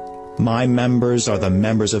sacrifice. My members are the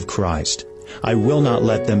members of Christ. I will not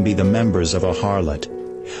let them be the members of a harlot.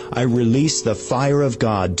 I release the fire of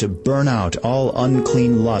God to burn out all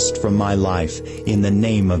unclean lust from my life, in the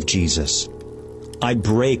name of Jesus. I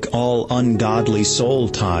break all ungodly soul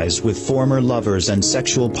ties with former lovers and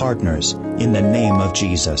sexual partners, in the name of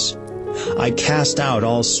Jesus. I cast out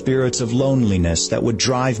all spirits of loneliness that would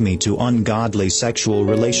drive me to ungodly sexual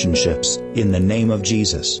relationships, in the name of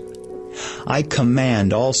Jesus. I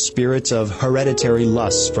command all spirits of hereditary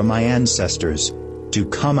lusts from my ancestors to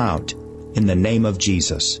come out, in the name of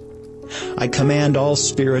Jesus. I command all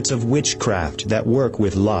spirits of witchcraft that work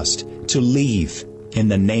with lust to leave, in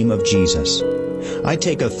the name of Jesus. I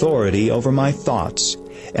take authority over my thoughts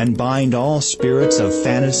and bind all spirits of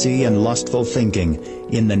fantasy and lustful thinking,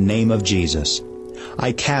 in the name of Jesus.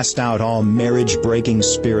 I cast out all marriage-breaking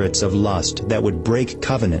spirits of lust that would break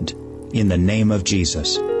covenant, in the name of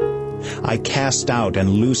Jesus. I cast out and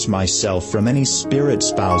loose myself from any spirit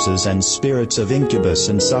spouses and spirits of incubus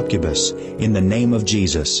and succubus, in the name of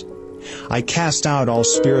Jesus. I cast out all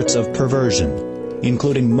spirits of perversion,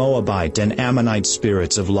 including Moabite and Ammonite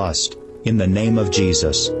spirits of lust, in the name of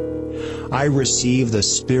Jesus. I receive the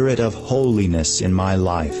spirit of holiness in my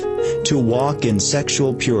life, to walk in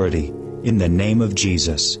sexual purity, in the name of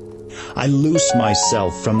Jesus. I loose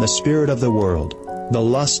myself from the spirit of the world, the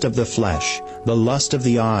lust of the flesh, the lust of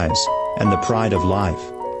the eyes, and the pride of life.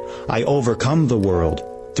 I overcome the world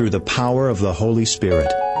through the power of the Holy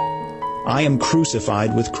Spirit. I am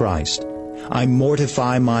crucified with Christ. I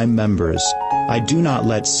mortify my members. I do not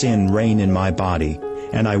let sin reign in my body,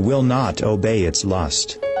 and I will not obey its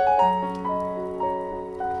lust.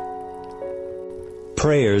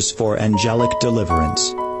 Prayers for angelic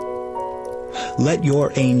deliverance. Let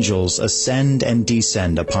your angels ascend and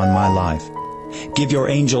descend upon my life. Give your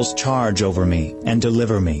angels charge over me and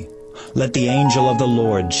deliver me. Let the angel of the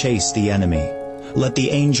Lord chase the enemy. Let the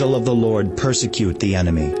angel of the Lord persecute the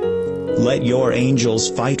enemy. Let your angels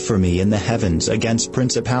fight for me in the heavens against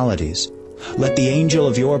principalities. Let the angel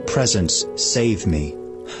of your presence save me.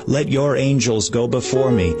 Let your angels go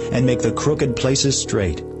before me and make the crooked places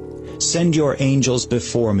straight. Send your angels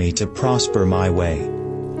before me to prosper my way.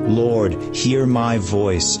 Lord, hear my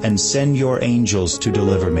voice and send your angels to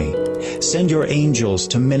deliver me. Send your angels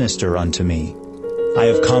to minister unto me. I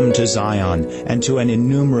have come to Zion and to an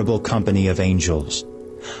innumerable company of angels.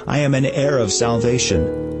 I am an heir of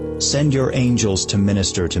salvation. Send your angels to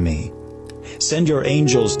minister to me. Send your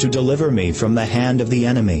angels to deliver me from the hand of the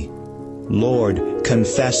enemy. Lord,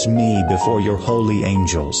 confess me before your holy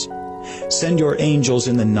angels. Send your angels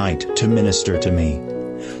in the night to minister to me.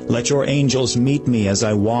 Let your angels meet me as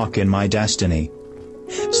I walk in my destiny.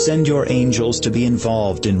 Send your angels to be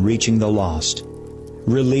involved in reaching the lost.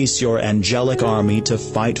 Release your angelic army to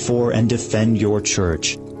fight for and defend your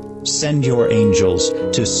church. Send your angels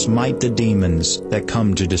to smite the demons that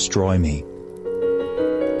come to destroy me.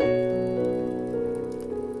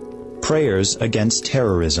 Prayers against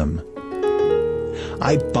terrorism.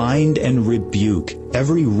 I bind and rebuke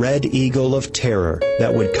every red eagle of terror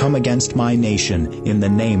that would come against my nation in the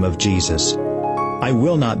name of Jesus. I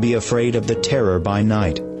will not be afraid of the terror by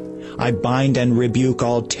night. I bind and rebuke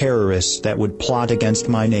all terrorists that would plot against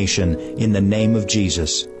my nation in the name of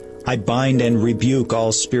Jesus. I bind and rebuke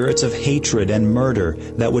all spirits of hatred and murder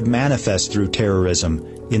that would manifest through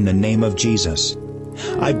terrorism in the name of Jesus.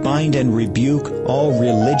 I bind and rebuke all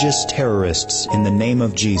religious terrorists in the name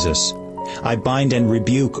of Jesus. I bind and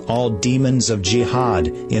rebuke all demons of jihad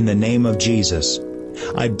in the name of Jesus.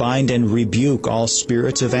 I bind and rebuke all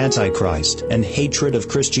spirits of Antichrist and hatred of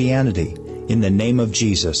Christianity in the name of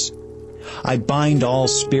Jesus. I bind all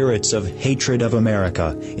spirits of hatred of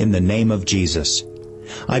America in the name of Jesus.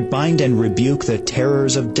 I bind and rebuke the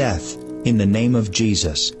terrors of death in the name of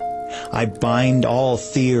Jesus. I bind all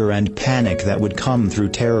fear and panic that would come through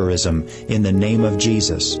terrorism in the name of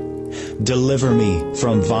Jesus. Deliver me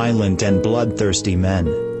from violent and bloodthirsty men.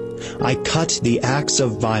 I cut the axe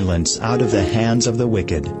of violence out of the hands of the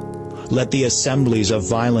wicked. Let the assemblies of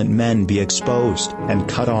violent men be exposed and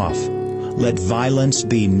cut off. Let violence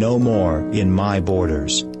be no more in my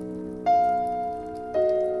borders.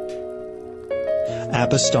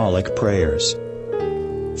 Apostolic Prayers.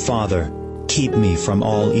 Father, keep me from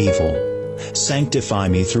all evil. Sanctify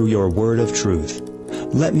me through your word of truth.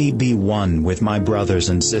 Let me be one with my brothers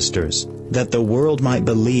and sisters, that the world might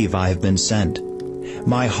believe I have been sent.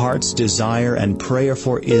 My heart's desire and prayer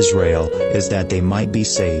for Israel is that they might be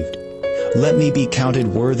saved. Let me be counted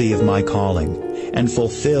worthy of my calling, and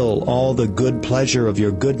fulfill all the good pleasure of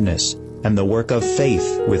your goodness and the work of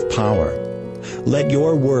faith with power. Let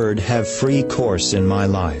your word have free course in my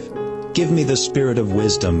life. Give me the spirit of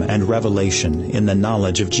wisdom and revelation in the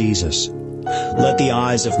knowledge of Jesus. Let the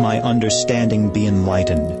eyes of my understanding be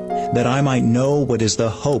enlightened, that I might know what is the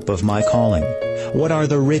hope of my calling, what are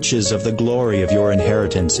the riches of the glory of your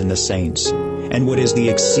inheritance in the saints, and what is the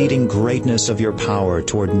exceeding greatness of your power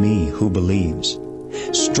toward me who believes.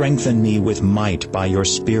 Strengthen me with might by your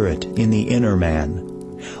Spirit in the inner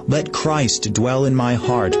man. Let Christ dwell in my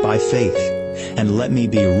heart by faith, and let me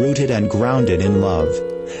be rooted and grounded in love,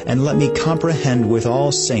 and let me comprehend with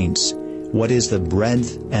all saints what is the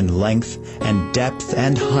breadth and length and depth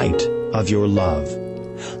and height of your love.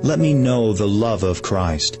 Let me know the love of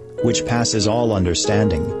Christ, which passes all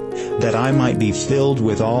understanding, that I might be filled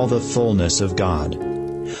with all the fullness of God.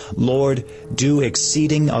 Lord, do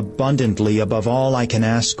exceeding abundantly above all I can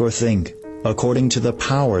ask or think, according to the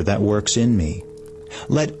power that works in me.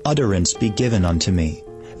 Let utterance be given unto me,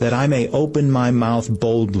 that I may open my mouth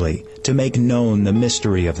boldly to make known the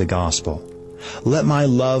mystery of the gospel. Let my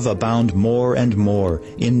love abound more and more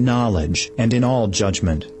in knowledge and in all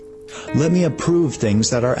judgment. Let me approve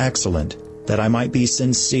things that are excellent, that I might be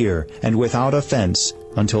sincere and without offense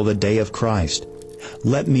until the day of Christ.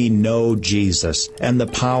 Let me know Jesus and the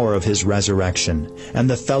power of his resurrection and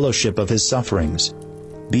the fellowship of his sufferings,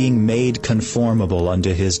 being made conformable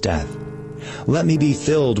unto his death. Let me be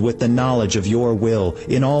filled with the knowledge of your will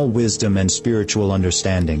in all wisdom and spiritual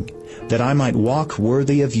understanding, that I might walk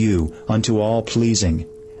worthy of you unto all pleasing,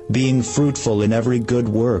 being fruitful in every good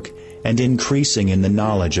work and increasing in the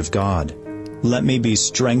knowledge of God. Let me be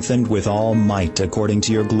strengthened with all might according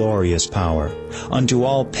to your glorious power, unto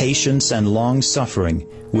all patience and long-suffering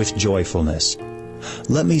with joyfulness.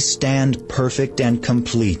 Let me stand perfect and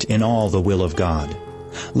complete in all the will of God.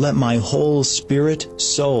 Let my whole spirit,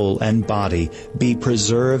 soul, and body be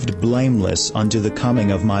preserved blameless unto the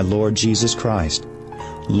coming of my Lord Jesus Christ.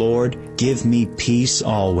 Lord, give me peace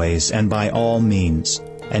always and by all means,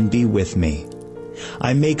 and be with me.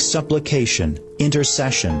 I make supplication,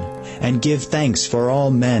 intercession, and give thanks for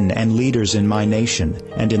all men and leaders in my nation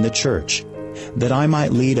and in the church, that I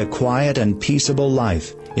might lead a quiet and peaceable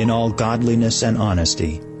life in all godliness and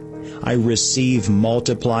honesty. I receive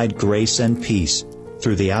multiplied grace and peace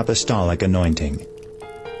through the apostolic anointing.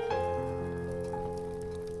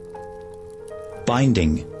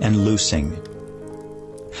 Binding and loosing.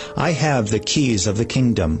 I have the keys of the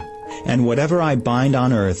kingdom, and whatever I bind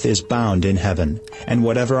on earth is bound in heaven, and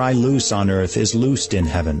whatever I loose on earth is loosed in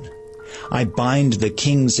heaven. I bind the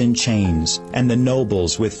kings in chains, and the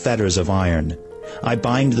nobles with fetters of iron. I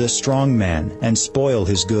bind the strong man, and spoil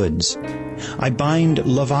his goods. I bind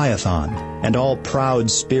Leviathan, and all proud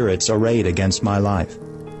spirits arrayed against my life.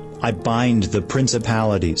 I bind the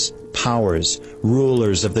principalities, powers,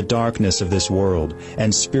 rulers of the darkness of this world,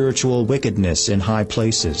 and spiritual wickedness in high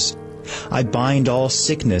places. I bind all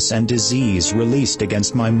sickness and disease released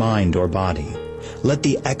against my mind or body. Let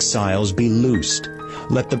the exiles be loosed.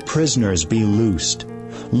 Let the prisoners be loosed.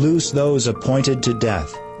 Loose those appointed to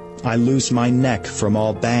death. I loose my neck from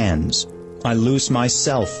all bands. I loose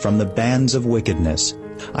myself from the bands of wickedness.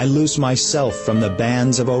 I loose myself from the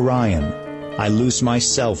bands of Orion. I loose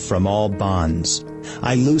myself from all bonds.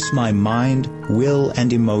 I loose my mind, will,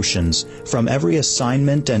 and emotions from every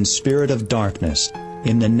assignment and spirit of darkness,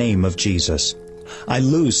 in the name of Jesus. I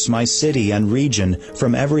loose my city and region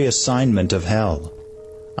from every assignment of hell.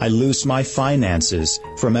 I loose my finances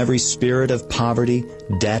from every spirit of poverty,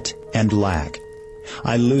 debt, and lack.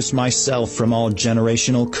 I loose myself from all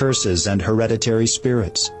generational curses and hereditary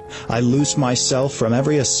spirits. I loose myself from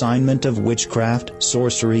every assignment of witchcraft,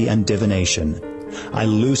 sorcery, and divination. I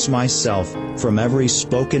loose myself from every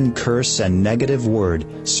spoken curse and negative word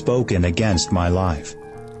spoken against my life.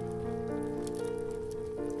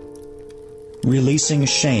 Releasing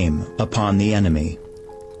shame upon the enemy.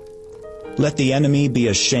 Let the enemy be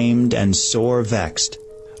ashamed and sore vexed.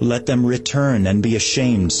 Let them return and be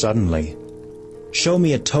ashamed suddenly. Show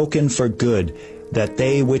me a token for good, that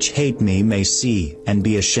they which hate me may see and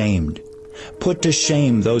be ashamed. Put to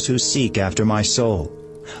shame those who seek after my soul.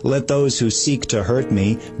 Let those who seek to hurt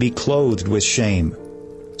me be clothed with shame.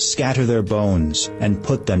 Scatter their bones and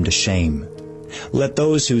put them to shame. Let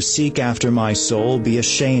those who seek after my soul be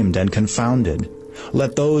ashamed and confounded.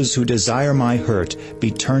 Let those who desire my hurt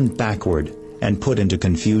be turned backward and put into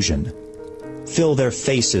confusion. Fill their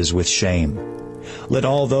faces with shame. Let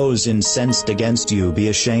all those incensed against you be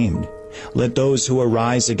ashamed. Let those who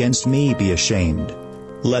arise against me be ashamed.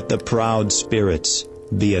 Let the proud spirits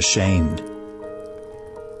be ashamed.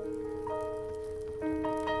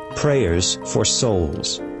 Prayers for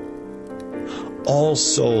souls. All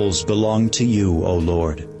souls belong to you, O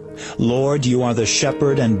Lord. Lord, you are the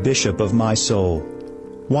shepherd and bishop of my soul.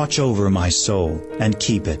 Watch over my soul and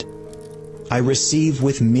keep it. I receive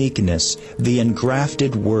with meekness the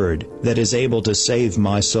engrafted word that is able to save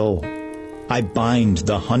my soul. I bind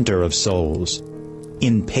the hunter of souls.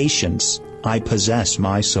 In patience I possess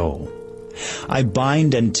my soul. I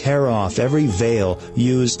bind and tear off every veil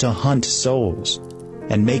used to hunt souls,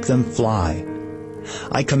 and make them fly.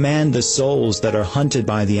 I command the souls that are hunted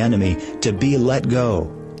by the enemy to be let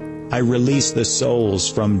go. I release the souls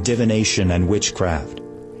from divination and witchcraft.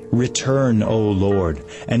 Return, O Lord,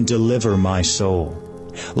 and deliver my soul.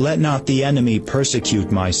 Let not the enemy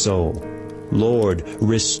persecute my soul. Lord,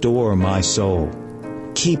 restore my soul.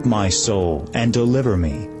 Keep my soul and deliver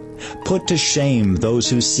me. Put to shame those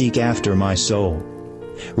who seek after my soul.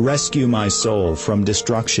 Rescue my soul from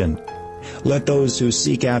destruction. Let those who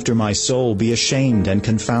seek after my soul be ashamed and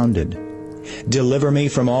confounded. Deliver me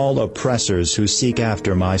from all oppressors who seek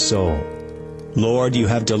after my soul. Lord, you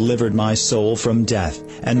have delivered my soul from death,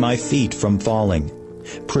 and my feet from falling.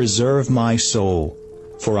 Preserve my soul,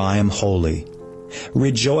 for I am holy.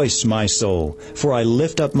 Rejoice, my soul, for I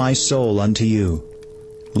lift up my soul unto you.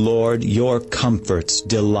 Lord, your comforts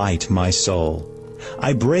delight my soul.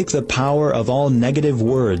 I break the power of all negative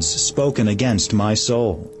words spoken against my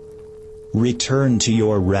soul. Return to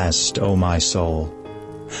your rest, O my soul.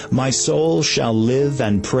 My soul shall live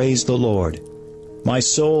and praise the Lord. My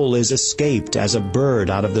soul is escaped as a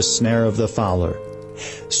bird out of the snare of the fowler.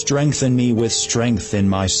 Strengthen me with strength in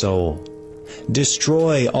my soul.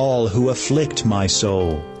 Destroy all who afflict my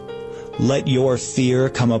soul. Let your fear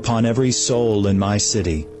come upon every soul in my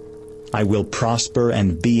city. I will prosper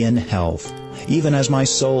and be in health, even as my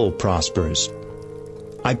soul prospers.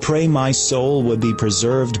 I pray my soul would be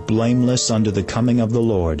preserved blameless unto the coming of the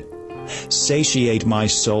Lord. Satiate my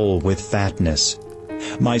soul with fatness.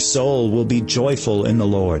 My soul will be joyful in the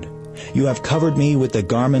Lord. You have covered me with the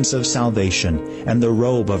garments of salvation and the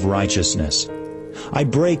robe of righteousness. I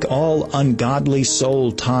break all ungodly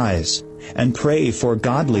soul ties and pray for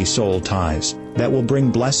godly soul ties that will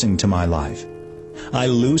bring blessing to my life. I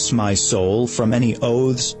loose my soul from any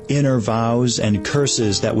oaths, inner vows, and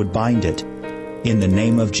curses that would bind it, in the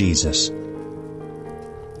name of Jesus.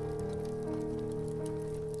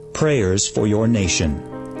 Prayers for your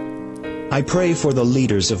nation. I pray for the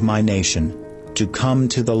leaders of my nation to come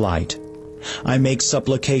to the light. I make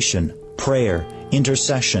supplication, prayer,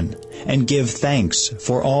 intercession, and give thanks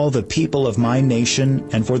for all the people of my nation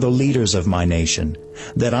and for the leaders of my nation,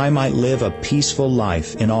 that I might live a peaceful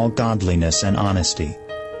life in all godliness and honesty.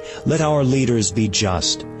 Let our leaders be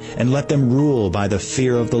just, and let them rule by the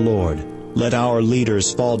fear of the Lord. Let our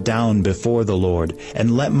leaders fall down before the Lord,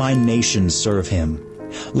 and let my nation serve him.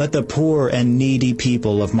 Let the poor and needy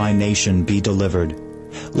people of my nation be delivered.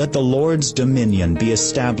 Let the Lord's dominion be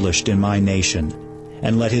established in my nation,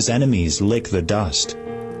 and let his enemies lick the dust.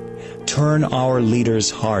 Turn our leaders'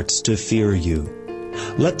 hearts to fear you.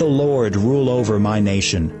 Let the Lord rule over my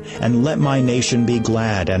nation, and let my nation be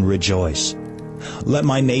glad and rejoice. Let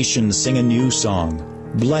my nation sing a new song.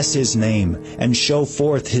 Bless his name, and show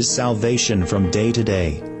forth his salvation from day to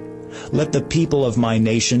day. Let the people of my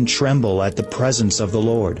nation tremble at the presence of the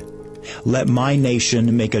Lord. Let my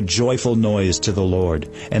nation make a joyful noise to the Lord,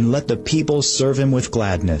 and let the people serve him with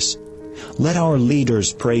gladness. Let our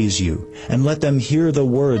leaders praise you, and let them hear the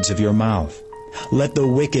words of your mouth. Let the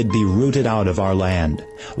wicked be rooted out of our land.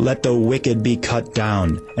 Let the wicked be cut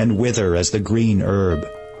down, and wither as the green herb.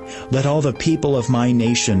 Let all the people of my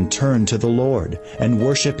nation turn to the Lord, and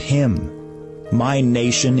worship him. My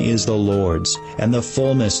nation is the Lord's, and the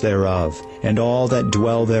fullness thereof, and all that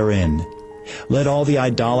dwell therein. Let all the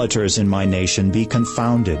idolaters in my nation be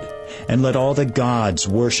confounded, and let all the gods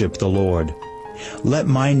worship the Lord. Let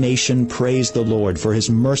my nation praise the Lord for his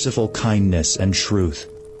merciful kindness and truth.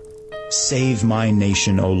 Save my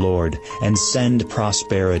nation, O Lord, and send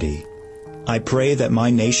prosperity. I pray that my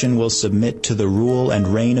nation will submit to the rule and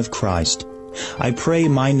reign of Christ. I pray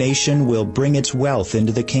my nation will bring its wealth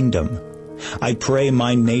into the kingdom. I pray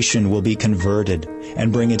my nation will be converted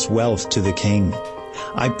and bring its wealth to the king.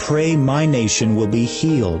 I pray my nation will be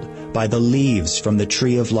healed by the leaves from the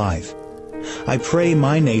tree of life. I pray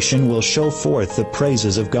my nation will show forth the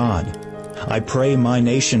praises of God. I pray my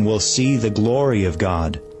nation will see the glory of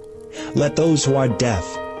God. Let those who are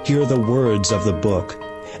deaf hear the words of the book,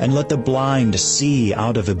 and let the blind see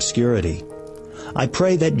out of obscurity. I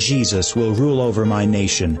pray that Jesus will rule over my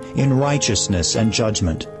nation in righteousness and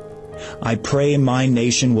judgment. I pray my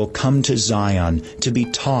nation will come to Zion to be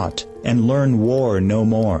taught and learn war no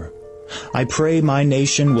more. I pray my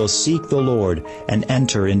nation will seek the Lord and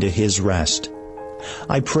enter into his rest.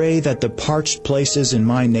 I pray that the parched places in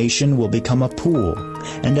my nation will become a pool,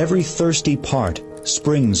 and every thirsty part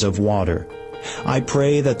springs of water. I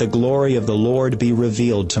pray that the glory of the Lord be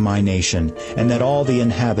revealed to my nation, and that all the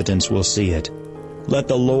inhabitants will see it. Let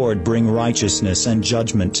the Lord bring righteousness and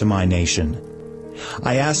judgment to my nation.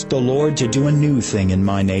 I ask the Lord to do a new thing in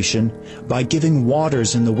my nation by giving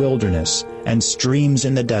waters in the wilderness and streams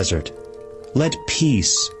in the desert. Let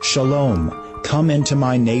peace, shalom, come into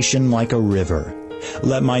my nation like a river.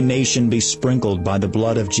 Let my nation be sprinkled by the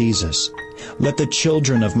blood of Jesus. Let the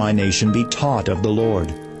children of my nation be taught of the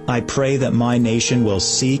Lord. I pray that my nation will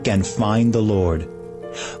seek and find the Lord.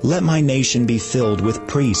 Let my nation be filled with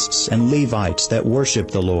priests and Levites that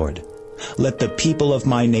worship the Lord. Let the people of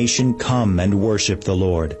my nation come and worship the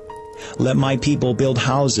Lord. Let my people build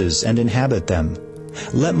houses and inhabit them.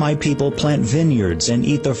 Let my people plant vineyards and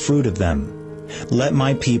eat the fruit of them. Let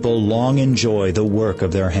my people long enjoy the work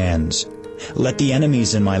of their hands. Let the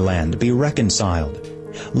enemies in my land be reconciled.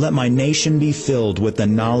 Let my nation be filled with the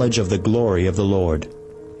knowledge of the glory of the Lord.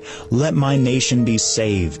 Let my nation be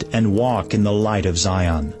saved and walk in the light of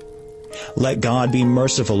Zion. Let God be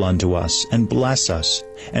merciful unto us and bless us,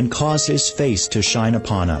 and cause his face to shine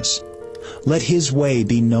upon us. Let his way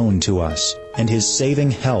be known to us, and his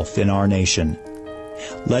saving health in our nation.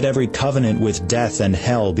 Let every covenant with death and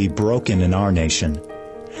hell be broken in our nation.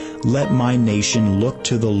 Let my nation look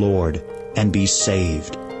to the Lord and be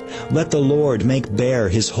saved. Let the Lord make bare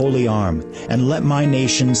his holy arm, and let my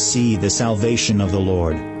nation see the salvation of the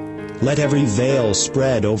Lord. Let every veil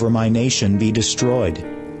spread over my nation be destroyed.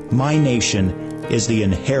 My nation is the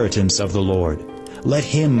inheritance of the Lord. Let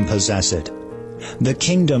him possess it. The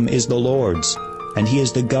kingdom is the Lord's, and he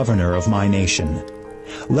is the governor of my nation.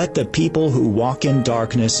 Let the people who walk in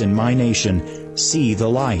darkness in my nation see the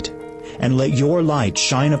light, and let your light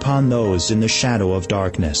shine upon those in the shadow of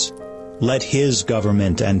darkness. Let his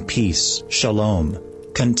government and peace, shalom,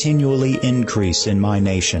 continually increase in my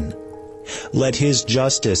nation. Let his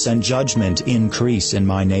justice and judgment increase in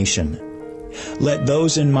my nation. Let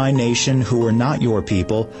those in my nation who are not your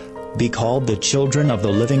people be called the children of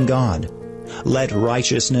the living God. Let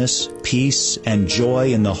righteousness, peace, and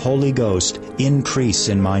joy in the Holy Ghost increase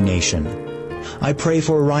in my nation. I pray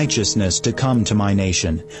for righteousness to come to my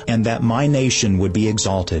nation, and that my nation would be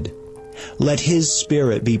exalted. Let his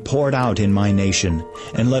Spirit be poured out in my nation,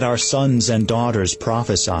 and let our sons and daughters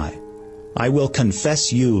prophesy. I will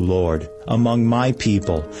confess you, Lord, among my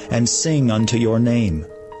people, and sing unto your name.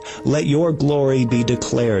 Let your glory be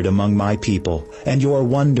declared among my people, and your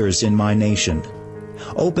wonders in my nation.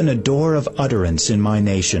 Open a door of utterance in my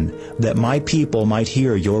nation, that my people might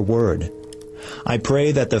hear your word. I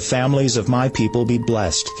pray that the families of my people be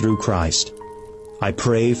blessed through Christ. I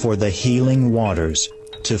pray for the healing waters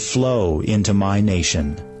to flow into my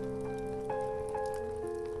nation.